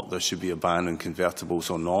or not there should be a ban on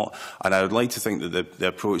convertibles or not. And I would like to think that the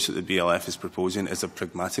approach that the BLF is proposing is a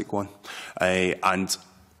pragmatic one. And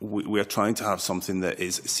we are trying to have something that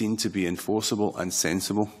is seen to be enforceable and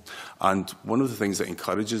sensible. And one of the things that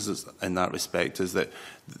encourages us in that respect is that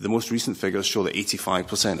the most recent figures show that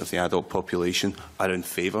 85% of the adult population are in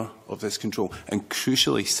favour of this control. And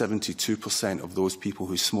crucially, 72% of those people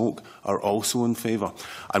who smoke are also in favour.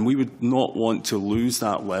 And we would not want to lose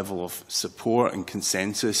that level of support and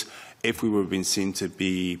consensus if we were being seen to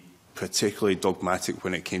be particularly dogmatic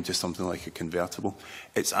when it came to something like a convertible.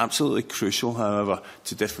 It's absolutely crucial, however,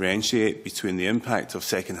 to differentiate between the impact of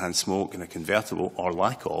second-hand smoke in a convertible, or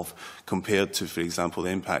lack of, compared to, for example, the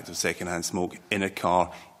impact of second-hand smoke in a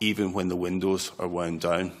car, even when the windows are wound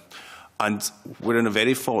down. And we're in a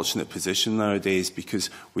very fortunate position nowadays because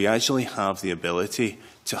we actually have the ability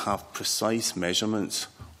to have precise measurements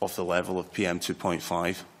of the level of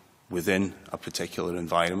PM2.5 within a particular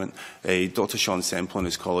environment. Dr. Sean Semple and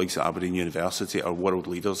his colleagues at Aberdeen University are world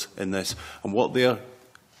leaders in this. And what their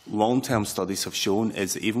long-term studies have shown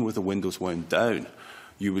is that even with the windows wound down,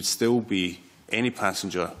 you would still be, any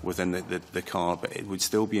passenger within the car, but it would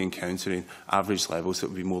still be encountering average levels that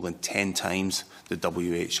would be more than 10 times the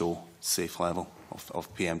WHO safe level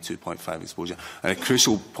of PM2.5 exposure. And a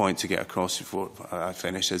crucial point to get across before I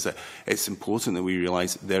finish is that it's important that we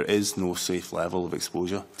realise there is no safe level of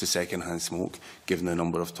exposure to second-hand smoke, given the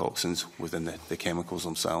number of toxins within the chemicals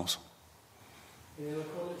themselves.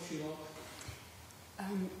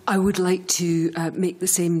 I would like to make the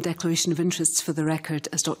same declaration of interests for the record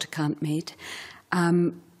as Dr. Cant made,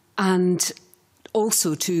 and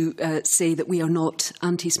also to say that we are not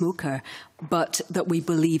anti-smoker, but that we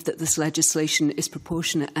believe that this legislation is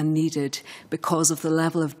proportionate and needed because of the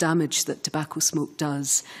level of damage that tobacco smoke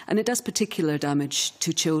does, and it does particular damage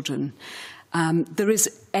to children. There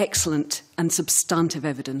is excellent and substantive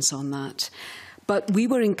evidence on that. But we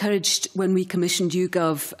were encouraged when we commissioned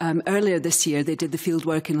YouGov earlier this year. They did the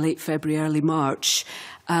fieldwork in late February, early March,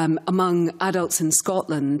 among adults in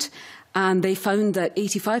Scotland, and they found that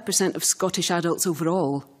 85% of Scottish adults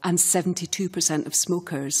overall and 72% of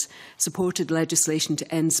smokers supported legislation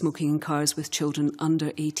to end smoking in cars with children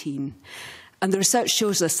under 18. And the research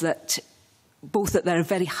shows us that both that there are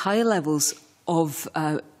very high levels of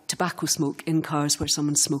tobacco smoke in cars where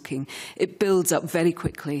someone's smoking. It builds up very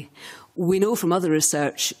quickly. We know from other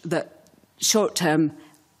research that short-term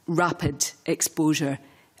rapid exposure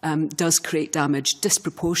does create damage,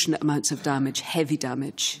 disproportionate amounts of damage, heavy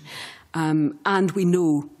damage. And we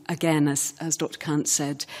know, again, as Dr. Cant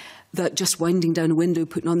said, that just winding down a window,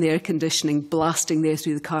 putting on the air conditioning, blasting the air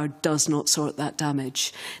through the car does not sort that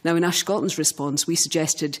damage. Now, in Ash Scotland's response, we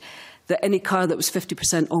suggested that any car that was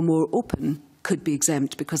 50% or more open could be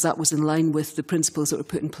exempt because that was in line with the principles that were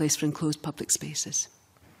put in place for enclosed public spaces.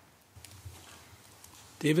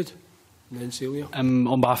 David? And then Celia.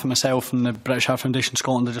 On behalf of myself and the British Heart Foundation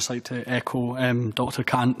Scotland, I'd just like to echo Dr.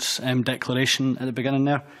 Cant's declaration at the beginning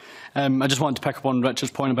there. I just wanted to pick up on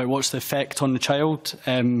Richard's point about what's the effect on the child.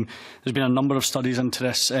 There's been a number of studies into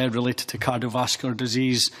this related to cardiovascular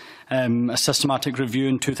disease. A systematic review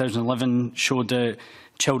in 2011 showed that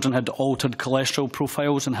children had altered cholesterol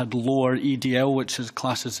profiles and had lower EDL, which is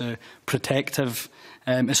classed as a protective,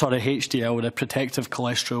 HDL, the protective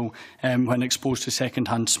cholesterol, when exposed to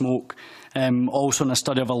second-hand smoke. Also in a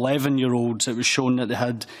study of 11-year-olds, it was shown that they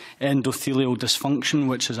had endothelial dysfunction,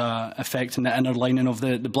 which is affecting the inner lining of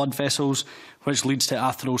the blood vessels, which leads to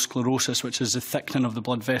atherosclerosis, which is the thickening of the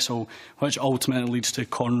blood vessel, which ultimately leads to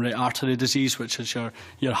coronary artery disease, which is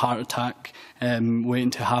your heart attack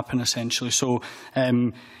waiting to happen, essentially. So,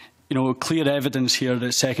 clear evidence here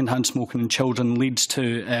that second-hand smoking in children leads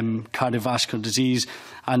to cardiovascular disease.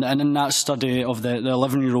 And in that study of the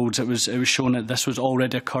 11-year-olds, it was shown that this was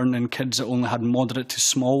already occurring in kids that only had moderate to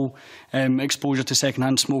small exposure to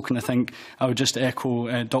second-hand smoking. I think I would just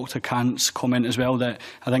echo Dr. Cant's comment as well, that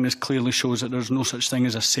I think this clearly shows that there's no such thing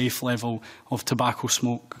as a safe level of tobacco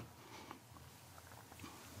smoke.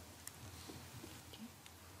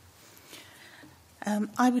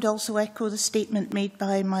 I would also echo the statement made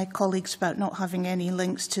by my colleagues about not having any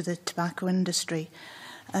links to the tobacco industry.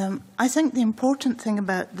 I think the important thing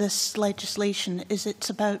about this legislation is it's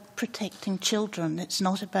about protecting children. It's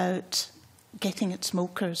not about getting at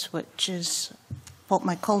smokers, which is what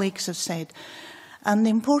my colleagues have said. And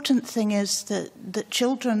the important thing is that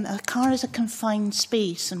children, a car is a confined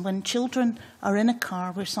space, and when children are in a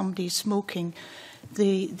car where somebody is smoking,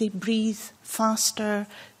 they breathe faster,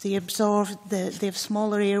 they have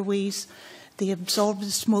smaller airways, they absorb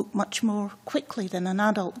the smoke much more quickly than an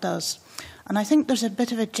adult does. And I think there's a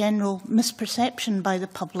bit of a general misperception by the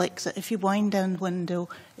public that if you wind down the window,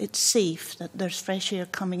 it's safe, that there's fresh air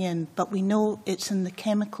coming in. But we know it's in the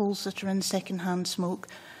chemicals that are in second-hand smoke,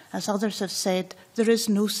 as others have said, there is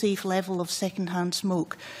no safe level of second-hand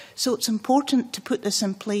smoke. So it's important to put this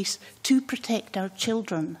in place to protect our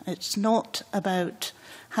children. It's not about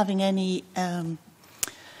having any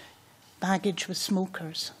baggage with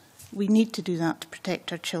smokers. We need to do that to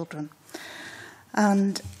protect our children.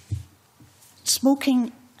 And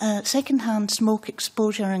smoking, second-hand smoke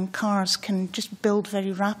exposure in cars can just build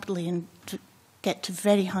very rapidly and get to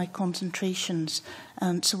very high concentrations.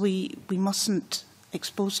 And so we mustn't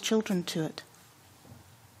expose children to it.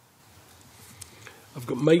 I've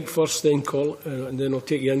got Mike first, then Colin, and then I'll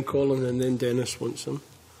take you in, Colin, and then Dennis wants him.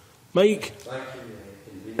 Mike. Thank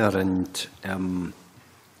you, and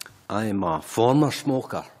I am a former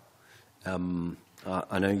smoker.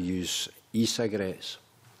 I now use e-cigarettes,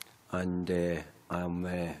 and I am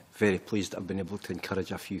very pleased I've been able to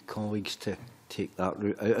encourage a few colleagues to take that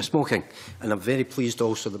route out of smoking. And I'm very pleased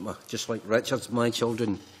also that, just like Richard's, my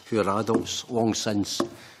children, who are adults long since,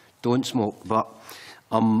 don't smoke. But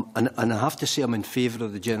and I have to say I'm in favour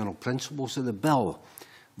of the general principles of the bill.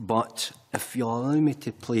 But if you'll allow me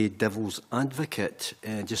to play devil's advocate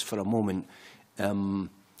just for a moment,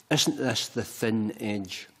 isn't this the thin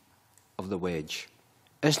edge of the wedge?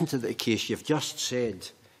 Isn't it the case you've just said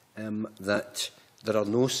that there are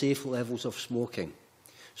no safe levels of smoking?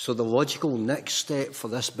 So the logical next step for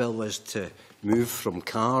this bill is to move from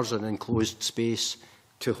cars and enclosed space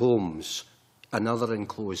to homes, another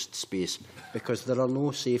enclosed space, because there are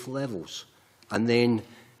no safe levels, and then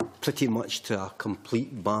pretty much to a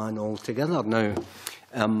complete ban altogether. Now,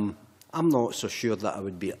 I'm not so sure that I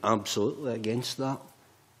would be absolutely against that,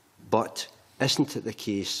 but isn't it the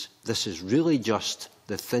case this is really just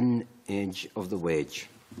the thin edge of the wedge?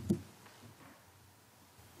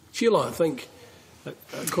 Sheila, I think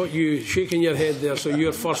I caught you shaking your head there, so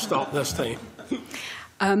you're first up this time.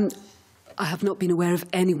 I have not been aware of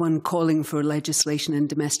anyone calling for legislation in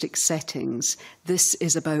domestic settings. This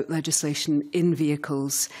is about legislation in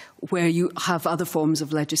vehicles where you have other forms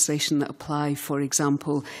of legislation that apply, for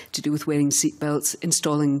example, to do with wearing seatbelts,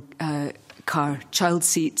 installing car child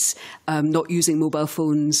seats, not using mobile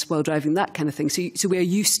phones while driving, that kind of thing. So we are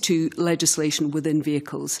used to legislation within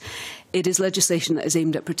vehicles. It is legislation that is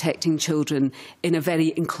aimed at protecting children in a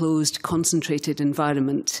very enclosed, concentrated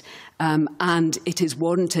environment, and it is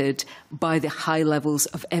warranted by the high levels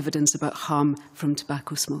of evidence about harm from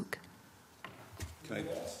tobacco smoke.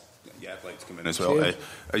 Yeah, I'd like to come in as well.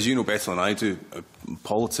 As you know better than I do,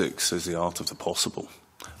 politics is the art of the possible.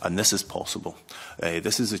 And this is possible.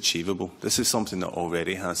 This is achievable. This is something that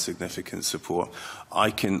already has significant support. I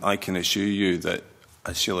can assure you that,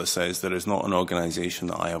 as Sheila says, there is not an organisation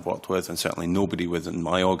that I have worked with, and certainly nobody within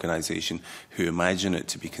my organisation, who imagine it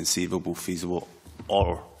to be conceivable, feasible,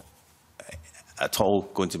 or at all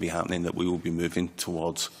going to be happening that we will be moving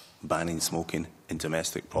towards banning smoking in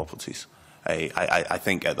domestic properties. I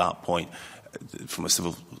think at that point, from a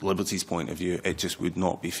civil liberties point of view, it just would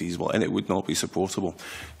not be feasible and it would not be supportable.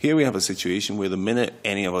 Here we have a situation where the minute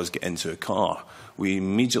any of us get into a car, we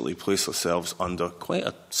immediately place ourselves under quite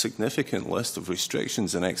a significant list of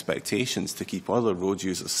restrictions and expectations to keep other road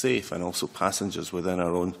users safe and also passengers within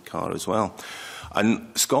our own car as well.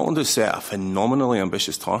 And Scotland has set a phenomenally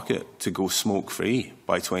ambitious target to go smoke-free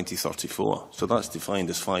by 2034. So that's defined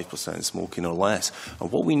as 5% smoking or less.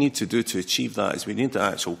 And what we need to do to achieve that is we need the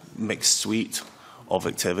actual mixed suite of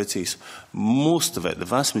activities. Most of it, the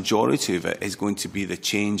vast majority of it, is going to be the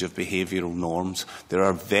change of behavioural norms. There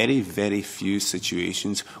are very, very few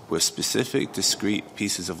situations where specific, discrete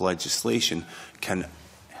pieces of legislation can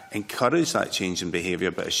encourage that change in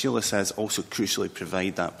behaviour, but as Sheila says, also crucially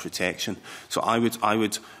provide that protection. So I'm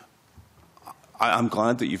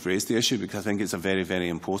glad that you've raised the issue because I think it's a very, very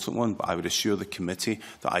important one, but I would assure the committee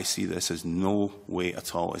that I see this as no way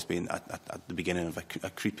at all as being at the beginning of a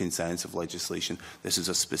creeping sense of legislation. This is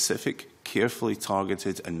a specific, carefully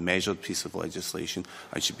targeted and measured piece of legislation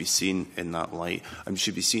and should be seen in that light and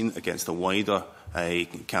should be seen against the wider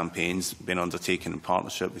campaigns being undertaken in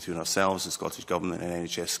partnership between ourselves, the Scottish Government and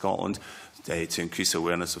NHS Scotland to increase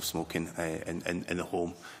awareness of smoking in the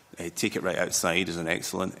home. Take It Right Outside is an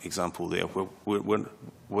excellent example there.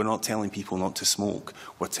 We're not telling people not to smoke.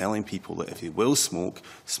 We're telling people that if they will smoke,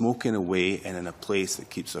 smoke in a way and in a place that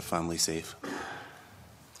keeps their family safe.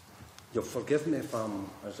 You'll forgive me if I'm,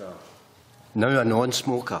 now a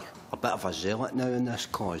non-smoker, a bit of a zealot now in this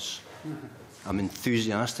cause. I'm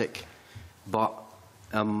enthusiastic. But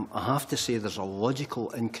I have to say there's a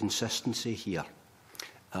logical inconsistency here.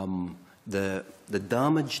 The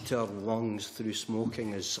damage to our lungs through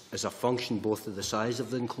smoking is a function both of the size of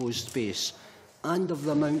the enclosed space and of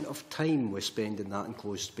the amount of time we spend in that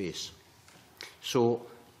enclosed space. So,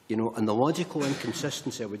 You know, and the logical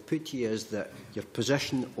inconsistency I would put to you is that your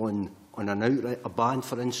position on an outright ban,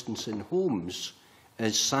 for instance, in homes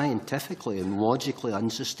is scientifically and logically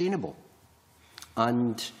unsustainable.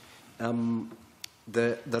 And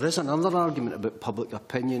there is another argument about public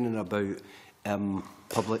opinion and about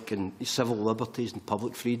public and civil liberties and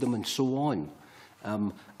public freedom and so on.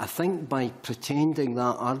 I think by pretending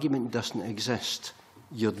that argument doesn't exist,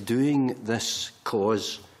 you're doing this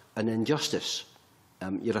cause an injustice.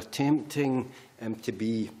 You're attempting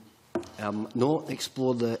to not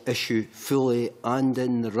explore the issue fully and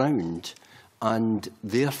in the round, and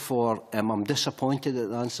therefore I'm disappointed at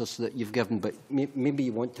the answers that you've given, but maybe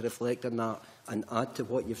you want to reflect on that and add to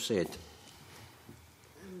what you've said.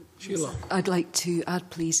 Sheila. I'd like to add,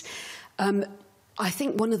 please. I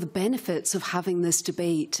think one of the benefits of having this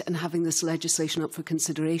debate and having this legislation up for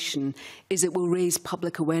consideration is it will raise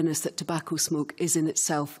public awareness that tobacco smoke is in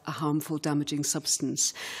itself a harmful, damaging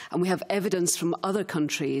substance. And we have evidence from other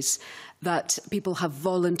countries that people have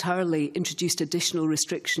voluntarily introduced additional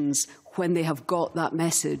restrictions when they have got that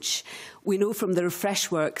message. We know from the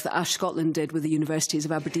refresh work that Ash Scotland did with the Universities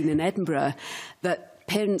of Aberdeen and Edinburgh that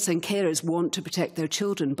parents and carers want to protect their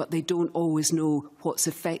children, but they don't always know what's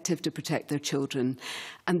effective to protect their children.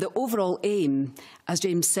 And the overall aim, as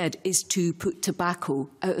James said, is to put tobacco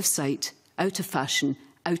out of sight, out of fashion,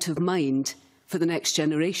 out of mind for the next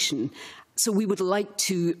generation. So we would like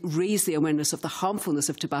to raise the awareness of the harmfulness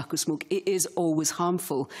of tobacco smoke. It is always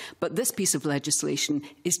harmful, but this piece of legislation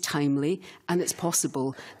is timely and it's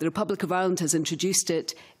possible. The Republic of Ireland has introduced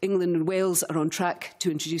it. England and Wales are on track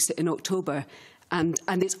to introduce it in October. And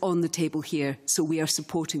it's on the table here, so we are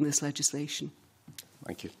supporting this legislation.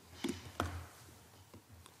 Thank you.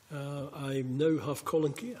 I now have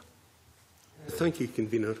Colin Keir. Thank you,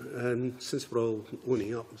 Convener. And since we're all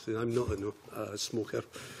owning up, I'm not a smoker,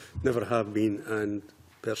 never have been, and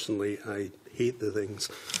personally I hate the things.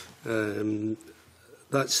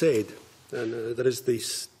 That said, and there is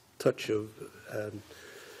this touch of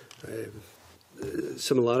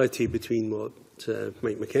similarity between what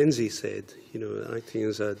Mike McKenzie said, you know, acting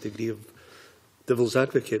as a degree of devil's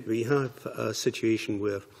advocate. We have a situation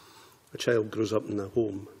where a child grows up in a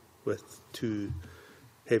home with two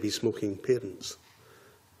heavy smoking parents.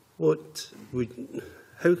 How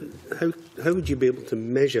would you be able to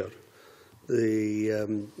measure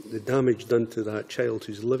the damage done to that child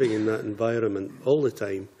who's living in that environment all the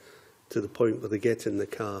time, to the point where they get in the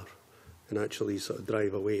car and actually sort of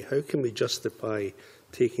drive away? How can we justify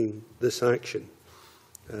taking this action,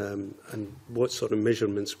 and what sort of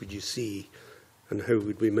measurements would you see, and how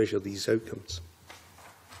would we measure these outcomes?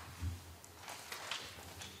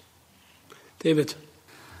 David.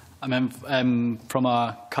 I mean, from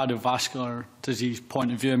a cardiovascular disease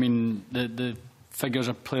point of view, I mean, the figures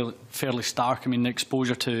are fairly stark. I mean, the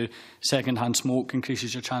exposure to second-hand smoke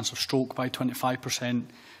increases your chance of stroke by 25%,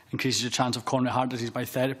 increases your chance of coronary heart disease by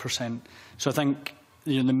 30%. So I think,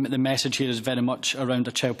 you know, the message here is very much around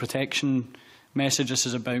a child protection message. This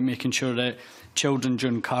is about making sure that children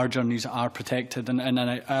during car journeys are protected. And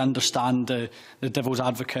I understand the devil's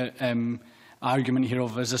advocate argument here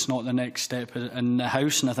of, is this not the next step in the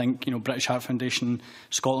House? And I think, you know, British Heart Foundation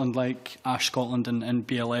Scotland, like Ash Scotland and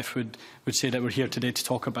BLF, would say that we're here today to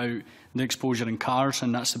talk about the exposure in cars,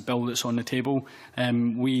 and that's the bill that's on the table.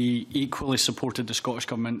 We equally supported the Scottish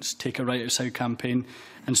Government's Take It Right Outside campaign,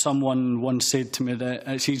 and someone once said to me that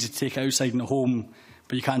it's easy to take it outside in the home,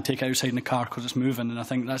 but you can't take it outside in the car because it's moving. And I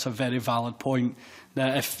think that's a very valid point,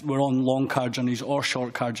 that if we're on long car journeys or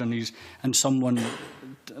short car journeys and someone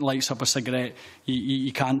lights up a cigarette,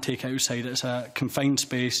 you can't take it outside. It's a confined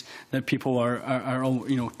space that people are all,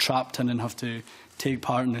 you know, trapped in and have to take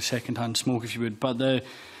part in the second-hand smoke, if you would. But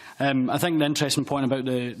I think the interesting point about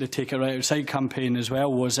the Take It Right Outside campaign as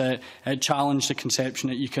well was it challenged the conception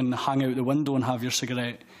that you can hang out the window and have your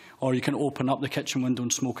cigarette, or you can open up the kitchen window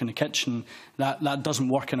and smoke in the kitchen. That doesn't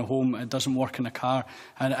work in a home, it doesn't work in a car,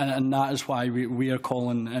 and that is why we are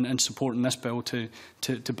calling and supporting this bill to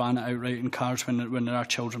ban it outright in cars when there are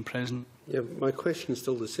children present. Yeah, my question is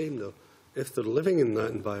still the same though. If they're living in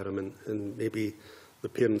that environment and maybe the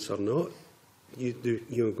parents are not,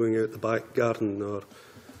 going out the back garden, or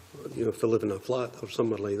if they live in a flat or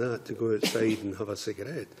somewhere like that, to go outside and have a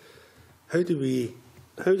cigarette, how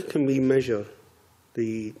can we measure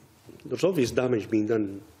there's obvious damage being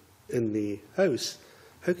done in the house.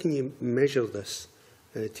 How can you measure this,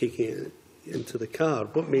 taking it into the car?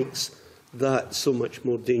 What makes that so much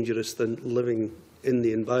more dangerous than living in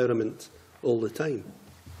the environment all the time?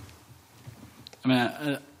 I mean,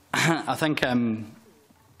 I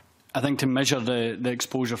think to measure the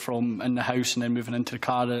exposure from in the house and then moving into the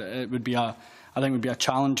car, it would be a I think would be a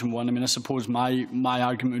challenging one. I mean, I suppose my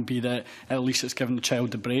argument would be that at least it's given the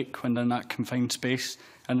child a break when they're in that confined space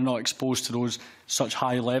and they're not exposed to those such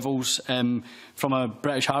high levels. From a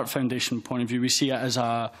British Heart Foundation point of view, we see it as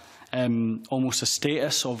a almost a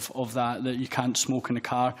status of that you can't smoke in the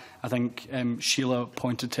car. I think Sheila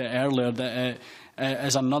pointed to it earlier that it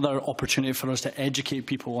is another opportunity for us to educate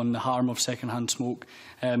people on the harm of second-hand smoke.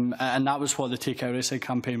 And that was what the Take Out Tayside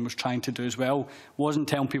campaign was trying to do as well. Wasn't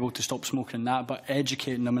telling people to stop smoking that, but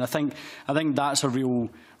educating them. And I think that's a real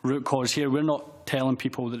root cause here. We're not telling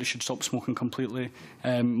people that they should stop smoking completely,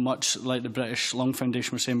 much like the British Lung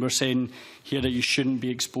Foundation was saying. We're saying here that you shouldn't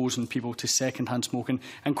be exposing people to second-hand smoking.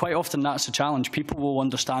 And quite often that's a challenge. People will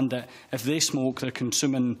understand that if they smoke, they're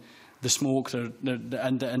consuming the smoke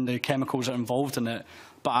and the chemicals that are involved in it.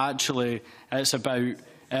 But actually, it's about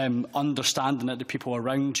understanding that the people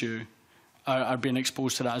around you are being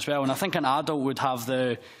exposed to that as well. And I think an adult would have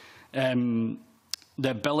the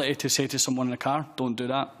ability to say to someone in the car, don't do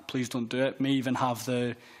that, please don't do it, may even have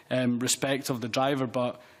the respect of the driver,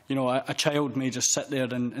 but you know, a child may just sit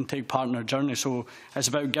there and take part in their journey. So it's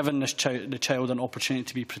about giving the child an opportunity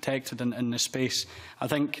to be protected in this space. I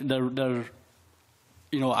think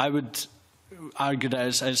you know, I would argue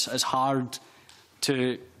that it's hard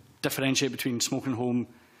to differentiate between smoking home,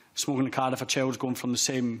 smoking in the car if a child's going from the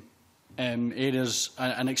same areas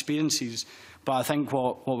and experiences. But I think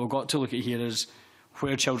what we've got to look at here is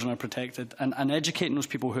where children are protected and educating those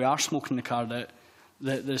people who are smoking in the car that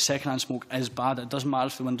the second-hand smoke is bad. It doesn't matter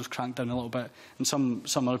if the window's cranked down a little bit. And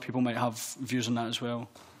some other people might have views on that as well.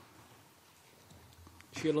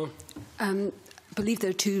 Sheila? I believe there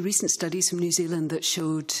are 2 recent studies from New Zealand that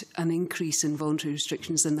showed an increase in voluntary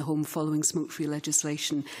restrictions in the home following smoke-free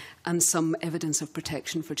legislation and some evidence of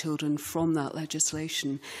protection for children from that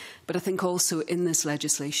legislation. But I think also in this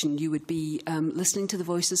legislation you would be listening to the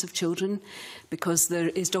voices of children, because there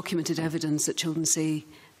is documented evidence that children say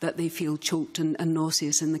that they feel choked and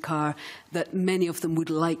nauseous in the car, that many of them would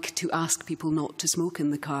like to ask people not to smoke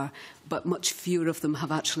in the car, but much fewer of them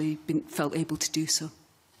have actually felt able to do so.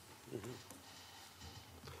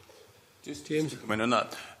 Just to comment on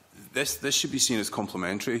that, this should be seen as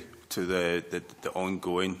complementary to the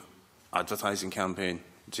ongoing advertising campaign,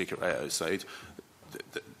 Take It Right Outside.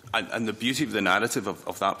 And the beauty of the narrative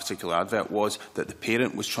of that particular advert was that the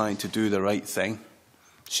parent was trying to do the right thing.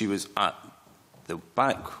 She was at the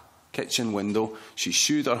back kitchen window. She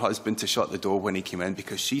shooed her husband to shut the door when he came in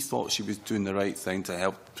because she thought she was doing the right thing to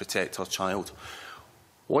help protect her child.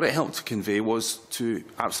 What it helped to convey was 2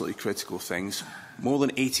 absolutely critical things. More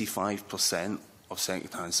than 85% of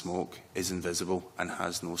second-hand smoke is invisible and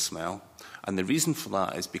has no smell. And the reason for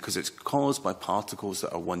that is because it's caused by particles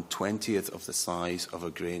that are 1/20th of the size of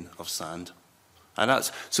a grain of sand.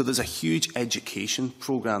 And so there's a huge education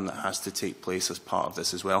programme that has to take place as part of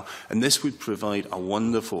this as well. And this would provide a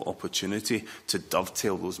wonderful opportunity to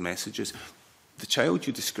dovetail those messages. The child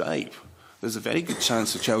you describe, there's a very good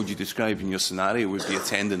chance the child you describe in your scenario would be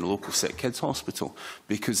attending a local sick kids hospital,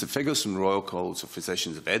 because the figures from Royal College of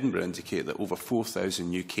Physicians of Edinburgh indicate that over 4,000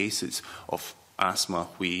 new cases of asthma,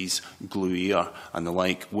 wheeze, glue ear and the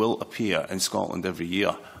like will appear in Scotland every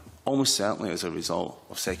year, almost certainly as a result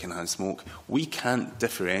of second-hand smoke. We can't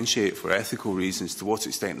differentiate for ethical reasons to what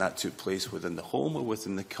extent that took place within the home or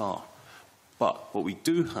within the car. But what we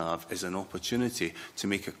do have is an opportunity to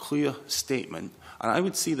make a clear statement, and I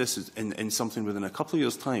would see this as in something within a couple of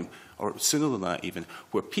years' time, or sooner than that even,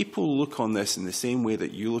 where people look on this in the same way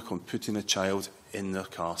that you look on putting a child in their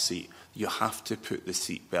car seat. You have to put the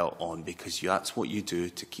seat belt on, because that's what you do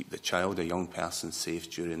to keep the child, a young person,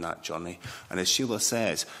 safe during that journey. And as Sheila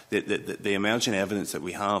says, the emerging evidence that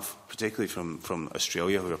we have, particularly from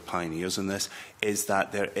Australia, who are pioneers in this, is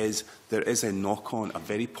that there is a knock-on, a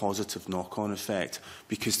very positive knock-on effect.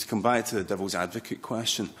 Because to come back to the devil's advocate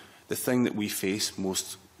question, the thing that we face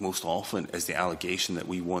most often is the allegation that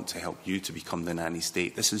we want to help you to become the nanny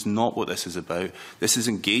state. This is not what this is about. This is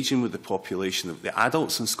engaging with the population, of the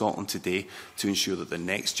adults in Scotland today, to ensure that the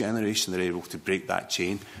next generation are able to break that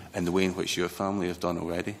chain in the way in which your family have done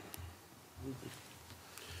already.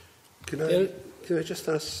 Can I just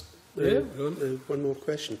ask one more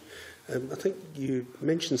question? I think you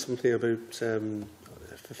mentioned something about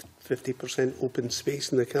 50% open space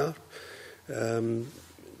in the car.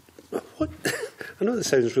 I know this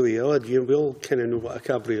sounds really odd. We all kind of know what a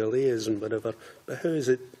cabriolet is and whatever, but how is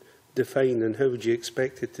it defined, and how would you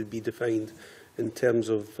expect it to be defined in terms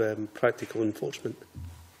of practical enforcement?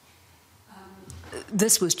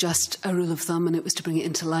 This was just a rule of thumb, and it was to bring it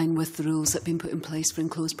into line with the rules that have been put in place for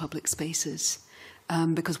enclosed public spaces.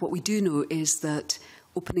 Because what we do know is that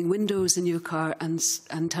opening windows in your car and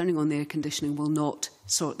turning on the air conditioning will not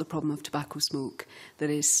sort the problem of tobacco smoke that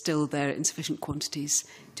is still there in sufficient quantities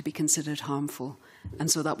to be considered harmful.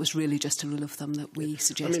 And so that was really just a rule of thumb that we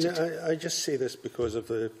suggested. I mean, I just say this because of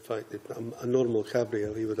the fact that a normal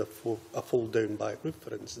cabriolet with a fold-down back roof,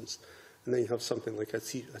 for instance, and then you have something like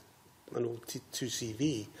an old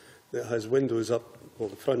 2CV that has windows up, well,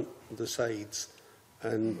 the front, the sides,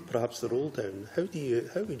 and perhaps the roll down. How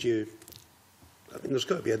would you? I mean, there's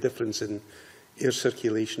got to be a difference in air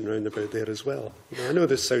circulation round about there as well. I know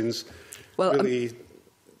this sounds really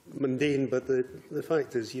mundane, but the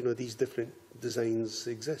fact is, these different designs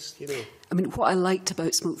exist, I mean, what I liked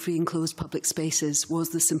about smoke-free enclosed public spaces was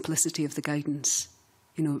the simplicity of the guidance.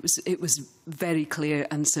 It was very clear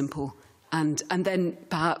and simple. And then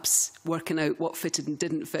perhaps working out what fitted and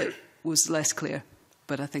didn't fit was less clear.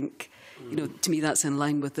 But I think, to me, that's in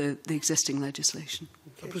line with the existing legislation.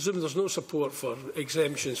 I presume there's no support for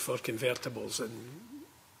exemptions for convertibles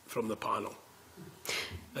from the panel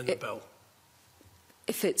in the bill.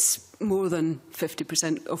 If it's more than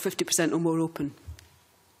 50% or 50% or more open.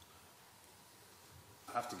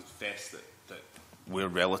 I have to confess that we're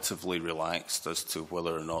relatively relaxed as to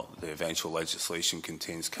whether or not the eventual legislation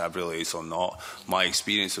contains cabriolets or not. My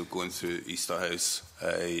experience of going through Easterhouse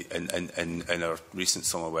in our recent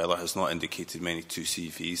summer weather has not indicated many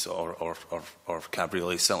 2CVs or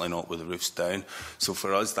cabriolets, certainly not with the roofs down. So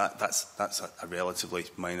for us, that's a relatively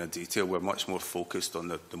minor detail. We're much more focused on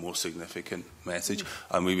the more significant message,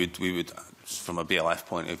 and we would, from a BLF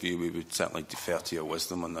point of view, we would certainly defer to your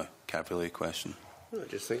wisdom on the cabriolet question. I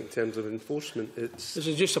just think in terms of enforcement, this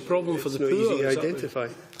is just a problem for the poor. It's not easy to identify.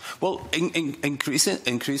 Well,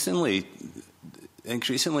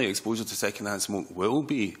 increasingly, exposure to second-hand smoke will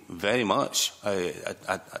be very much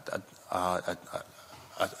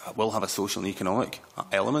will have a social and economic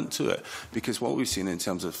element to it, because what we've seen in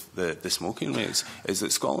terms of the smoking rates is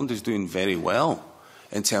that Scotland is doing very well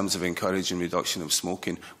in terms of encouraging reduction of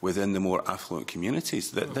smoking within the more affluent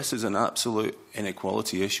communities. This is an absolute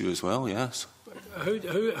inequality issue as well, yes. How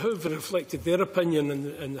have they reflected their opinion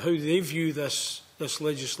and how they view this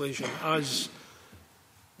legislation as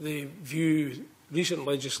they view recent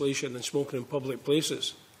legislation and smoking in public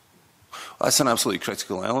places? That's an absolutely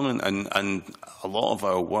critical element, and a lot of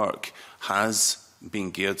our work has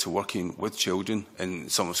been geared to working with children in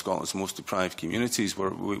some of Scotland's most deprived communities.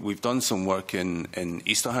 We've done some work in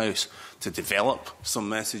Easterhouse to develop some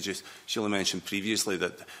messages. Sheila mentioned previously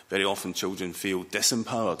that very often children feel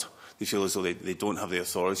disempowered. They feel as though they don't have the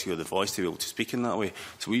authority or the voice to be able to speak in that way.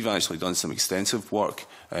 So we've actually done some extensive work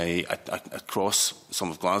across some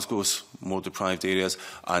of Glasgow's more deprived areas,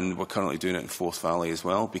 and we're currently doing it in Forth Valley as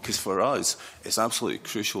well, because for us it's absolutely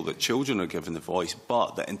crucial that children are given the voice,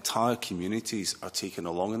 but that entire communities are taken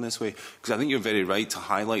along in this way. Because I think you're very right to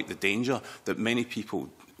highlight the danger that many people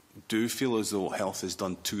do feel as though health is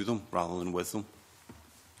done to them rather than with them.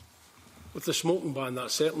 With the smoking ban,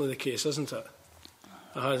 that's certainly the case, isn't it?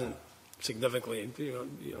 It hasn't significantly,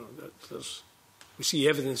 we see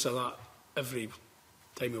evidence of that every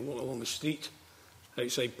time we walk along the street,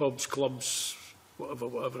 outside pubs, clubs,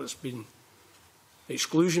 whatever it's been.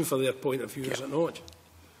 Exclusion for their point of view, is it not?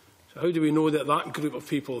 So how do we know that that group of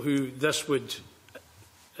people who this would,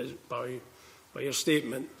 by your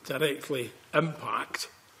statement, directly impact,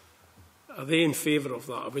 are they in favour of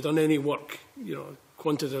that? Have we done any work,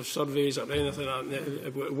 quantitative surveys or anything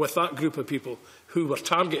with that group of people who we're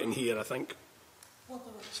targeting here, I think?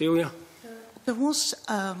 Celia? There was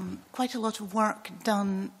quite a lot of work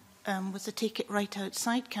done with the Take It Right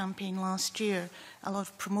Outside campaign last year. A lot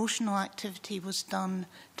of promotional activity was done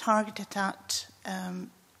targeted at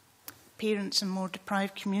parents in more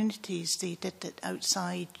deprived communities. They did it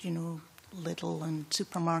outside, Lidl and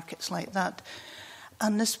supermarkets like that.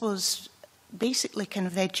 And this was basically kind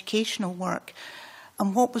of educational work.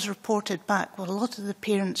 And what was reported back, well, a lot of the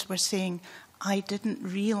parents were saying, I didn't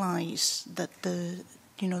realise that there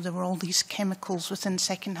were all these chemicals within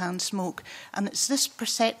second-hand smoke. And it's this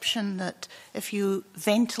perception that if you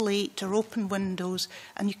ventilate or open windows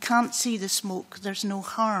and you can't see the smoke, there's no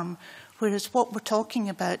harm. Whereas what we're talking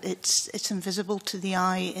about, it's invisible to the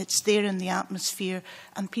eye, it's there in the atmosphere,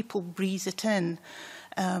 and people breathe it in.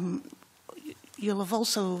 You'll have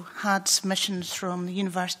also had submissions from the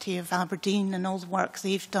University of Aberdeen and all the work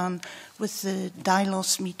they've done with the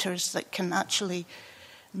Dylos meters that can actually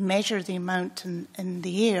measure the amount in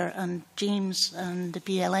the air. And James and the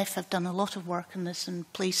BLF have done a lot of work on this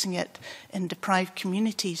and placing it in deprived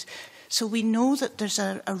communities. So we know that there's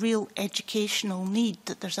a real educational need,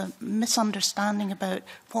 that there's a misunderstanding about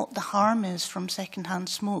what the harm is from second-hand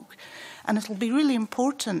smoke. And it'll be really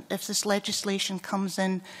important if this legislation comes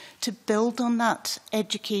in to build on that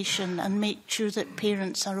education and make sure that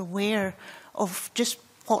parents are aware of just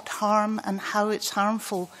what harm and how it's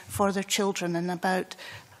harmful for their children, and about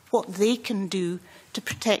what they can do to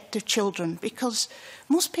protect their children. Because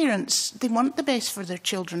most parents, they want the best for their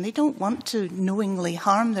children. They don't want to knowingly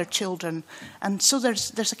harm their children. And so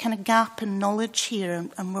there's a kind of gap in knowledge here,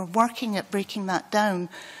 and we're working at breaking that down.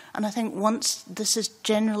 And I think once this is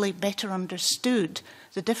generally better understood,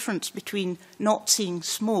 the difference between not seeing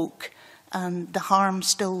smoke and the harm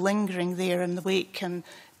still lingering there and the way it can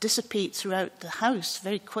dissipate throughout the house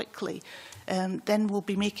very quickly, then we'll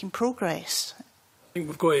be making progress. I think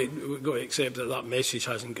we've got to accept that that message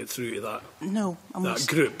hasn't got through to that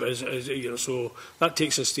group. So that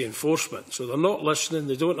takes us to enforcement. So they're not listening,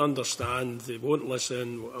 they don't understand, they won't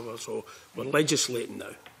listen, whatever. So we're legislating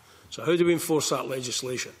now. So how do we enforce that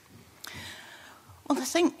legislation? Well, I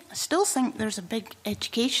still think there's a big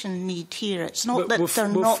education need here. It's not that they're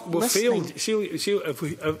not listening.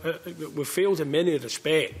 We've failed in many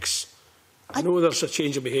respects. I know there's a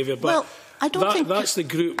change of behaviour, but that's the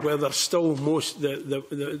group where there's still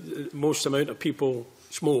the most amount of people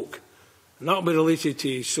smoke, and that'll be related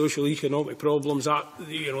to social economic problems.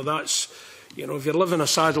 That's if you're living a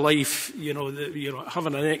sad life,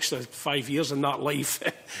 having an extra 5 years in that life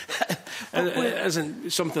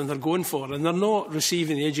isn't something they're going for, and they're not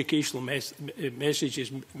receiving the educational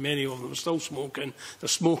messages. Many of them are still smoking. They're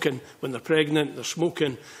smoking when they're pregnant. They're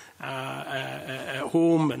smoking at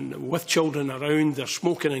home and with children around. They're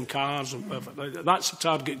smoking in cars. That's a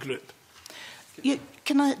target group.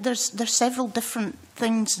 There's several different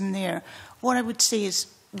things in there. What I would say is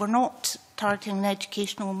we're not targeting an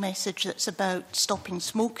educational message that's about stopping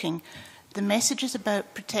smoking. The message is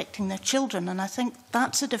about protecting their children, and I think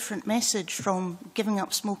that's a different message from giving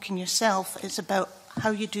up smoking yourself. It's about how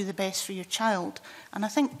you do the best for your child, and I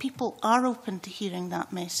think people are open to hearing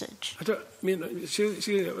that message.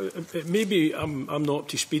 Maybe I'm not up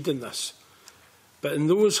to speed in this, but in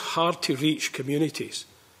those hard-to-reach communities,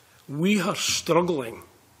 we are struggling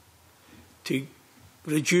to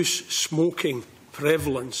reduce smoking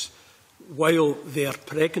prevalence while they are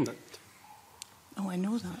pregnant. Oh, I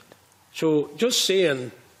know that. So just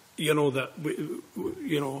saying,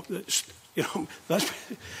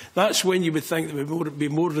 that's when you would think that we would be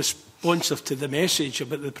more responsive to the message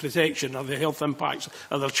about the protection of the health impacts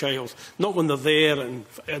of their child, not when they're there and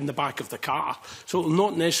in the back of the car. So it will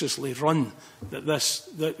not necessarily run that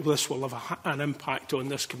this will have an impact on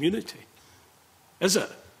this community, is it?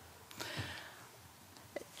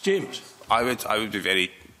 James? I would be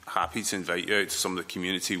very happy to invite you out to some of the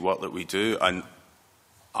community work that we do, and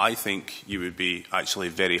I think you would be actually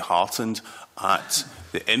very heartened at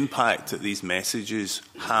the impact that these messages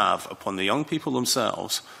have upon the young people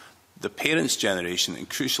themselves, the parents' generation, and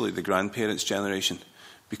crucially the grandparents' generation,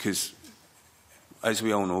 because as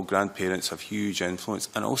we all know, grandparents have huge influence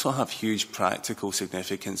and also have huge practical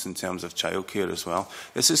significance in terms of childcare as well.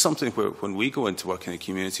 This is something where, when we go into work in the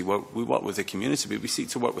community, we work with the community, but we seek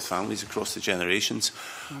to work with families across the generations.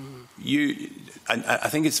 And I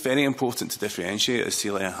think it's very important to differentiate, as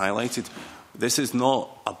Celia highlighted. This is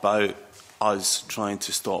not about us trying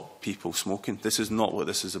to stop people smoking. This is not what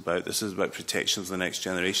this is about. This is about protection of the next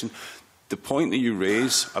generation. The point that you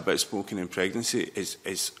raise about smoking in pregnancy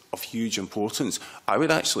is of huge importance. I would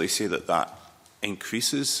actually say that that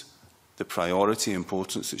increases the priority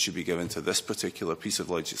importance that should be given to this particular piece of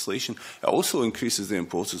legislation. It also increases the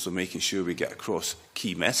importance of making sure we get across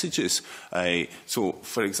key messages. So,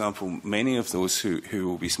 for example, many of those who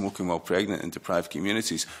will be smoking while pregnant in deprived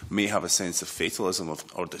communities may have a sense of fatalism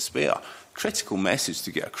or despair. Critical message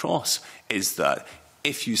to get across is that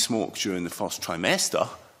if you smoke during the first trimester,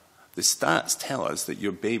 the stats tell us that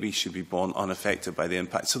your baby should be born unaffected by the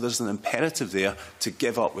impact. So there's an imperative there to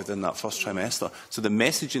give up within that first trimester. So the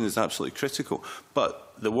messaging is absolutely critical.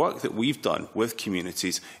 But the work that we've done with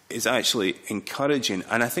communities is actually encouraging.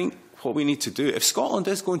 And I think what we need to do, if Scotland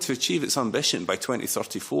is going to achieve its ambition by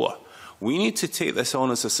 2034, we need to take this on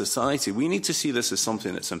as a society. We need to see this as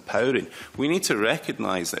something that's empowering. We need to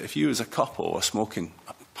recognise that if you as a couple are smoking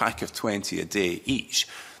a pack of 20 a day each,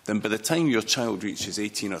 then by the time your child reaches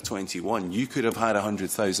 18 or 21, you could have had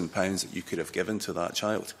 £100,000 that you could have given to that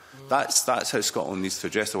child. That's how Scotland needs to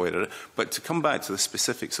address the wider. But to come back to the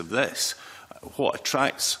specifics of this, what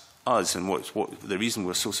attracts us and what the reason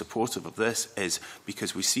we're so supportive of this is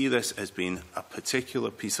because we see this as being a particular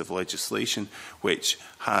piece of legislation which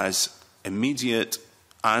has immediate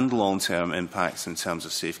and long-term impacts in terms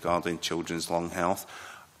of safeguarding children's lung health,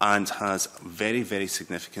 and has very, very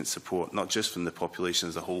significant support, not just from the population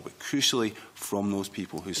as a whole, but crucially from those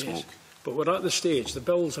people who smoke. Yes. But we're at the stage, the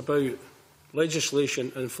bill's about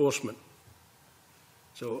legislation and enforcement.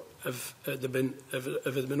 So if it had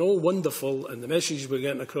been all wonderful and the messages we're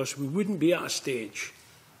getting across, we wouldn't be at a stage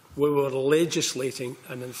where we're legislating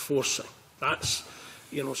and enforcing. That's,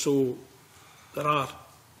 you know, so there are,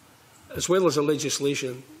 as well as the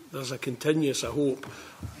legislation, there's a continuous, I hope,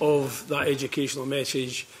 of that educational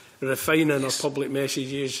message, refining our public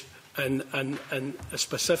messages and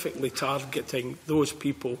specifically targeting those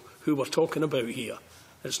people who we're talking about here.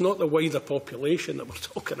 It's not the wider population that we're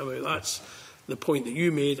talking about. That's the point that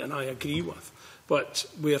you made, and I agree with. But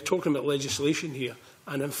we are talking about legislation here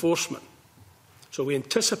and enforcement. So we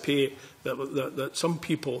anticipate that some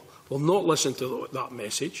people will not listen to that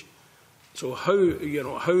message. So how do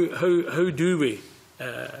we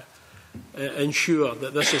ensure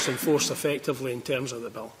that this is enforced effectively in terms of the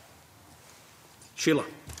bill? Sheila.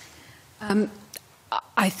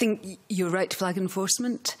 I think you're right to flag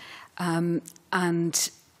enforcement, and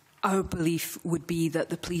our belief would be that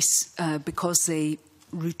the police, because they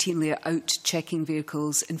routinely are out checking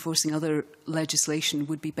vehicles, enforcing other legislation,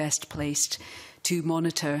 would be best placed to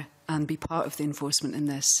monitor and be part of the enforcement in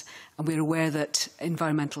this. And we're aware that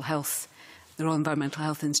environmental health, the Royal Environmental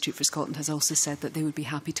Health Institute for Scotland has also said that they would be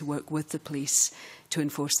happy to work with the police to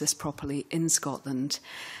enforce this properly in Scotland.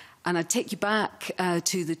 And I'd take you back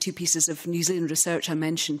to the two pieces of New Zealand research I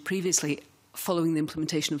mentioned previously following the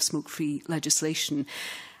implementation of smoke-free legislation.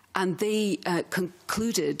 And they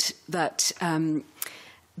concluded that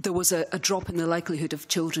there was a drop in the likelihood of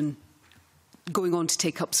children going on to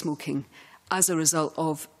take up smoking as a result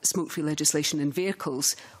of smoke-free legislation in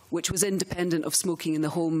vehicles, which was independent of smoking in the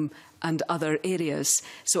home and other areas.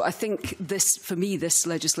 So I think this, for me, this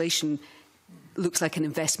legislation looks like an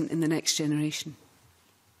investment in the next generation.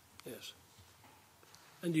 Yes.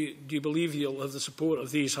 And do you believe you'll have the support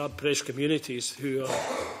of these hard-pressed communities who are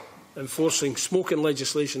enforcing smoking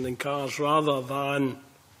legislation in cars rather than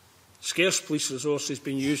scarce police resources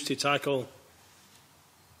being used to tackle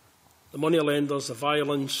the moneylenders, the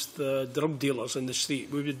violence, the drug dealers in the street?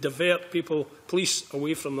 We would divert police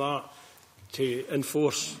away from that to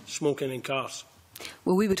enforce smoking in cars.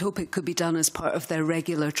 Well, we would hope it could be done as part of their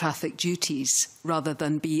regular traffic duties rather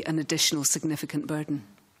than be an additional significant burden.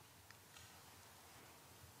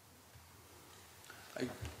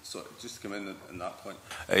 So just to come in on that point,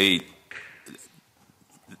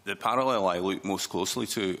 the parallel I look most closely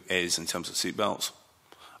to is in terms of seatbelts,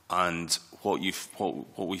 and what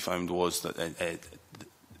we found was that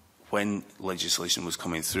when legislation was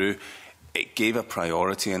coming through, it gave a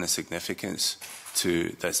priority and a significance to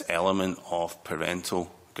this element of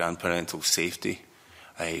grandparental safety,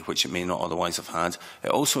 which it may not otherwise have had. It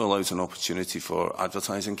also allows an opportunity for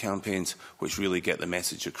advertising campaigns which really get the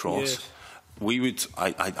message across. Yes.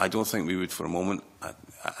 I don't think we would for a moment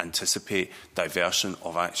anticipate diversion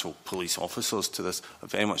of actual police officers to this. I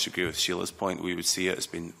very much agree with Sheila's point. We would see it as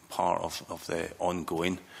being part of the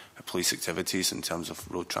ongoing police activities in terms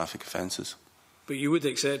of road traffic offences. But you would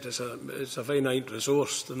accept it's a finite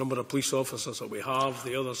resource, the number of police officers that we have,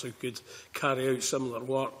 the others who could carry out similar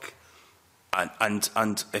work. And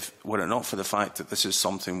if were it not for the fact that this is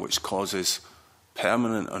something which causes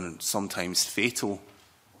permanent and sometimes fatal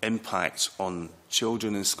impacts on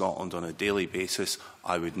children in Scotland on a daily basis,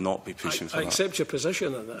 I would not be pushing for that. I accept your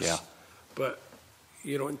position on this. Yeah. But,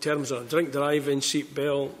 you know, in terms of drink driving, seat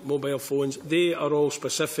belt, mobile phones, they are all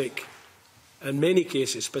specific, in many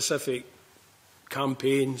cases, specific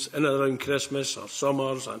campaigns in and around Christmas or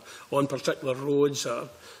summers and on particular roads.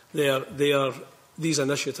 These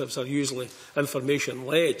initiatives are usually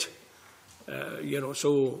information-led, you know,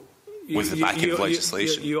 so... With the backing of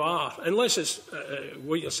legislation. You are, unless it's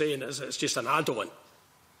what you're saying is it's just an add-on.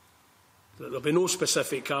 There'll be no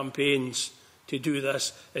specific campaigns to do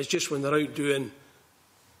this. It's just when they're out doing,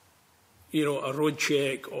 you know, a road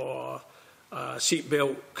check or a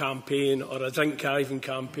seatbelt campaign or a drink driving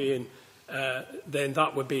campaign, then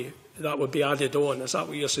that would be added on. Is that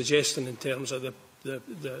what you're suggesting in terms of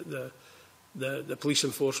the police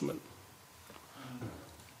enforcement?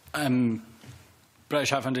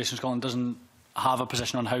 British Heart Foundation Scotland doesn't have a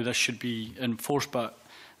position on how this should be enforced, but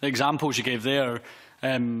the examples you gave there,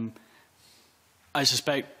 I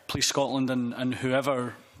suspect Police Scotland and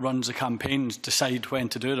whoever runs the campaigns decide when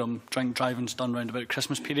to do them. Drink driving's done round about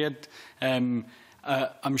Christmas period.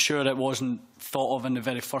 I'm sure it wasn't thought of in the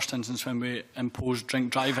very first instance when we imposed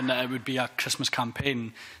drink driving that it would be a Christmas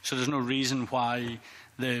campaign. So there's no reason why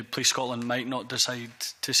the Police Scotland might not decide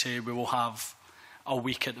to say we will have a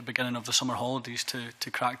week at the beginning of the summer holidays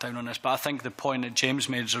to crack down on this. But I think the point that James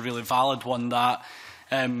made is a really valid one, that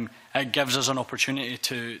it gives us an opportunity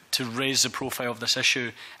to raise the profile of this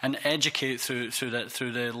issue and educate through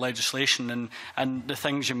the legislation. And the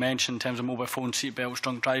things you mentioned in terms of mobile phone, seatbelts,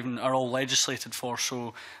 drunk driving are all legislated for,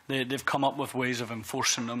 so they've come up with ways of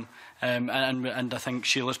enforcing them. And I think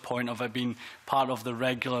Sheila's point of it being part of the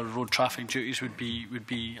regular road traffic duties would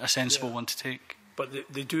be a sensible one to take. But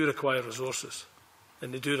they do require resources,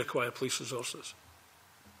 and they do require police resources.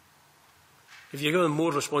 If you give them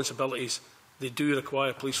more responsibilities, they do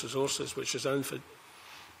require police resources, which is an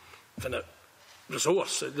infinite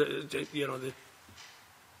resource. You know,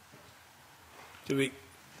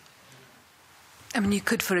 I mean, you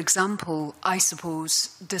could, for example, I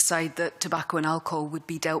suppose, decide that tobacco and alcohol would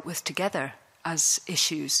be dealt with together as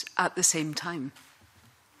issues at the same time.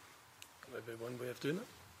 Maybe one way of doing it.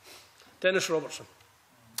 Dennis Robertson.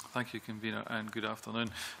 Thank you, Convener, and good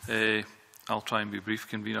afternoon. I'll try and be brief,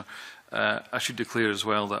 Convener. I should declare as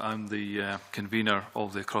well that I'm the convener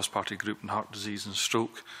of the cross-party group on heart disease and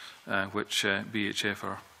stroke, which BHF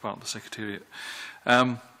are part of the Secretariat.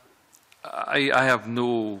 I have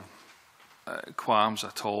no qualms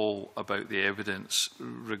at all about the evidence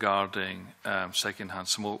regarding second-hand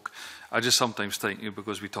smoke. I just sometimes think,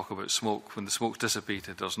 because we talk about smoke, when the smoke's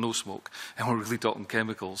dissipated, there's no smoke, and we're really talking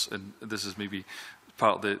chemicals, and this is maybe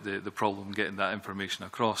part of the problem getting that information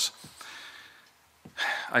across.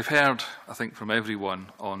 I've heard, I think, from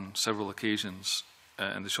everyone on several occasions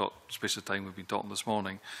in the short space of time we've been talking this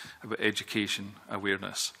morning about education,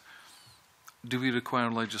 awareness. Do we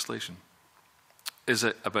require legislation? Is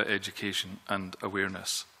it about education and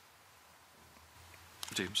awareness?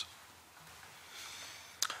 James?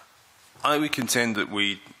 I would contend that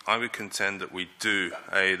we do.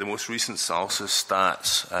 The most recent Salsa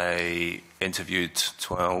stats interviewed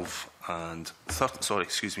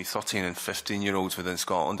 13 and 15-year-olds within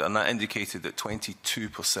Scotland, and that indicated that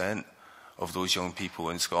 22% of those young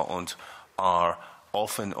people in Scotland are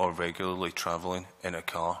often or regularly travelling in a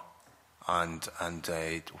car and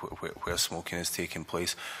where smoking is taking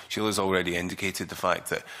place. Sheila's already indicated the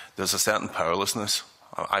fact that there's a certain powerlessness.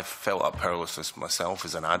 I've felt that powerlessness myself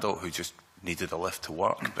as an adult who just needed a lift to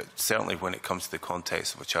work, but certainly when it comes to the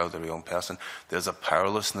context of a child or a young person, there's a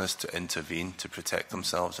powerlessness to intervene, to protect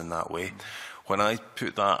themselves in that way. When I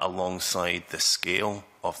put that alongside the scale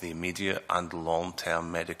of the immediate and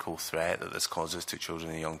long-term medical threat that this causes to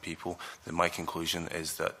children and young people, then my conclusion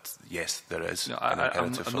is that, yes, there is an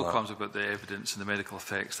imperative for that. I'm not qualms about the evidence and the medical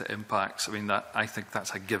effects that impacts. I mean, I think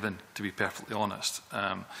that's a given, to be perfectly honest.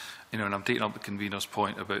 And I'm taking up the convener's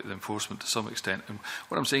point about the enforcement to some extent. And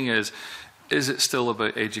what I'm saying is it still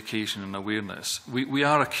about education and awareness? We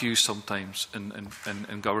are accused sometimes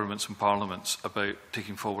in governments and parliaments about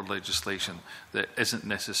taking forward legislation that isn't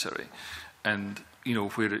necessary, and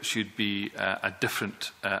where it should be a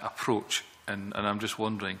different approach. And I'm just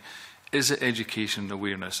wondering, is it education and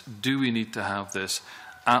awareness? Do we need to have this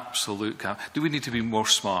absolute cap? Do we need to be more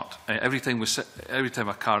smart? Every time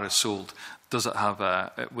a car is sold, does it have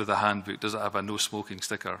with a handbook, does it have a no smoking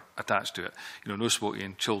sticker attached to it? No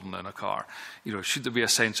smoking children in a car. Should there be a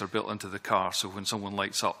sensor built into the car so when someone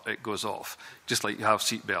lights up, it goes off? Just like you have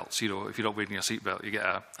seat belts. If you're not wearing a seat belt, you get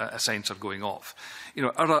a sensor going off.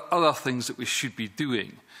 Are there other things that we should be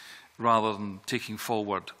doing rather than taking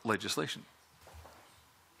forward legislation?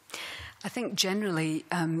 I think generally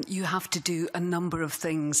you have to do a number of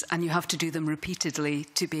things, and you have to do them repeatedly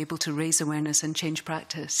to be able to raise awareness and change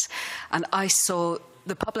practice. And I saw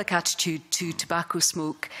the public attitude to tobacco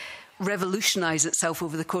smoke revolutionise itself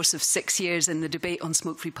over the course of 6 years in the debate on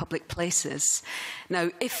smoke-free public places.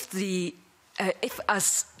 Now, if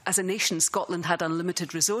as a nation Scotland had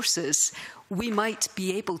unlimited resources, we might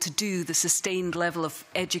be able to do the sustained level of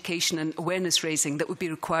education and awareness raising that would be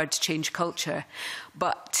required to change culture.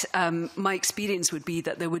 But my experience would be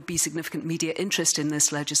that there would be significant media interest in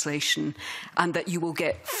this legislation, and that you will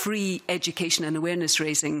get free education and awareness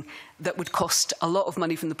raising that would cost a lot of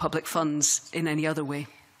money from the public funds in any other way.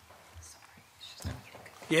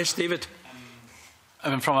 Yes, David.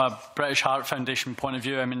 From a British Heart Foundation point of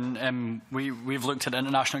view, we've looked at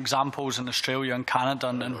international examples in Australia and Canada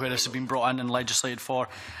and where this has been brought in and legislated for,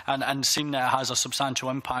 and seen that it has a substantial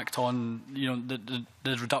impact on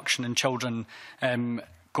the reduction in children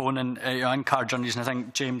going in car journeys. And I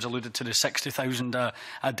think James alluded to the 60,000 a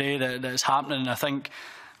day that is happening. And I think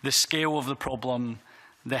the scale of the problem,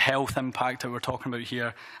 the health impact that we're talking about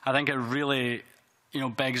here, I think it really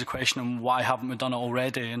begs the question of why haven't we done it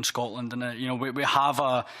already in Scotland? And we have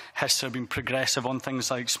a history of being progressive on things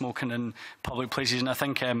like smoking in public places, and I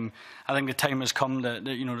think the time has come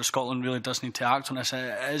that Scotland really does need to act on this.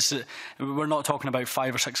 We're not talking about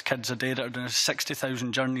 5 or 6 kids a day that are doing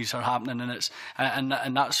 60,000 journeys are happening,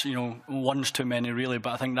 and that's one's too many really.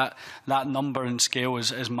 But I think that number and scale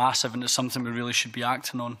is massive, and it's something we really should be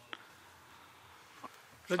acting on.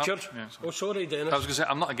 Richard? Sorry, Dennis. I was going to say,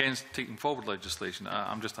 I'm not against taking forward legislation.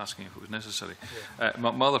 I'm just asking if it was necessary. Yeah.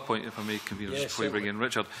 My other point, if I may, convener, before you bring in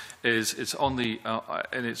Richard, is it's on the,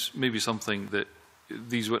 and it's maybe something that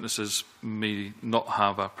these witnesses may not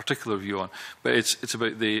have a particular view on, but it's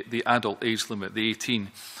about the adult age limit, the 18.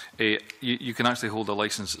 You can actually hold a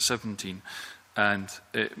licence at 17. And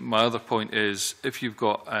my other point is, if you've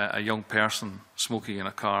got a young person smoking in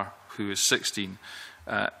a car who is 16,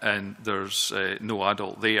 and there's no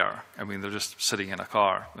adult there. I mean, they're just sitting in a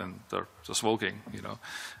car and they're smoking.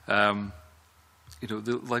 The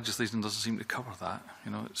legislation doesn't seem to cover that.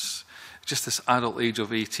 It's just this adult age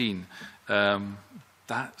of 18.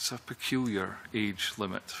 That's a peculiar age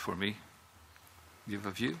limit for me. Do you have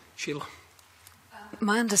a view, Sheila?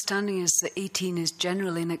 My understanding is that 18 is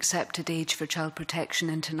generally an accepted age for child protection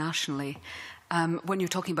internationally. When you're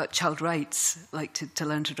talking about child rights, like to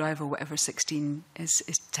learn to drive or whatever, 16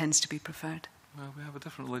 tends to be preferred. Well, we have a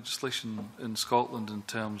different legislation in Scotland in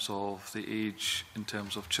terms of the age, in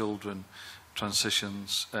terms of children,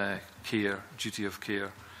 transitions, care, duty of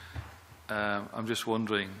care. I'm just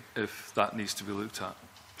wondering if that needs to be looked at.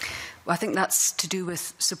 Well, I think that's to do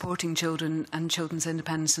with supporting children and children's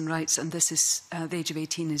independence and rights, and this is the age of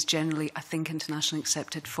 18 is generally, I think, internationally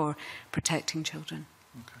accepted for protecting children.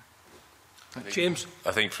 James?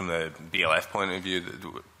 I think from the BLF point of view,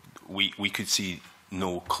 we could see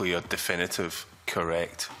no clear, definitive,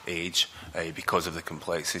 correct age because of the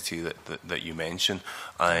complexity that you mentioned.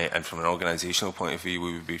 And from an organisational point of view,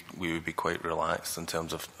 we would be quite relaxed in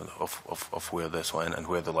terms of where this went and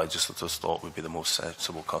where the legislators thought would be the most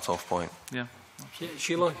sensible cut-off point. Yeah.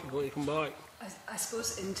 Sheila, you want to come back? I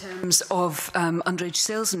suppose in terms of underage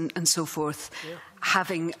sales and so forth,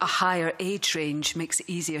 having a higher age range makes it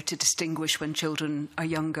easier to distinguish when children are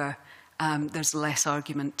younger. There's less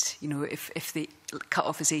argument, if the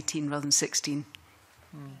cut-off is 18 rather than 16.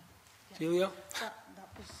 Celia?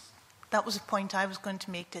 That was a point I was going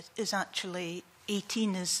to make, is actually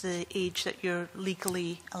 18 is the age that you're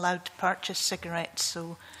legally allowed to purchase cigarettes,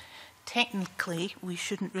 so technically, we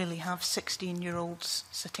shouldn't really have 16-year-olds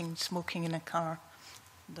sitting smoking in a car,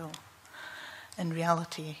 though in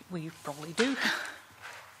reality, we probably do.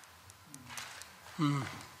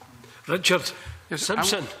 Richard yes,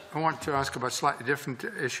 Simpson. I want to ask about a slightly different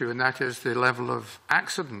issue, and that is the level of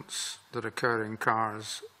accidents that occur in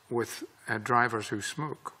cars with drivers who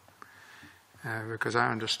smoke. Because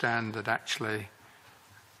I understand that actually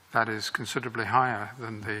that is considerably higher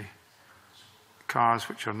than the cars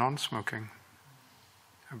which are non-smoking.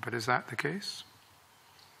 But is that the case?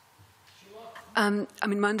 I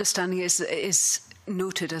mean, my understanding is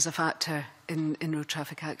noted as a factor in road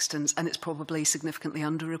traffic accidents, and it's probably significantly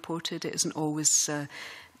underreported. It isn't always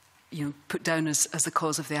put down as the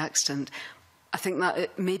cause of the accident. I think that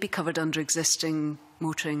it may be covered under existing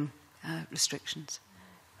motoring restrictions.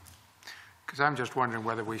 Because I'm just wondering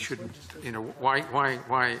whether we shouldn't,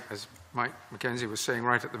 why, as Mike Mackenzie was saying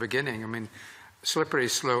right at the beginning, I mean, slippery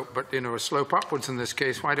slope, but a slope upwards in this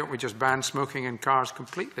case. Why don't we just ban smoking in cars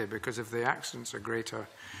completely? Because if the accidents are greater,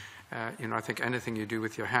 I think anything you do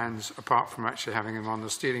with your hands, apart from actually having them on the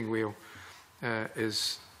steering wheel,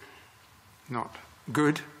 is not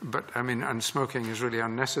good. But I mean, and smoking is really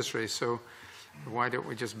unnecessary. So why don't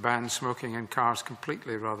we just ban smoking in cars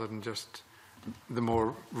completely rather than just the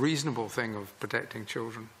more reasonable thing of protecting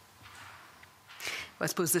children? I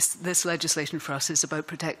suppose this legislation for us is about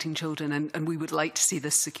protecting children, and we would like to see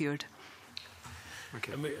this secured.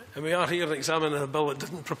 Okay. And we are here examining a bill that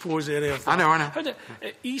didn't propose any of that. I know.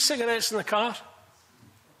 E-cigarettes in the car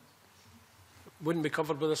wouldn't be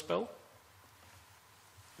covered by this bill?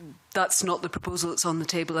 That's not the proposal that's on the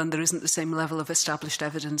table, and there isn't the same level of established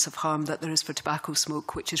evidence of harm that there is for tobacco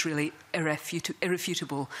smoke, which is really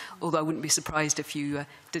irrefutable, although I wouldn't be surprised if you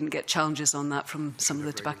didn't get challenges on that from some of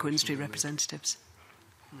the tobacco industry representatives.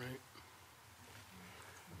 Right.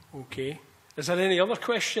 Okay. Is there any other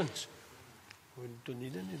questions? We don't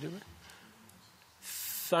need any, do we?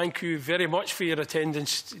 Thank you very much for your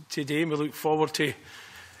attendance today. We look forward to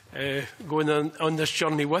going on this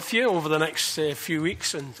journey with you over the next few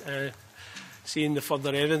weeks and seeing the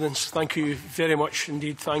further evidence. Thank you very much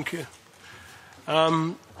indeed. Thank you.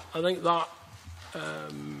 I think that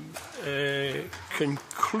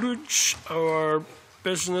concludes our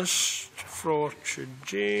business for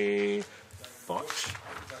today, but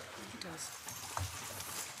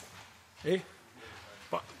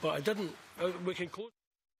but I didn't. We can close.